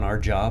leaders on our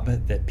job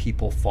that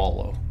people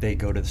follow. They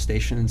go to the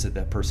stations,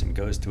 that person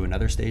goes to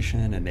another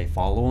station, and they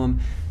follow them.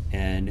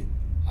 And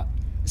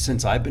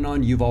since I've been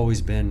on, you've always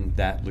been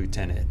that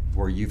lieutenant,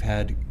 where you've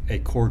had a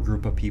core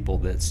group of people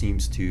that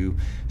seems to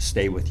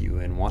stay with you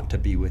and want to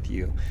be with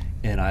you.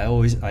 And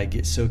I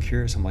get so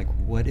curious. I'm like,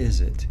 what is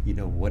it?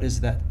 What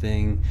is that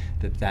thing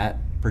that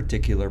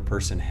particular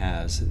person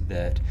has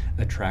that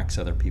attracts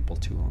other people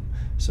to them?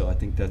 So I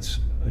think that's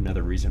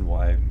another reason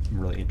why I'm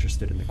really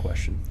interested in the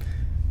question.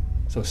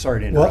 So sorry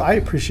to interrupt. Well, I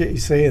appreciate you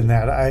saying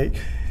that.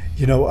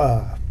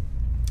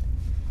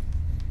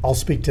 I'll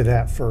speak to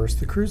that first.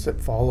 The crews that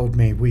followed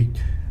me,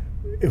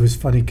 it was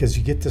funny because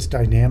you get this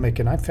dynamic,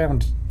 and I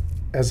found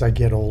as I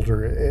get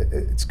older,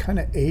 it's kind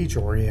of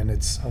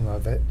age-oriented, some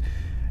of it.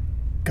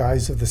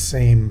 Guys of the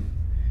same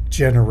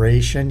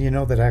generation,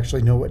 that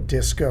actually know what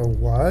disco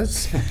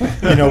was.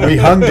 We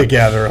hung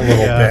together a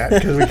little bit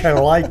because we kind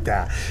of liked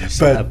that. You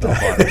still have the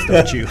bars,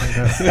 don't you?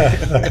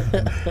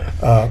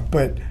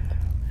 But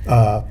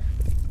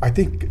I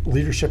think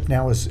leadership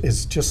now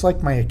is just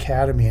like my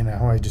academy and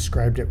how I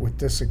described it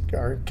with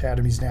our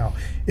academies now.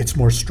 It's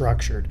more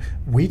structured.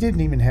 We didn't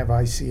even have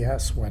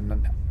ICS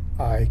when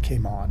I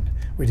came on.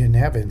 We didn't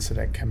have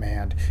incident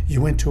command.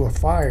 You went to a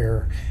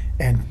fire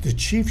and the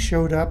chief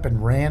showed up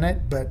and ran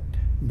it, but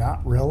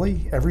not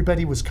really.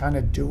 Everybody was kind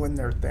of doing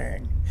their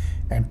thing,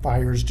 and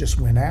fires just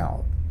went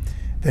out.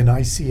 Then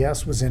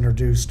ICS was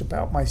introduced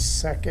about my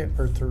second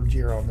or third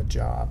year on the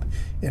job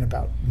in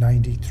about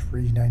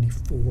 93,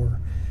 94,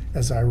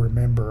 as I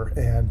remember.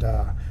 And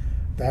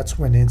that's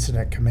when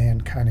incident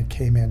command kind of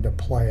came into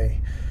play.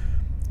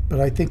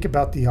 But I think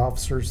about the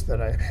officers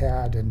that I've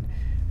had, and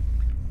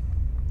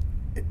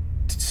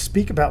to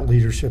speak about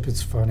leadership,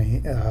 it's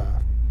funny.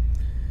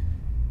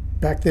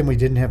 Back then we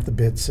didn't have the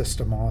bid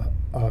system,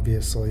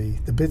 obviously.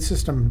 The bid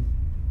system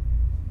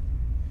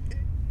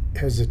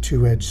has a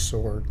two-edged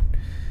sword,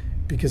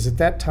 because at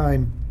that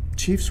time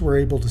chiefs were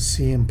able to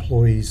see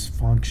employees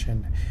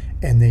function,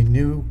 and they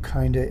knew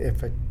kind of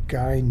if a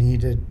guy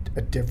needed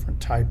a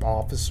different type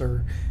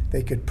officer,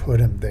 they could put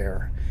him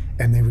there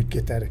and they would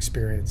get that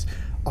experience.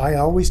 I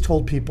always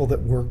told people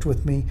that worked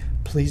with me,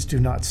 please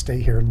do not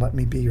stay here and let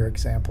me be your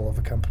example of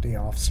a company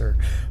officer,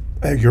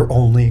 your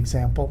only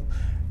example.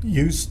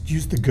 Use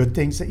the good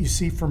things that you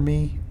see from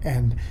me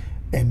and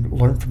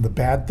learn from the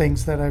bad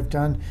things that I've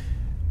done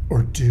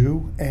or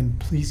do, and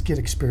please get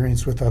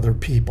experience with other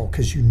people,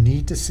 because you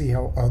need to see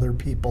how other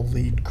people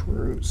lead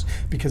crews,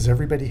 because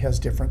everybody has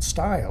different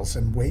styles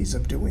and ways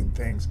of doing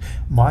things.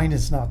 Mine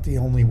is not the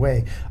only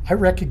way. I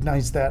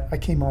recognize that. I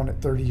came on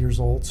at 30 years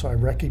old, so I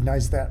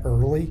recognized that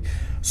early.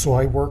 So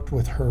I worked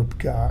with Herb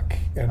Guck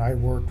and I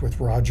worked with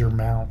Roger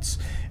Mounts,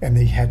 and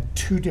they had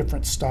two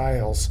different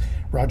styles.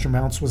 Roger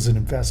Mounts was an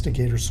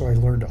investigator, so I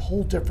learned a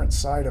whole different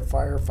side of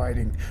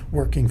firefighting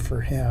working for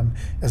him,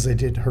 as I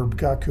did Herb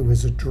Guck, who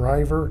was a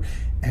driver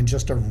and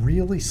just a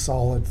really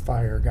solid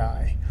fire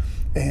guy.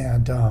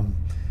 And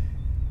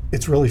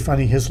it's really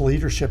funny. His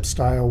leadership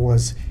style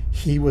was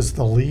he was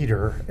the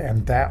leader,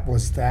 and that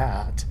was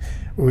that.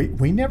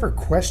 We never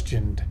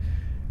questioned.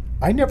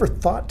 I never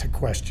thought to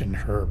question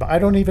Herb. I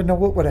don't even know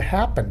what would have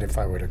happened if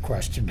I would have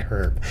questioned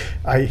Herb.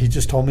 He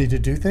just told me to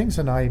do things,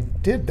 and I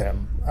did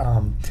them.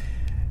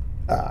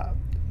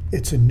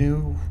 It's a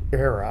new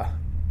era,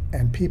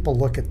 and people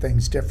look at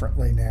things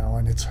differently now.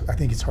 And I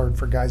think it's hard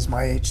for guys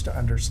my age to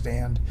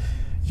understand.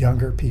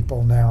 Younger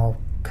people now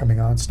coming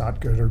on, it's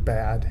not good or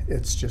bad.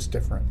 It's just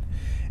different.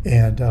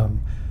 And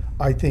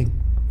I think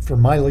for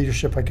my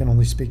leadership, I can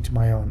only speak to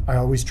my own. I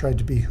always tried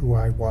to be who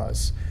I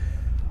was.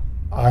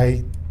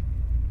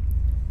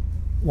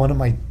 One of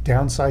my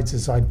downsides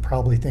is I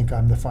probably think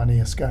I'm the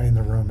funniest guy in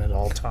the room at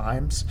all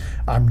times.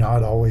 I'm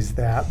not always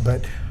that,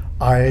 but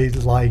I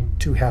like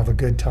to have a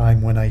good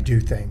time when I do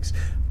things.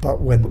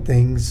 But when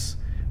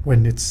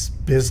it's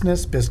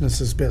business, business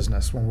is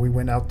business. When we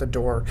went out the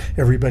door,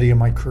 everybody in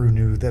my crew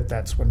knew that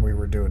that's when we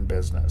were doing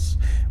business.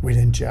 We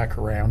didn't jack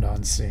around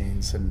on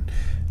scenes and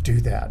do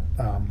that.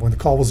 When the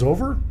call was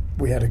over,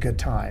 we had a good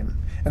time.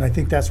 And I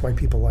think that's why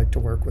people like to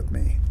work with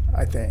me,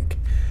 I think.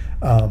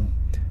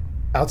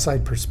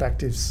 Outside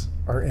perspectives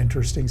are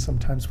interesting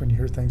sometimes when you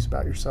hear things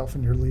about yourself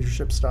and your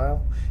leadership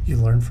style. You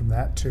learn from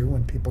that too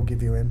when people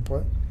give you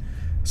input.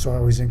 So I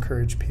always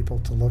encourage people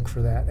to look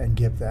for that and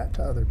give that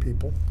to other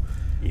people.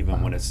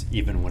 Even when it's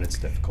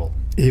difficult.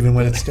 Even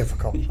when it's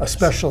difficult, Yes.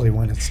 Especially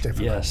when it's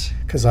difficult. Yes.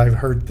 Because I've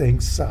heard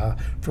things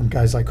from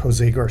guys like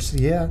Jose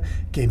Garcia,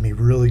 gave me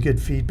really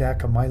good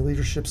feedback on my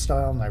leadership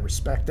style, and I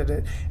respected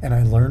it, and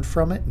I learned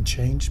from it and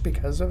changed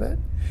because of it.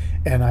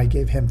 And I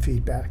gave him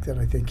feedback that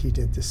I think he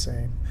did the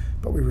same.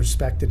 But we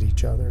respected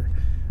each other.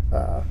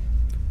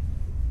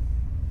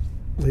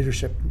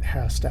 Leadership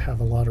has to have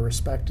a lot of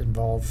respect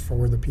involved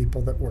for the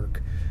people that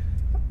work,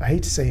 I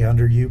hate to say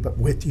under you, but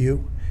with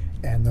you,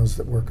 and those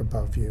that work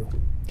above you.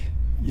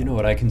 You know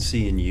what I can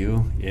see in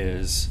you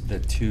is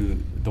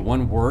the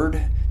one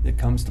word that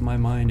comes to my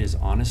mind is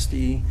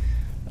honesty,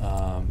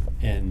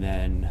 and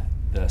then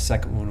the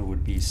second one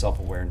would be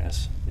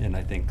self-awareness. And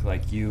I think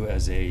like you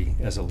as a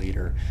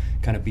leader,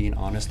 kind of being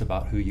honest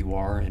about who you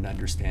are and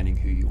understanding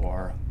who you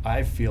are,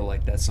 I feel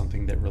like that's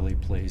something that really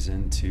plays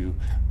into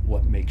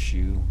what makes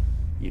you,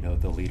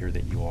 the leader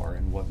that you are,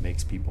 and what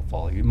makes people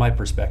follow you. My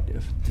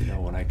perspective,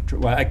 when I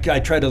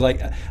try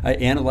to I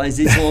analyze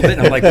these a little bit,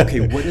 and I'm like, okay,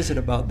 what is it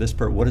about this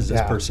person? What does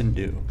this person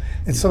do?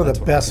 And some of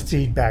the best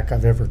feedback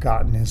I've ever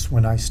gotten is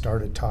when I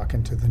started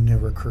talking to the new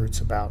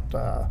recruits about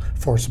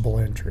forcible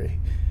entry,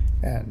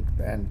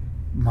 and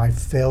my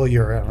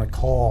failure on a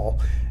call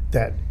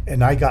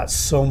and I got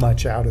so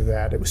much out of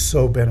that. It was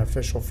so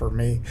beneficial for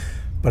me,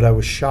 but I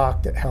was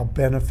shocked at how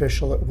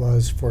beneficial it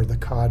was for the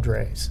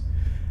cadres.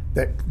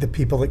 That the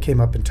people that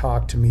came up and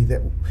talked to me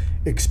that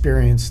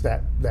experienced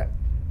that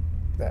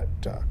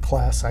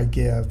class I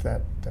give,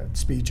 that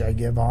speech I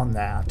give on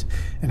that,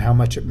 and how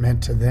much it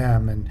meant to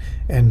them,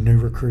 and new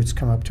recruits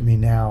come up to me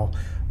now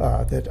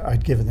that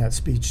I'd given that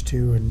speech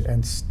to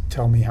and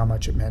tell me how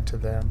much it meant to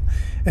them.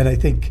 And I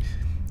think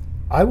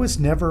I was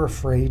never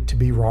afraid to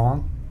be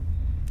wrong,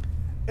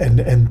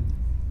 and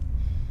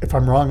if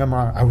I'm wrong, I'm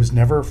wrong. I was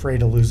never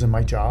afraid of losing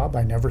my job.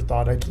 I never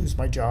thought I'd lose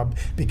my job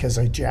because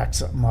I jacked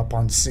something up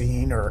on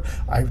scene or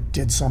I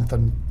did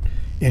something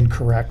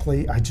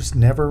incorrectly. I just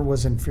never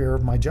was in fear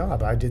of my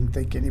job. I didn't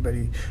think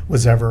anybody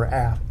was ever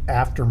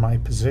after my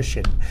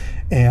position.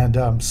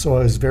 And so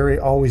I was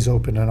always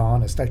open and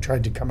honest. I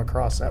tried to come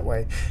across that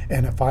way.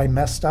 And if I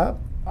messed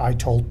up, I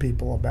told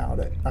people about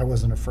it. I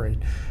wasn't afraid.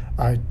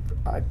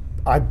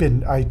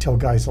 I tell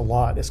guys a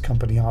lot as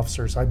company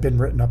officers, I've been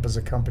written up as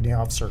a company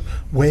officer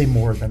way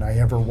more than I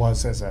ever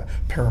was as a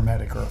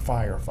paramedic or a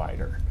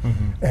firefighter.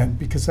 Mm-hmm. And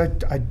because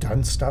I'd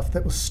done stuff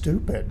that was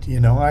stupid,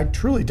 I'd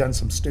truly done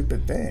some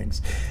stupid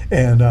things.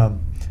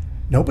 And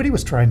nobody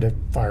was trying to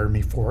fire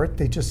me for it.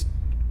 They just,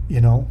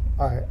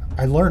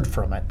 I learned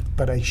from it,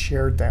 but I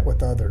shared that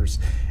with others.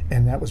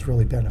 And that was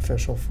really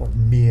beneficial for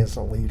me as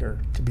a leader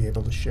to be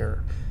able to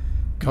share.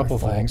 Couple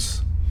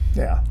things.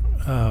 Yeah.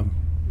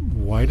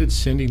 Why did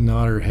Cindy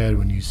nod her head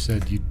when you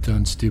said you'd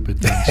done stupid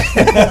things?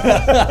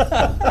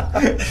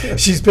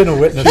 She's been a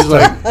witness. She's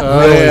like,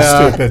 really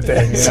stupid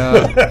things.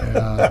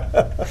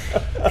 Yeah.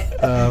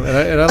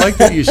 And I like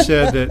that you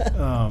said that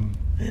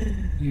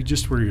you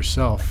just were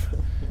yourself.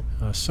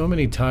 So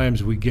many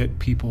times we get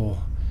people,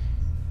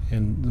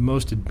 and the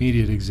most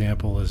immediate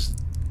example is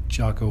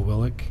Jocko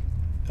Willink.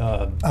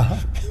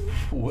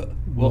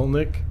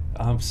 Wilnick.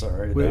 I'm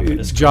sorry.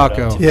 It's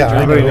Jocko. Yeah,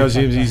 everybody knows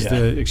him. He's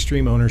the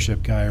extreme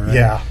ownership guy, right?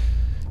 Yeah.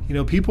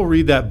 People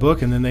read that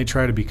book and then they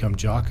try to become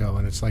Jocko,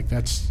 and it's like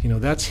that's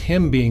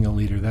him being a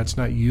leader. That's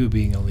not you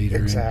being a leader.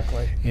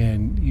 Exactly.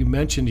 And you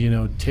mentioned,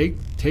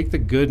 take the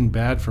good and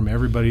bad from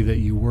everybody that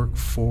you work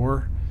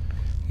for,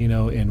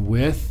 and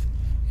with,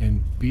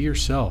 and be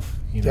yourself.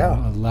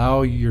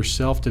 Allow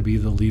yourself to be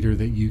the leader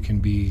that you can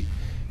be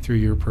through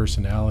your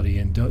personality,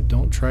 and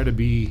don't try to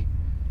be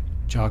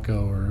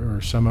Jocko or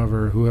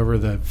whoever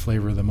the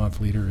flavor of the month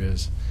leader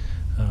is.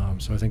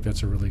 So I think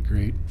that's a really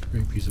great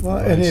piece of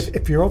advice. And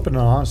if you're open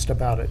and honest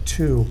about it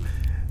too,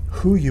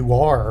 who you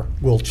are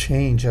will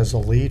change as a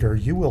leader.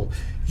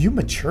 You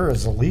mature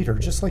as a leader,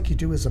 just like you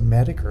do as a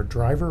medic or a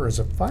driver or as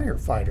a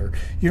firefighter.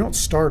 You don't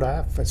start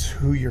off as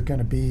who you're going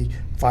to be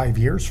 5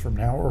 years from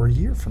now or a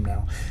year from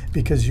now,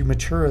 because you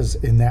mature as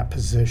in that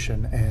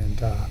position,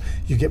 and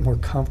you get more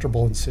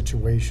comfortable in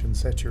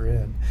situations that you're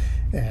in.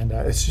 And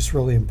it's just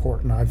really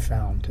important, I've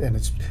found, and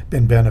it's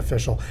been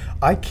beneficial.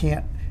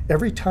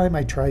 Every time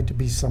I tried to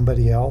be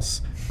somebody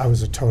else, I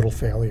was a total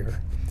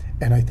failure.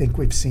 And I think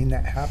we've seen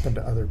that happen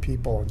to other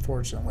people,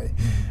 unfortunately.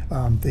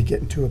 They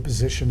get into a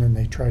position and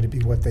they try to be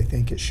what they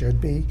think it should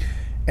be.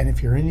 And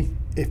if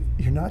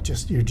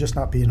you're just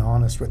not being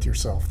honest with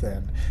yourself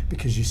then,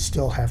 because you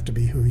still have to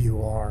be who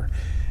you are.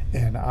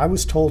 And I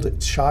was told,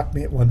 it shocked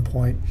me at one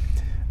point,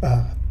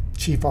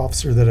 chief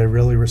officer that I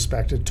really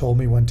respected told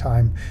me one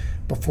time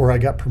before I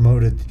got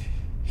promoted,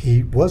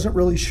 he wasn't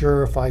really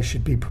sure if I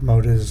should be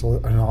promoted as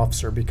an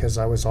officer because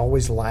I was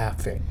always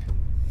laughing.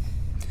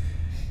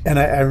 And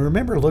I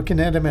remember looking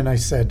at him and I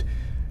said,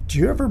 do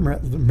you ever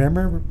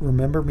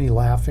remember me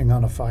laughing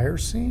on a fire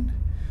scene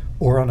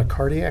or on a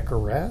cardiac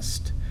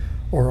arrest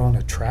or on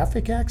a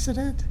traffic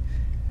accident?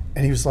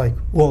 And he was like,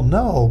 well,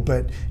 no,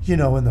 but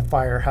in the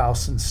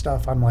firehouse and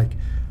stuff. I'm like,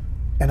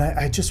 and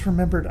I just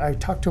remembered, I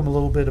talked to him a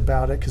little bit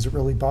about it because it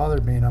really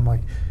bothered me. And I'm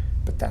like,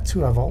 but that's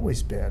who I've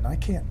always been. I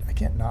can't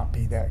not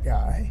be that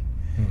guy.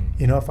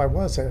 If I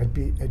was, it'd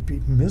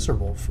be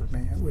miserable for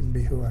me. It wouldn't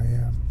be who I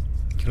am.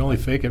 You can only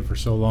fake it for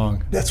so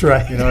long. That's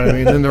right. You know what I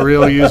mean? Then the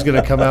real you is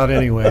going to come out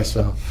anyway.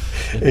 So,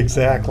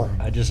 exactly.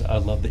 I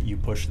love that you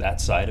push that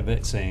side of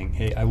it, saying,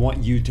 "Hey, I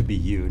want you to be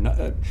you."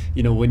 Not,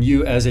 when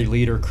you, as a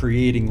leader,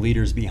 creating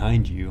leaders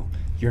behind you,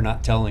 you're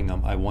not telling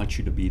them, "I want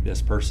you to be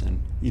this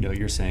person."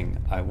 You're saying,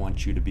 "I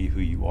want you to be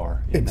who you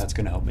are," and that's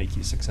going to help make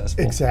you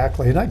successful.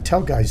 Exactly. And I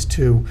tell guys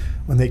too,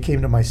 when they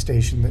came to my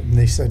station, and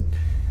they said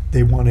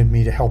they wanted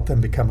me to help them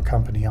become a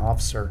company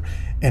officer.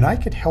 And I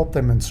could help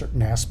them in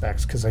certain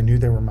aspects because I knew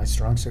they were my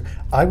strong suit.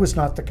 I was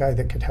not the guy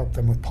that could help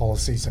them with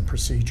policies and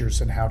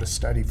procedures and how to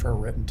study for a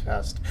written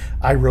test.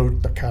 I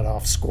wrote the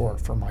cutoff score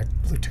for my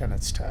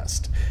lieutenant's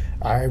test.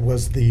 I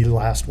was the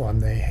last one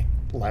they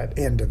let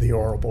into the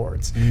oral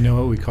boards. And you know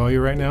what we call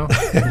you right now?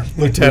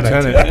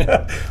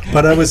 Lieutenant.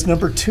 But I was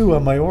number 2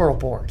 on my oral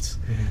boards.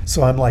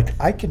 So I'm like,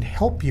 I can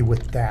help you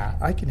with that.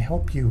 I can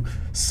help you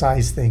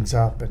size things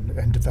up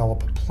and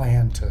develop a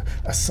plan to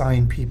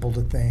assign people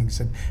to things.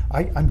 And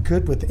I'm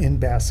good with in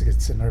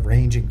baskets and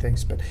arranging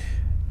things, but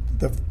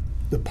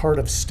the part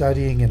of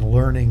studying and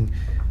learning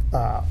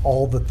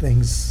all the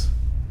things,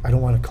 I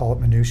don't want to call it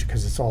minutia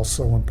because it's all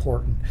so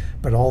important,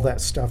 but all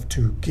that stuff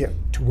to get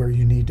to where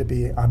you need to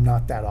be, I'm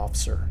not that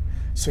officer.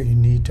 So you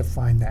need to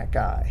find that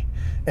guy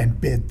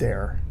and bid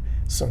there.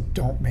 So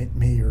don't make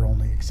me your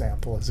only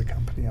example as a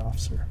company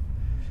officer.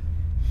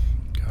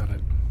 Got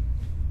it.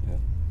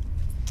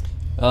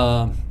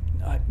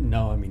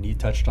 No, you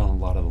touched on a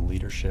lot of the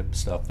leadership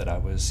stuff that I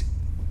was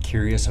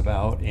curious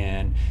about,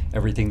 and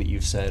everything that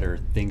you've said are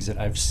things that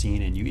I've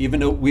seen in you.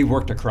 Even though we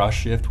worked across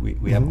shift,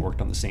 we haven't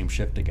worked on the same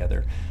shift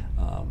together.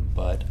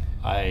 But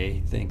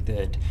I think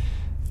that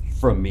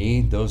from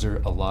me, those are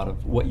a lot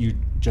of what you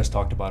just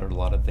talked about are a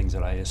lot of things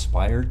that I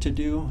aspire to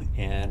do,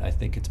 and I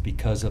think it's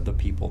because of the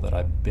people that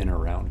I've been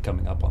around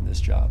coming up on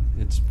this job.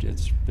 It's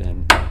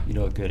been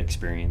a good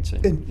experience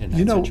in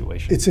that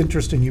situation. It's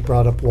interesting you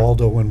brought up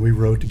Waldo when we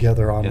rode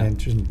together on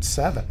Engine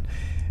 7.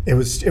 It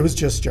was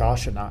just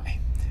Josh and I,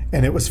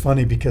 and it was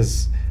funny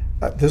because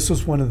this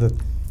was one of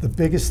the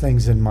biggest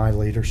things in my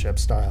leadership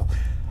style.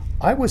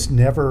 I was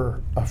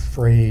never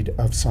afraid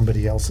of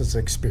somebody else's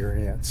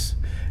experience.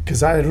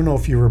 Because I don't know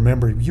if you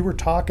remember, we were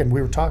talking,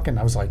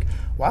 I was like,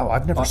 wow,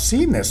 I've never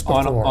seen this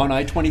before. On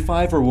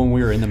I-25 or when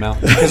we were in the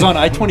mountains? Because on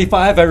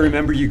I-25, I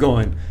remember you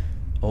going,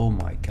 oh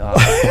my God.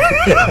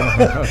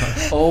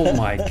 Oh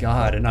my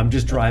God. And I'm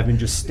just driving,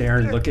 just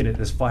staring, looking at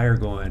this fire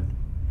going,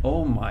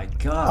 oh my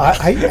God.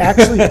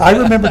 I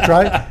remember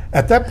driving,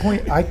 at that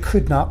point, I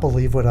could not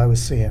believe what I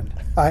was seeing.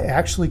 I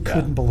actually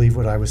couldn't believe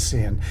what I was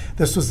seeing.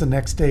 This was the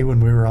next day when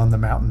we were on the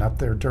mountain up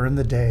there during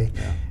the day.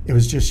 Yeah. It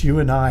was just you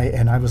and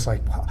I was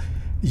like, wow.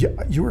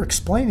 You were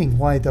explaining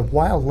why the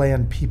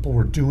wildland people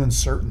were doing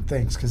certain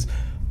things, because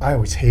I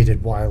always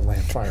hated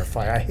wildland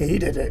firefight. I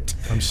hated it.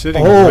 I'm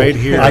sitting right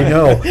here. I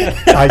know.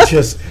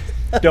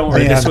 Don't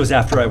worry, this was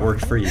after I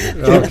worked for you.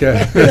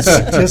 Okay.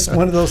 It's just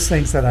one of those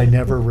things that I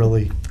never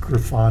really grew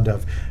fond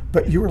of.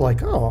 But you were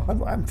like, oh,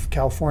 I'm from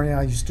California.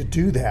 I used to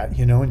do that,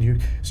 and you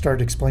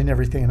started explaining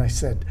everything. And I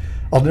said,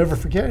 I'll never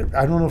forget it.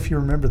 I don't know if you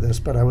remember this,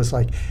 but I was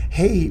like,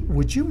 hey,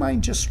 would you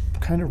mind just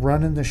kind of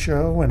running the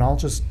show and I'll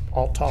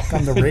talk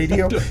on the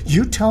radio?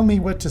 You tell me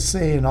what to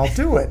say and I'll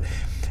do it.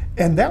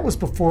 And that was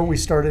before we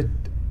started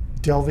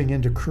delving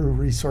into crew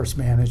resource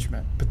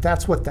management. But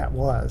that's what that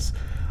was.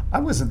 I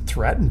wasn't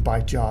threatened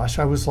by Josh.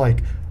 I was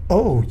like,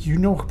 oh, you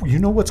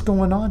know what's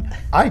going on?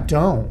 I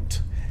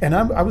don't. And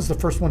I was the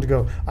first one to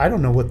go, I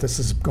don't know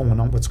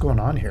what's going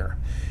on here.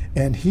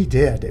 And he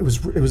did. It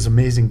was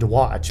amazing to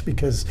watch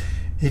because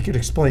he could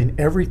explain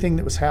everything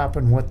that was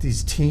happening, what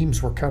these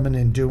teams were coming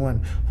in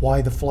doing,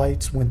 why the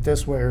flights went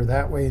this way or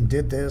that way and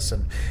did this.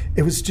 And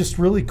it was just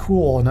really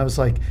cool. And I was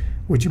like,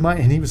 would you mind?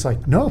 And he was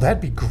like, no,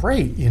 that'd be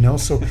great,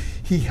 So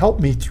he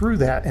helped me through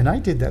that. And I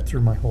did that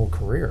through my whole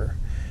career.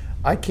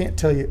 I can't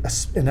tell you,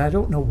 and I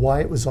don't know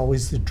why it was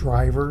always the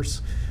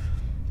drivers.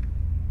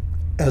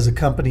 As a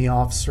company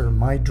officer,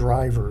 my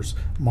drivers,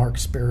 Mark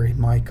Sperry,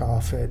 Mike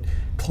Offit,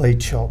 Clay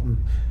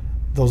Chilton,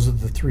 those are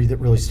the three that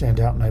really stand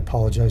out, and I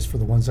apologize for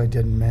the ones I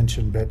didn't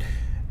mention, but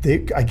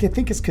I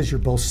think it's because you're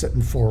both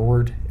sitting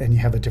forward and you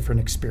have a different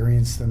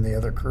experience than the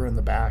other crew in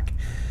the back.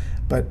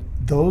 But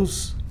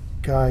those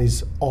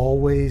guys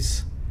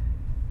always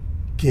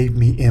gave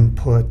me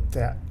input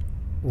that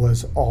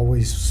was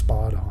always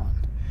spot on.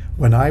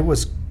 When I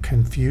was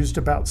confused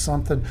about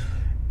something,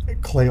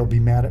 Clay will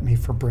be mad at me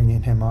for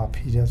bringing him up.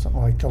 He doesn't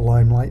like the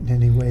limelight in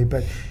any way,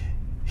 but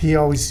he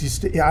always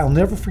used to, I'll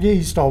never forget, he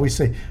used to always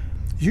say,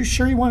 you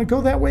sure you want to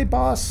go that way,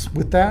 boss?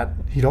 With that,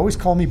 he'd always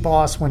call me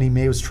boss when he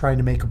was trying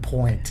to make a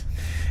point.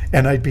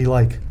 And I'd be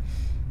like,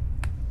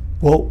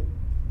 well,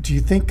 what do you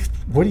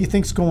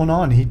think's going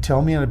on? He'd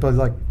tell me, and I'd be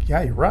like,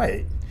 yeah, you're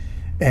right.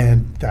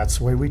 And that's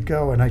the way we'd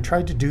go. And I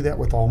tried to do that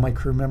with all my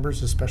crew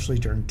members, especially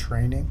during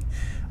training.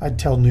 I'd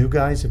tell new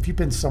guys, if you've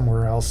been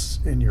somewhere else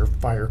in your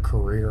fire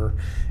career,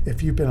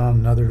 if you've been on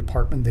another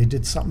department, they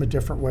did something a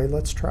different way,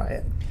 let's try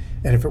it.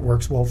 And if it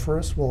works well for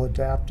us, we'll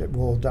adapt it.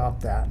 We'll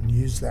adopt that and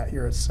use that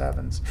here at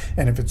Sevens.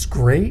 And if it's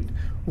great,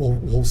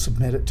 we'll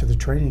submit it to the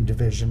training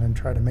division and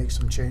try to make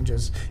some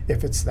changes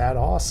if it's that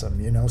awesome,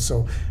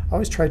 So I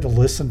always tried to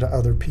listen to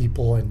other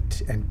people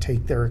and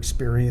take their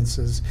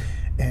experiences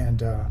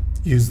and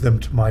use them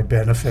to my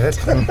benefit.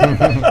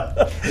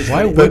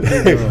 Why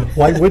wouldn't you?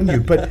 Why wouldn't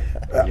you? But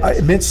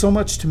it meant so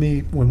much to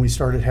me when we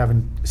started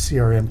having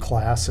CRM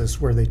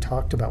classes where they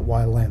talked about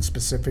wildland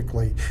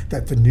specifically,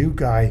 that the new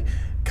guy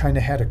kind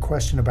of had a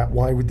question about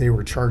why they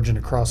were charging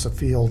across a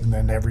field and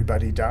then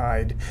everybody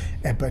died,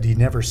 but he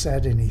never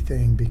said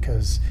anything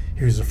because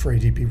he was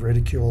afraid he'd be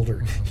ridiculed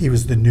or he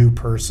was the new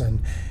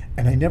person.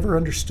 And I never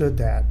understood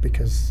that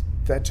because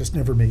that just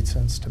never made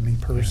sense to me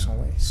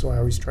personally. Yeah. So I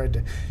always tried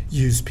to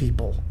use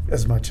people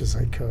as much as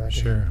I could,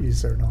 sure.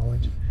 Use their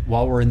knowledge.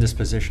 While we're in this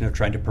position of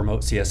trying to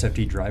promote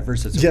CSFD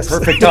drivers, it's a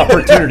perfect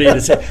opportunity to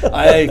say,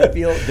 I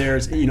feel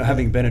there's,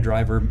 having been a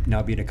driver,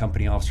 now being a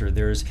company officer,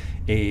 there's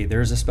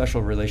a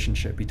special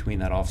relationship between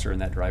that officer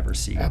and that driver's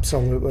seat.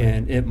 Absolutely.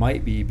 And it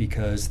might be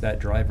because that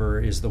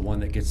driver is the one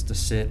that gets to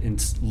sit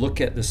and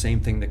look at the same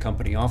thing the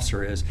company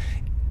officer is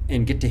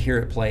and get to hear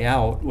it play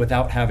out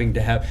without having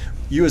to have,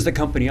 you as the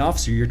company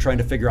officer, you're trying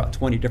to figure out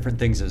 20 different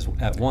things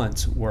at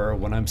once, where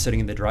when I'm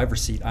sitting in the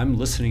driver's seat, I'm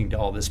listening to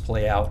all this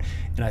play out,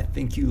 and I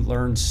think you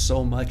learn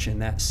so much in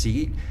that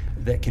seat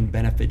that can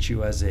benefit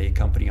you as a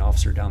company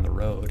officer down the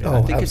road. And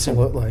I think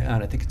absolutely.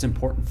 And I think it's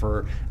important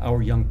for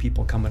our young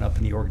people coming up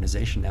in the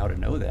organization now to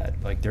know that.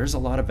 Like, there's a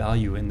lot of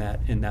value in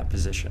that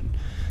position.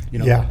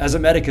 As a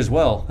medic as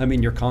well,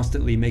 you're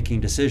constantly making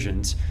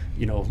decisions,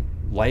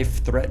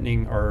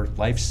 life-threatening or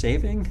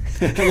life-saving,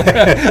 I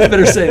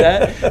better say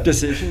that,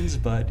 decisions,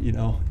 but,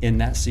 in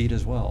that seat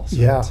as well. So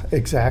yeah,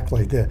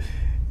 exactly.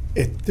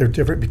 They're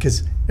different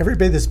because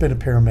everybody that's been a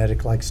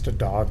paramedic likes to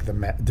dog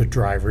the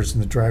drivers,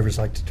 and the drivers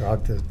like to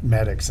dog the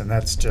medics, and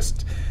that's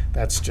just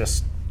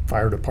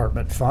fire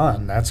department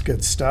fun. That's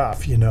good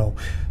stuff,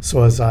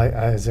 So as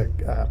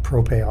a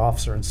pro pay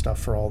officer and stuff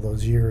for all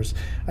those years,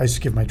 I used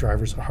to give my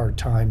drivers a hard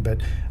time,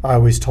 but I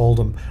always told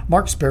them,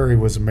 Mark Sperry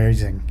was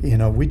amazing.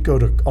 We'd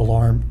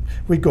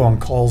go on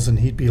calls and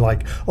he'd be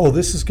like, oh,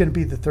 this is going to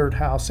be the third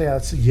house. Yeah,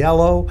 it's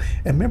yellow.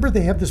 And remember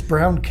they have this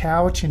brown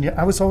couch, and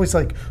I was always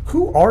like,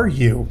 who are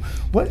you?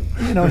 What,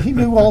 he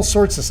knew all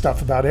sorts of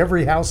stuff about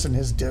every house in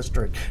his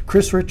district.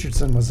 Chris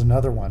Richardson was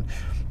another one.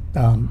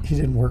 He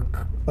didn't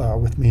work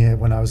with me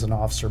when I was an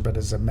officer, but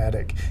as a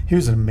medic. He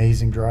was an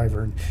amazing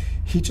driver, and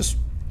he just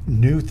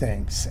knew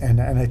things.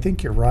 And I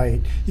think you're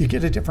right. You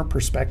get a different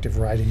perspective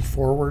riding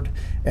forward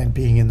and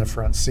being in the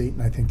front seat,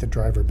 and I think the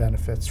driver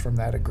benefits from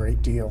that a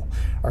great deal.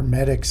 Our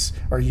medics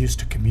are used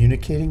to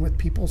communicating with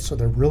people, so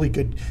they're really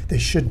good. They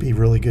should be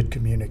really good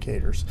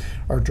communicators.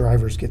 Our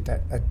drivers get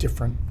a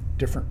different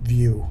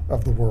view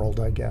of the world,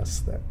 I guess,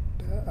 that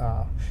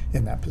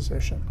in that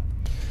position.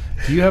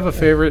 Do you have a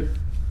favorite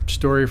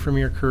story from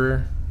your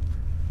career?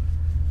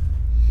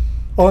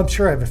 Oh, I'm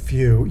sure I have a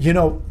few.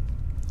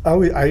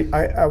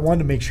 I wanted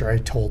to make sure I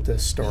told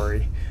this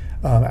story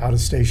out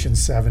of Station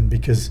 7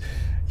 because,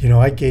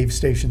 I gave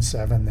Station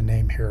 7 the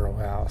name Hero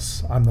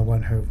House. I'm the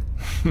one who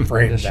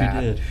framed yes,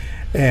 that. You did.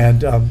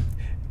 And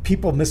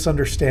people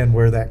misunderstand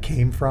where that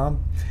came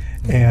from.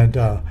 And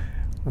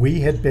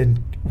we had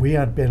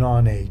been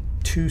on a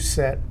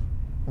 2-set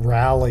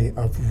rally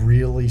of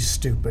really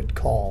stupid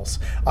calls.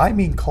 I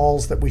mean,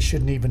 calls that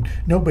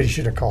nobody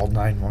should have called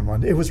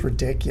 911. It was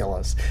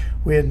ridiculous.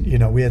 We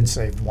hadn't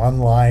saved one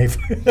life.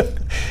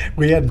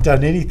 We hadn't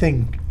done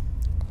anything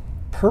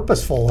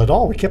purposeful at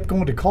all. We kept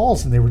going to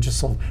calls, and they were just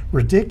so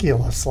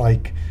ridiculous.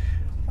 Like,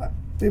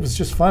 it was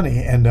just funny.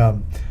 And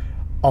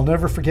I'll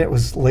never forget, it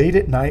was late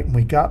at night, and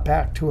we got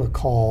back to a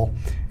call,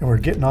 and we're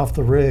getting off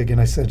the rig, and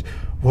I said,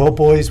 well,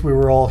 boys, we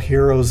were all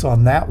heroes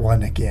on that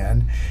one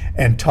again.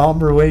 And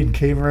Tom Ruane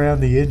came around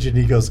the engine.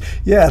 He goes,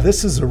 yeah,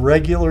 this is a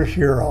regular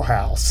Hero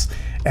House.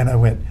 And I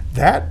went,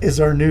 that is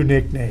our new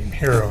nickname,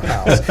 Hero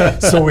House.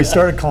 So we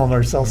started calling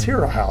ourselves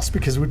Hero House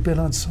because we'd been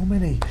on so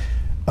many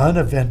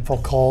uneventful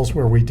calls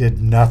where we did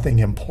nothing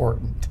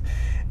important.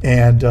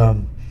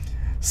 And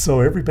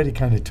so everybody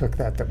kind of took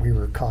that we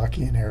were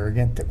cocky and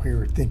arrogant, that we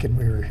were thinking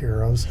we were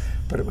heroes,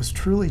 but it was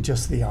truly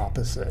just the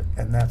opposite,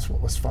 and that's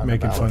what was fun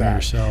Making about fun that. of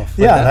yourself.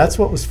 Yeah, that's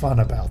what was fun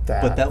about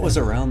that. But that was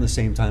around the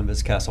same time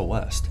as Castle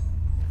West.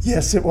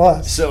 Yes, it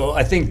was. So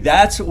I think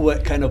that's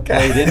what kind of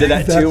played into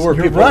that too, where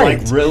you're people right. are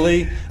like,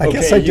 really? I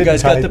guess Okay, I you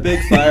guys didn't got the big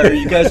fire,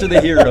 you guys are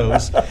the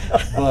heroes,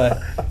 but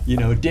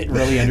didn't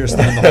really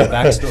understand the whole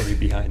backstory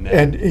behind that.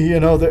 And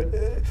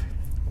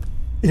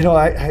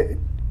I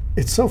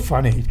it's so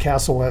funny.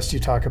 Castle West, you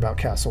talk about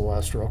Castle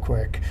West real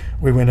quick.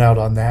 We went out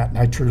on that, and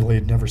I truly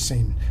had never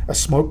seen a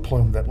smoke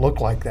plume that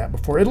looked like that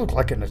before. It looked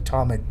like an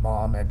atomic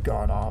bomb had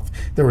gone off.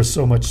 There was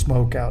so much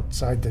smoke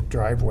outside the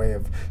driveway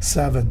of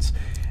Sevens.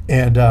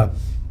 And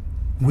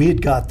we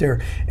had got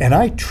there, and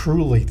I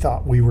truly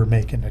thought we were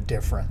making a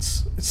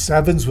difference.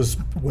 Sevens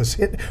was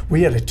hit.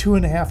 We had a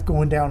 2.5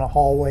 going down a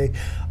hallway.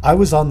 I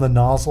was on the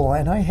nozzle,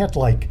 and I had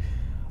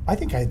I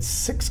think I had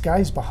 6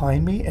 guys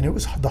behind me, and it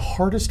was the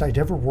hardest I'd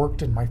ever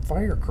worked in my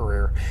fire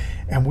career.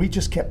 And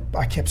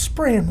I kept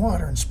spraying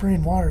water,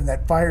 and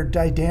that fire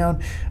died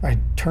down. I'd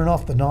turn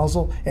off the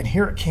nozzle, and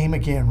here it came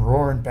again,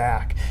 roaring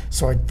back.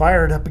 So I'd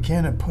fire it up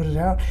again and put it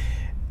out.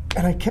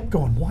 And I kept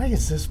going, why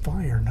is this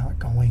fire not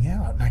going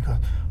out? And I go,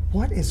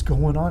 what is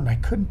going on? And I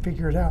couldn't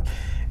figure it out.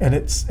 And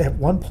it's at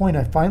one point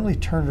I finally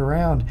turned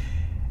around,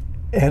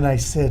 and I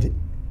said,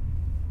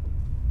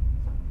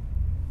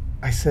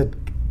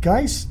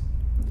 guys,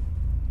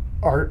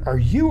 are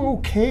you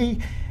okay?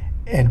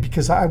 And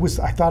because I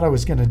thought I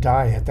was going to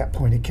die at that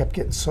point. It kept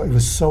getting it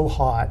was so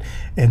hot,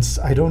 and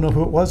I don't know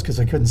who it was because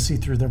I couldn't see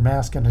through their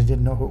mask, and I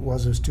didn't know who it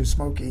was. It was too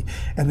smoky.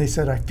 And they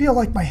said, I feel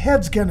like my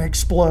head's going to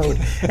explode.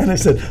 And I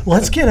said,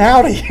 let's get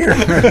out of here.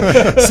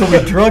 So we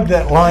drug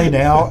that line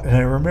out, and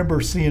I remember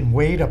seeing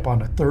Wade up on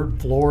the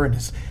 3rd floor,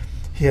 and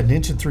he had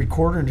 1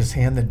 3/4 in his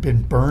hand that had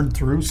been burned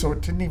through, so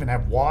it didn't even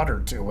have water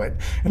to it.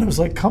 And I was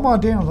like, come on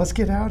down, let's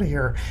get out of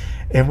here.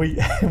 And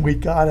we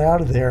got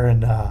out of there,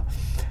 and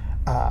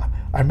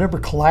I remember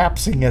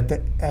collapsing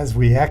as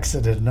we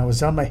exited, and I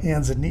was on my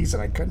hands and knees,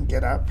 and I couldn't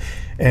get up.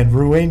 And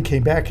Ruane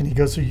came back, and he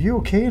goes, "Are you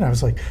okay?" And I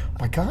was like, "Oh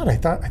my God, I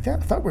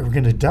thought we were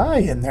going to die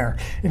in there."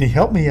 And he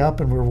helped me up,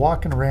 and we were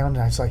walking around,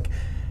 and I was like,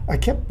 I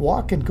kept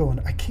walking, going,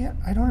 I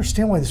don't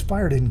understand why this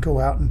fire didn't go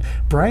out. And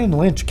Brian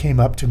Lynch came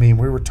up to me, and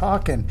we were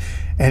talking,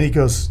 and he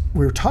goes,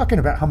 we were talking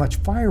about how much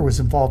fire was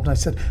involved, and I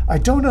said, I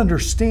don't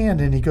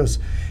understand. And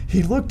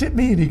he looked at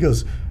me, and he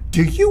goes,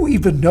 do you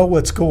even know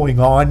what's going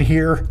on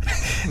here?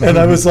 And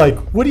I was like,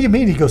 what do you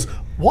mean? He goes,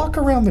 walk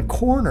around the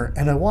corner.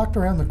 And I walked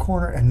around the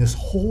corner, and this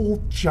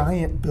whole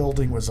giant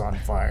building was on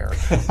fire.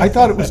 I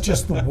thought it was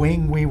just the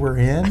wing we were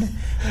in,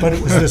 but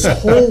it was this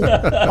whole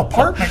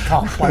apartment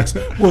complex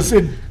was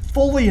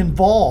fully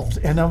involved.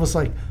 And I was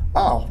like,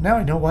 oh, now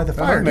I know why the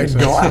fire didn't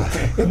go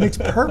out. It makes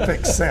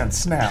perfect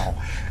sense now.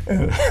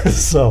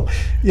 So,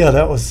 yeah,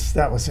 that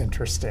was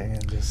interesting.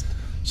 And just.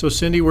 So,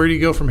 Cindy, where do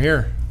you go from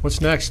here? What's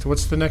next?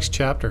 What's the next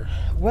chapter?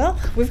 Well,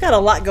 we've got a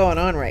lot going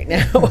on right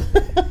now.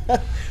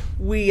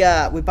 We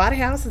bought a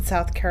house in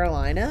South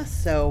Carolina,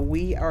 so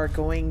we are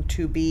going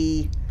to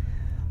be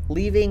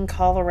leaving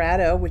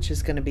Colorado, which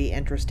is going to be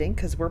interesting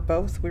because we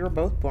were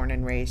both born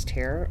and raised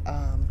here.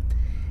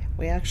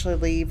 We actually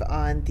leave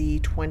on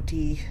the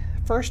 21st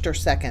or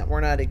 2nd.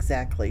 We're not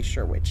exactly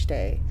sure which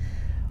day.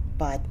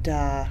 But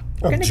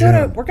we're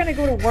gonna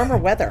go to warmer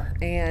weather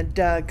and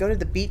go to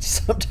the beach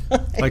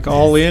sometime. Like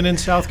all in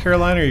South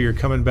Carolina, or you're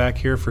coming back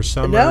here for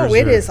summer? No,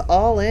 it is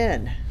all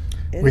in.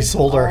 We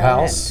sold our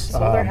house.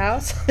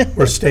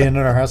 We're staying in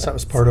our house. That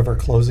was part of our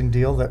closing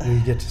deal, that we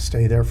get to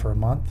stay there for a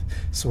month.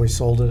 So we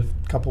sold it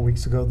a couple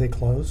weeks ago. They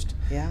closed.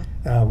 Yeah.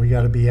 We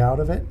got to be out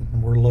of it.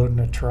 And we're loading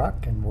a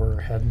truck, and we're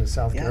heading to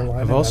South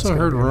Carolina. I've also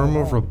heard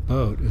rumor of a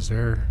boat. Is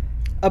there?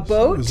 A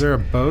boat? Is there a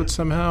boat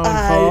somehow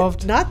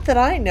involved? Not that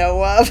I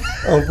know of.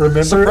 Oh,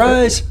 remember?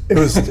 Surprise! It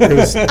was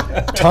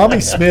Tommy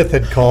Smith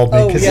had called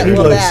me because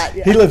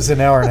he lives an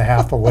hour and a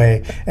half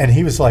away, and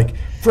he was like,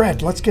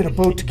 Fred, let's get a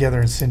boat together.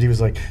 And Cindy was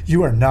like,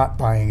 you are not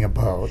buying a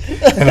boat.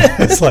 And I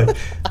was like,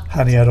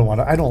 honey, I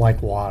don't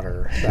like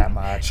water that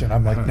much. And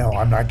I'm like, no,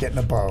 I'm not getting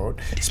a boat,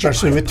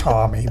 especially with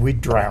Tommy.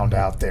 We'd drown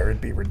out there.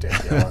 It'd be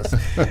ridiculous.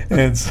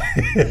 And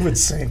it would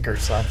sink or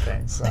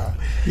something. So,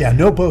 yeah,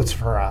 no boats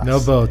for us. No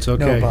boats,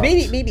 okay. No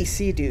boats. Maybe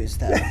Sea-Doos,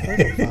 though. Those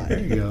are fun. There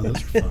you go. Those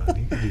are fun.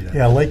 You can do that.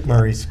 Yeah, Lake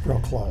Murray's real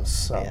close.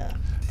 So. Yeah.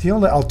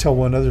 I'll tell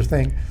one other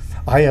thing.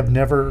 I have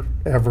never,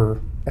 ever,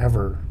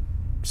 ever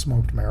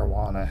smoked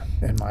marijuana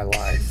in my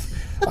life.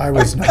 I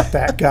was not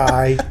that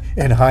guy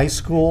in high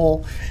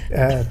school.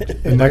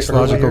 The next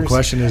logical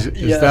question is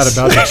Yes. that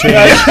about to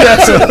change?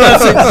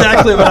 That's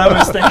exactly what I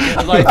was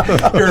thinking. Like,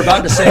 you're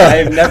about to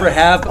say, I never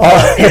have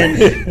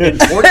in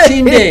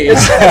 14 days.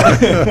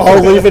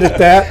 I'll leave it at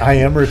that. I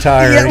am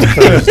retiring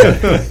Thursday.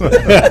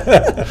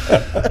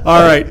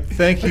 All right.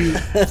 Thank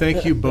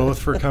you both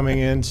for coming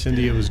in.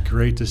 Cindy, it was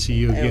great to see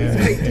you again. It was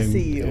great to and,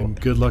 see you.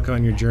 And good luck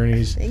on your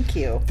journeys. Thank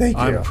you. Thank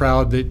you. I'm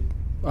proud that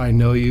I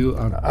know you.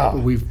 Oh.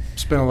 We've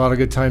spent a lot of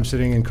good time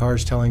sitting in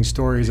cars telling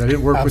stories. I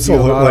didn't work with you a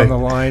lot on the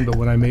line, but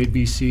when I made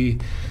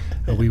BC,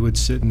 we would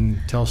sit and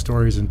tell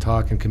stories and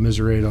talk and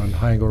commiserate on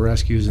high angle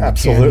rescues in the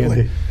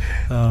Absolutely.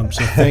 canyon.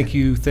 So thank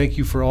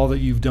you for all that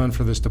you've done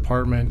for this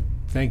department.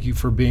 Thank you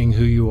for being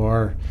who you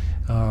are.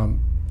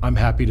 I'm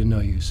happy to know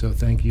you, so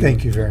thank you.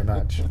 Thank you very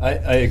much. I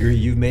agree.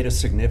 You've made a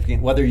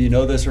significant, whether you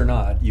know this or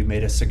not, you've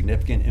made a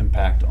significant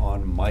impact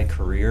on my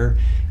career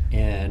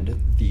and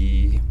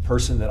the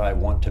person that I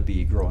want to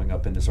be growing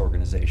up in this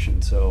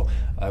organization. So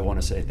I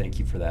want to say thank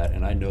you for that.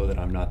 And I know that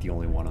I'm not the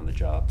only one on the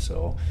job.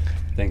 So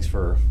thanks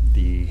for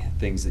the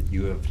things that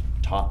you have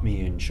taught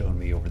me and shown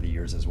me over the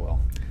years as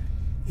well.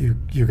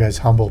 You guys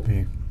humbled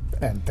me,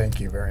 and thank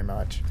you very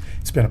much.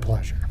 It's been a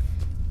pleasure.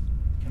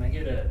 Can I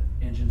get a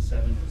engine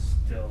 7 is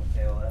still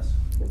ALS?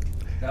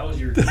 That was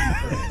your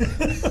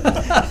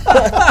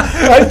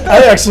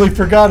I actually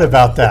forgot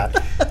about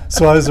that.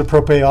 So I was a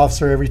propane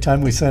officer. Every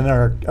time we sent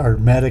our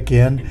medic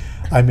in,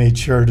 I made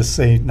sure to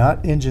say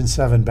not engine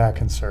 7 back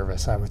in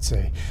service. I would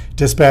say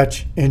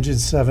dispatch, engine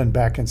 7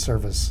 back in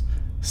service,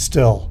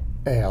 still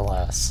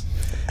ALS.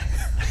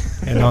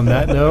 And on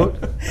that note,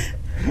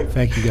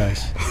 thank you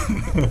guys.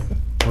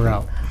 We're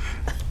out.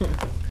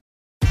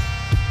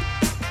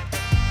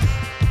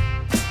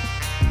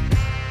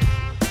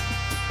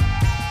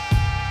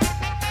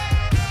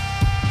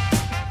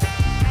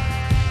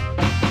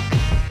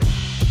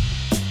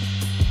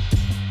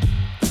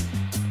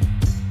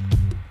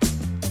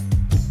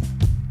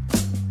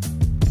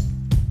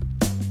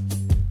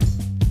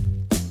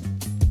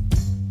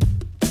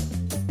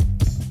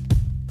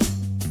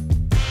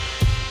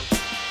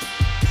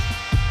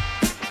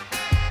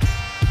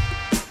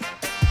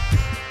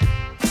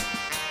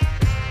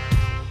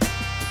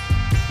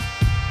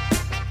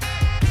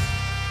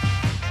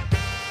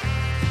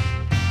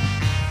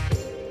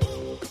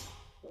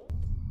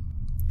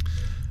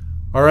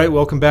 All right,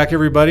 welcome back,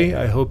 everybody.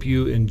 I hope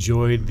you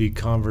enjoyed the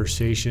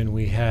conversation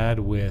we had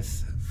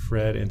with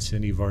Fred and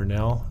Cindy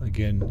Varnell.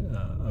 Again,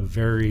 a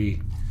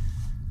very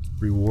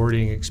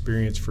rewarding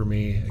experience for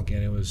me.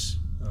 Again, it was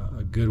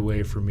a good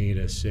way for me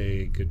to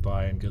say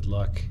goodbye and good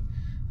luck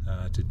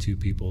to two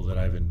people that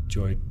I've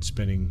enjoyed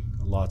spending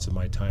lots of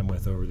my time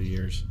with over the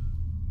years.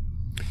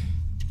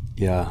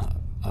 Yeah,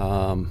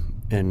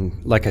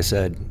 and like I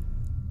said,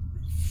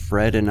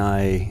 Fred and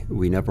I,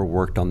 we never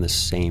worked on the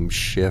same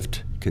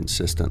shift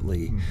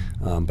consistently,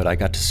 but I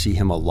got to see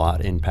him a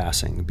lot in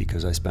passing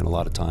because I spent a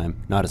lot of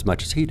time, not as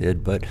much as he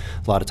did, but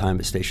a lot of time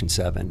at Station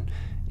 7.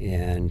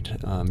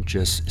 And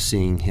just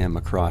seeing him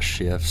across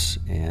shifts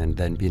and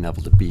then being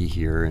able to be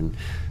here and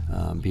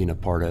being a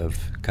part of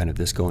kind of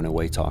this going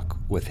away talk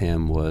with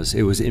him was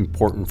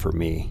important for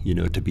me,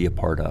 to be a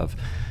part of.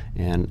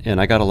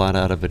 And I got a lot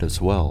out of it as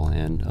well.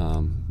 And,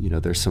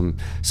 there's some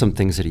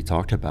things that he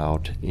talked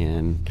about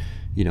in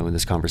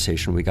this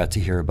conversation. We got to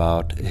hear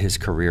about his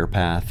career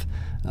path.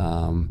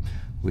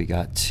 We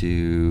got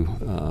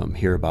to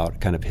hear about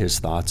kind of his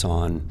thoughts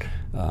on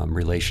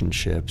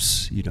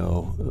relationships,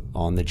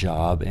 on the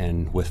job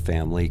and with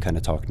family, kind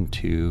of talking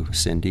to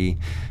Cindy.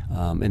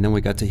 And then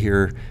we got to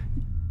hear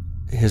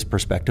his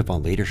perspective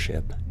on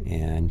leadership.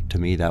 And to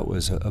me, that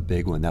was a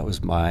big one.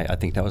 I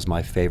think that was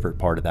my favorite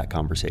part of that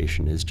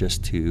conversation, is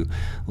just to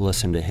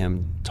listen to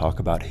him talk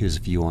about his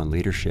view on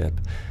leadership.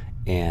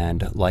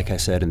 And like I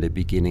said in the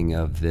beginning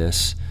of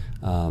this,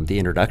 the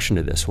introduction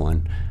to this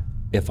one,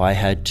 if I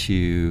had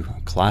to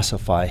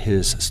classify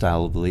his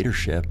style of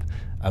leadership,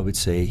 I would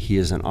say he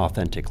is an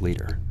authentic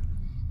leader.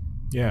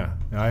 Yeah,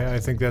 I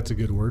think that's a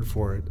good word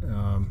for it.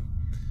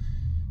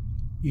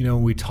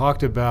 We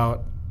talked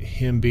about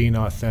him being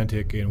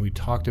authentic, and we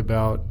talked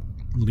about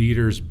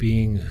leaders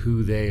being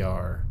who they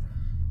are.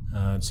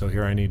 So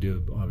here I need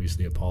to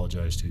obviously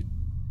apologize to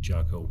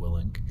Jocko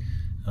Willink.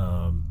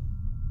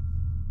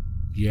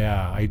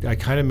 I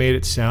kind of made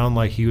it sound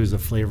like he was the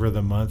flavor of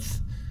the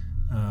month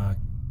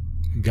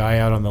guy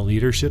out on the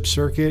leadership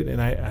circuit,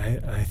 and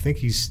I think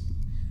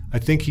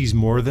he's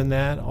more than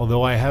that.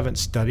 Although I haven't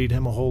studied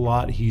him a whole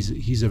lot,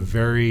 he's a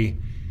very,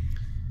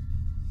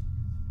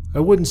 I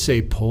wouldn't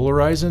say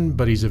polarizing,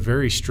 but he's a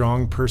very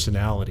strong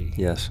personality.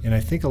 Yes. And I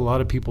think a lot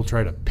of people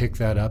try to pick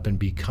that up and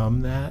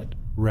become that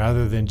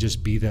rather than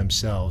just be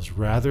themselves,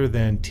 rather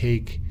than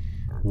take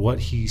what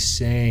he's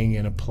saying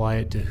and apply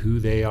it to who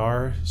they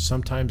are.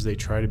 Sometimes they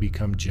try to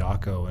become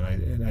Jocko,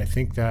 and I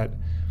think that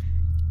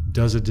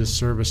does a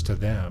disservice to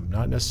them.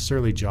 Not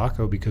necessarily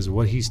Jocko, because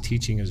what he's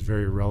teaching is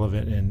very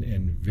relevant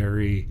and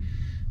very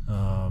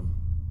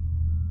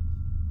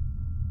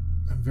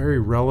very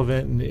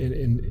relevant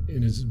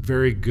and is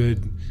very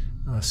good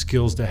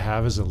skills to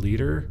have as a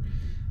leader.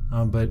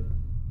 But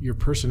your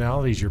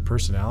personality is your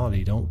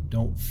personality.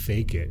 Don't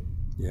fake it.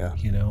 Yeah.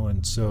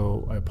 And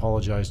so I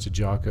apologize to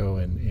Jocko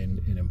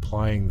in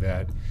implying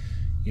that,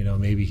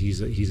 maybe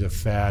he's a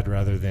fad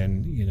rather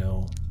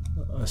than,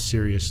 a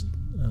serious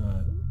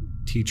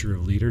teacher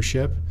of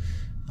leadership.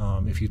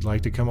 If you'd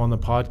like to come on the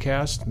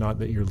podcast, not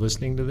that you're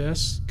listening to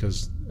this,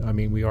 because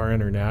we are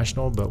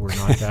international, but we're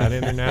not that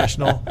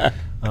international.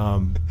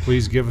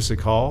 Please give us a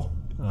call.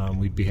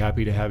 We'd be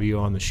happy to have you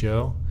on the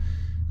show.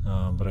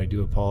 But I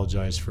do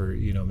apologize for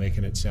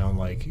making it sound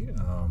like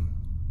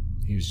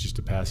he was just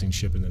a passing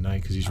ship in the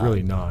night, because he's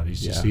really not.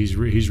 He's just he's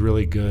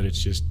really good.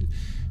 It's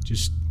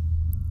just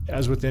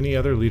as with any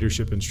other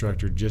leadership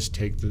instructor, just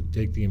take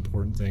the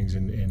important things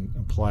and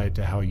apply it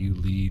to how you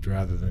lead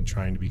rather than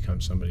trying to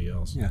become somebody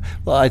else. Yeah.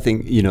 Well, I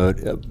think,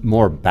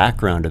 more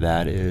background to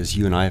that is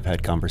you and I have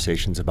had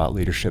conversations about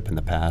leadership in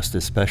the past,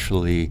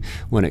 especially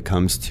when it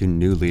comes to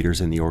new leaders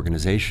in the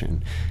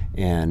organization.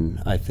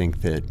 And I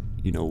think that,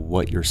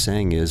 what you're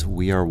saying is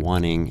we are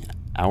wanting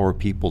our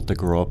people to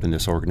grow up in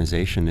this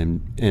organization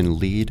and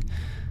lead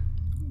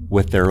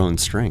with their own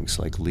strengths,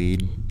 like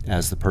lead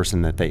as the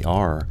person that they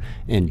are,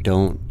 and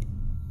don't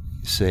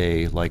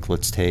say, like,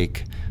 let's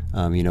take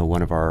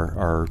one of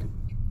our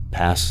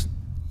past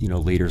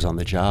leaders on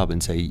the job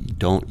and say, you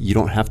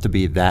don't have to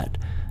be that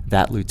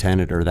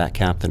lieutenant or that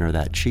captain or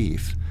that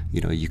chief.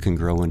 You can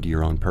grow into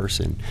your own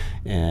person.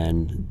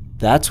 And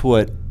that's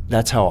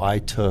how I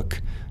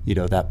took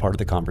that part of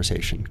the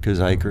conversation, because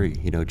I agree.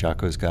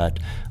 Jocko's got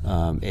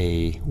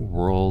a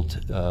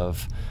world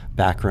of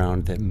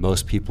background that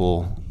most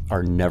people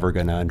are never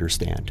going to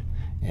understand,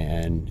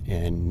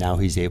 and now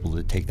he's able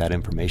to take that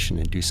information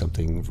and do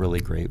something really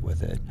great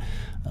with it.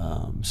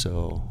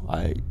 So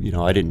I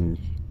didn't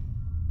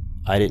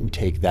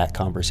take that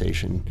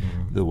conversation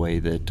the way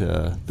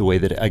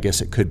that I guess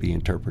it could be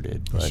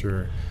interpreted. But.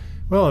 Sure.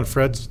 Well, and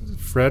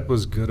Fred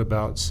was good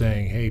about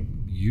saying, "Hey,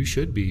 you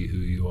should be who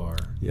you are."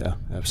 Yeah,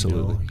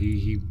 absolutely.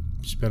 He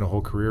spent a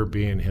whole career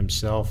being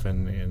himself,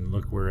 and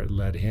look where it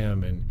led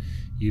him. And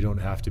you don't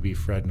have to be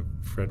Fred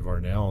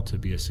Varnell to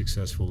be a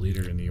successful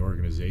leader in the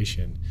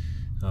organization.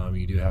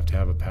 You do have to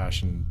have a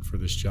passion for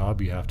this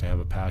job. You have to have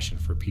a passion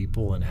for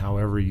people, and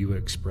however you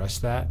express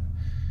that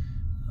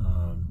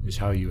is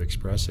how you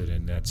express it.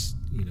 And that's,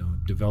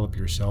 develop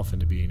yourself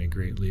into being a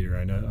great leader.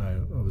 I know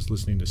I was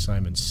listening to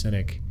Simon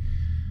Sinek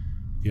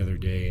the other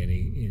day, and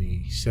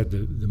he said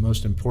the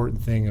most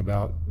important thing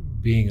about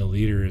being a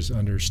leader is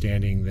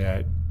understanding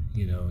that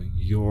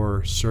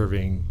you're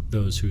serving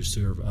those who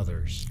serve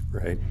others.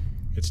 Right.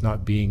 It's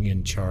not being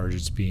in charge;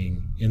 it's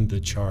being in the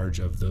charge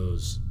of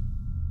those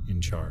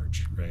in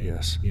charge. Right.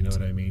 Yes. You know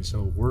what I mean?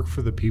 So work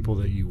for the people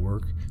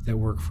that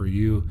work for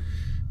you.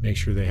 Make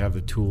sure they have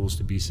the tools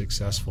to be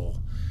successful,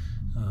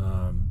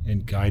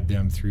 and guide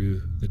them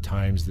through the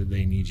times that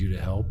they need you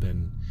to help,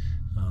 and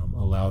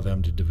allow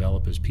them to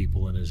develop as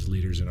people and as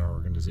leaders in our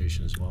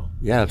organization as well.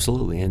 Yeah,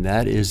 absolutely. And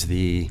that is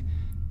the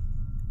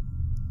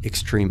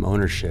extreme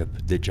ownership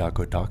that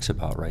Jocko talks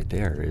about right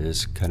there,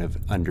 is kind of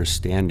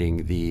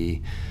understanding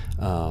the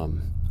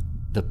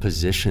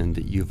position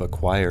that you've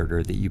acquired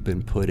or that you've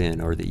been put in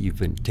or that you've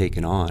been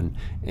taken on.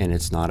 And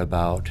it's not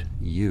about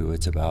you,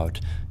 it's about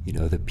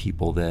the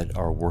people that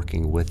are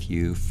working with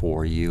you,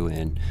 for you,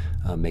 and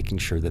making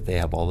sure that they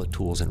have all the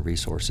tools and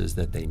resources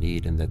that they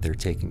need and that they're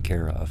taken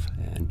care of,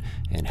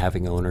 and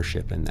having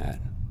ownership in that.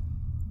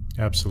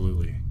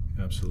 Absolutely.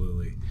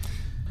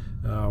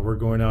 We're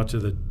going out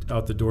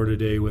the door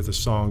today with a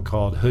song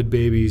called Hood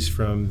Babies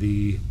from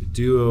the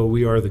duo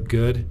We Are the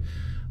Good.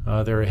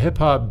 They're a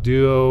hip-hop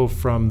duo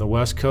from the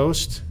West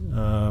Coast.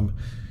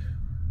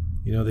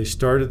 They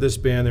started this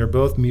band. They're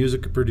both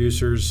music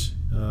producers,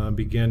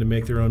 began to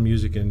make their own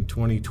music in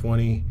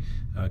 2020.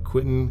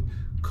 Quentin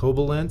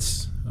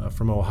Qubz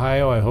from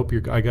Ohio, I hope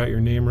I got your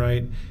name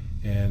right,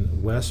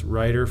 and Wes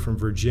Ryder from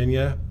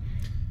Virginia.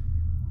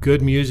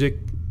 Good music,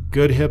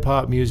 good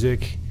hip-hop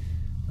music.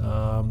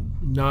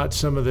 Not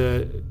some of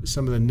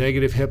the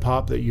negative hip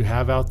hop that you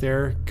have out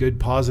there. Good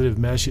positive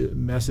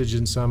message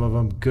in some of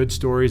them. Good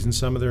stories in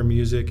some of their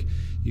music.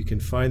 You can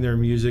find their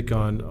music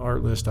on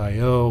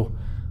Artlist.io,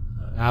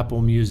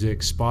 Apple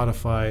Music,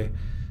 Spotify,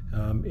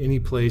 any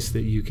place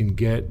that you can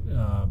get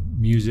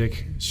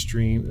music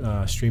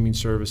streaming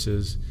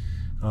services.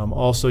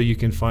 Also, you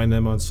can find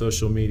them on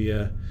social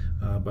media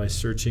by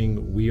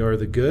searching We Are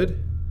the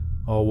Good,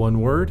 all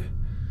one word.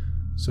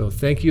 So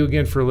thank you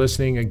again for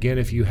listening. Again,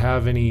 if you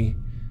have any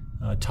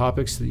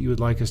topics that you would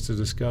like us to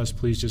discuss,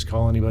 please just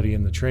call anybody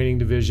in the training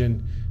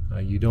division.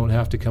 You don't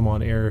have to come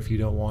on air if you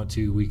don't want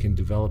to. We can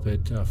develop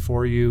it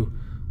for you,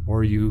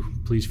 or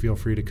please feel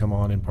free to come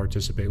on and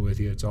participate with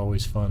you. It's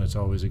always fun. It's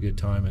always a good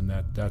time, and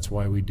that's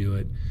why we do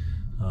it,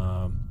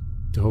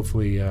 to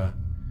hopefully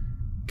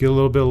get a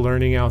little bit of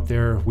learning out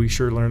there. We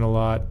sure learn a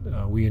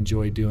lot. We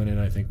enjoy doing it,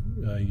 and I think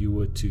you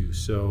would too.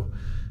 So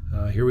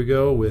here we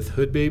go with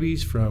Hood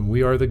Babies from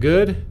We Are the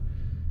Good.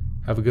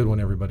 Have a good one,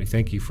 everybody.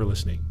 Thank you for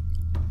listening.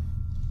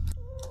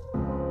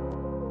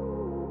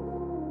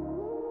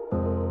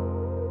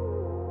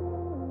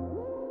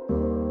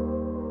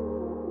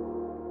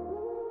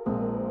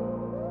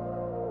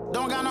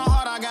 on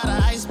hard, I got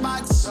an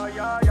icebox.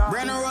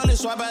 Brand new roller,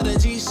 swipe out the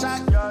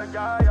G-Shock.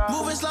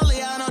 Moving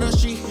slowly, I know the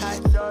street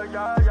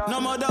hot. No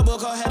more double,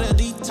 go ahead a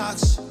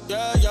detox.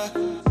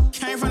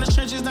 Came from the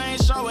trenches, they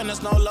ain't showing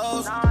us no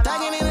love.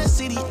 Thugging in the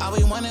city, all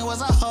we wanted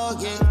was a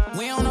hug, yeah.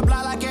 We on the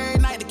block like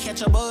every night to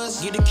catch a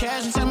buzz. Get the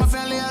cash and tell my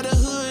family of the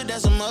hood,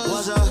 that's a must.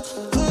 Was a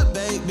hood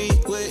baby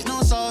with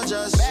no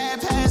soldiers.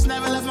 Bad past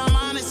never left my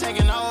mind, it's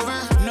taking over.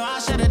 No, I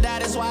should've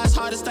died, that's why it's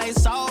hard to stay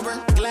sober.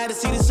 Glad to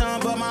see the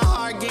sun, but my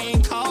heart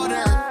getting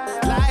colder.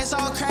 Life's so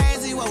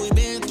crazy, what we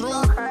been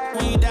through.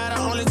 When you die,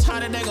 the only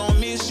time that they gon'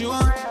 miss you.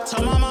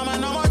 Told my mama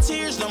no more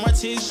tears, no more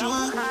tissue.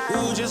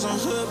 Ooh, just some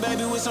hood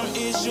baby with some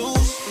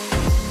issues.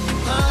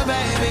 Hood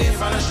baby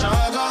from the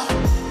struggle.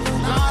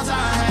 Long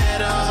time had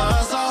to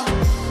hustle.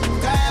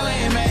 Glad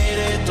we made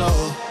it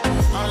through.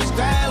 I'm just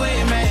glad we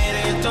made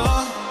it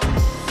through.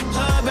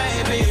 Hood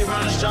baby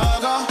from the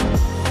struggle.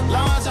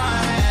 Long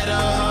time had to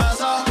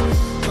hustle.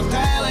 I'm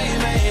glad we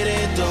made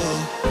it through.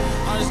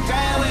 I'm just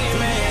glad we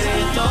made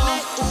it through.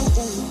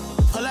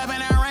 Pull up in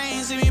that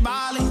rain, see me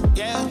ballin',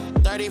 yeah.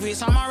 30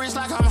 piece on my wrist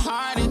like I'm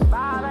Harden.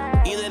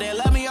 Either they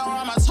love me or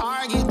I'm a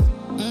target.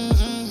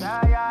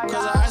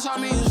 Cause the ice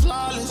on me is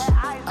flawless.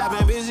 I've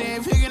been busy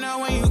and picking up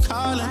when you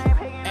callin'.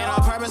 And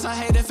on purpose, I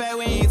hate the fact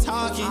we ain't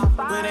talking.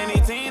 But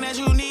anything that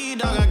you need,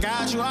 dog, I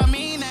got you, I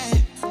mean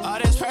that. All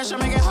this pressure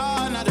make it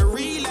hard not to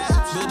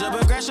relapse. Build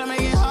up aggression,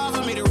 make it hard for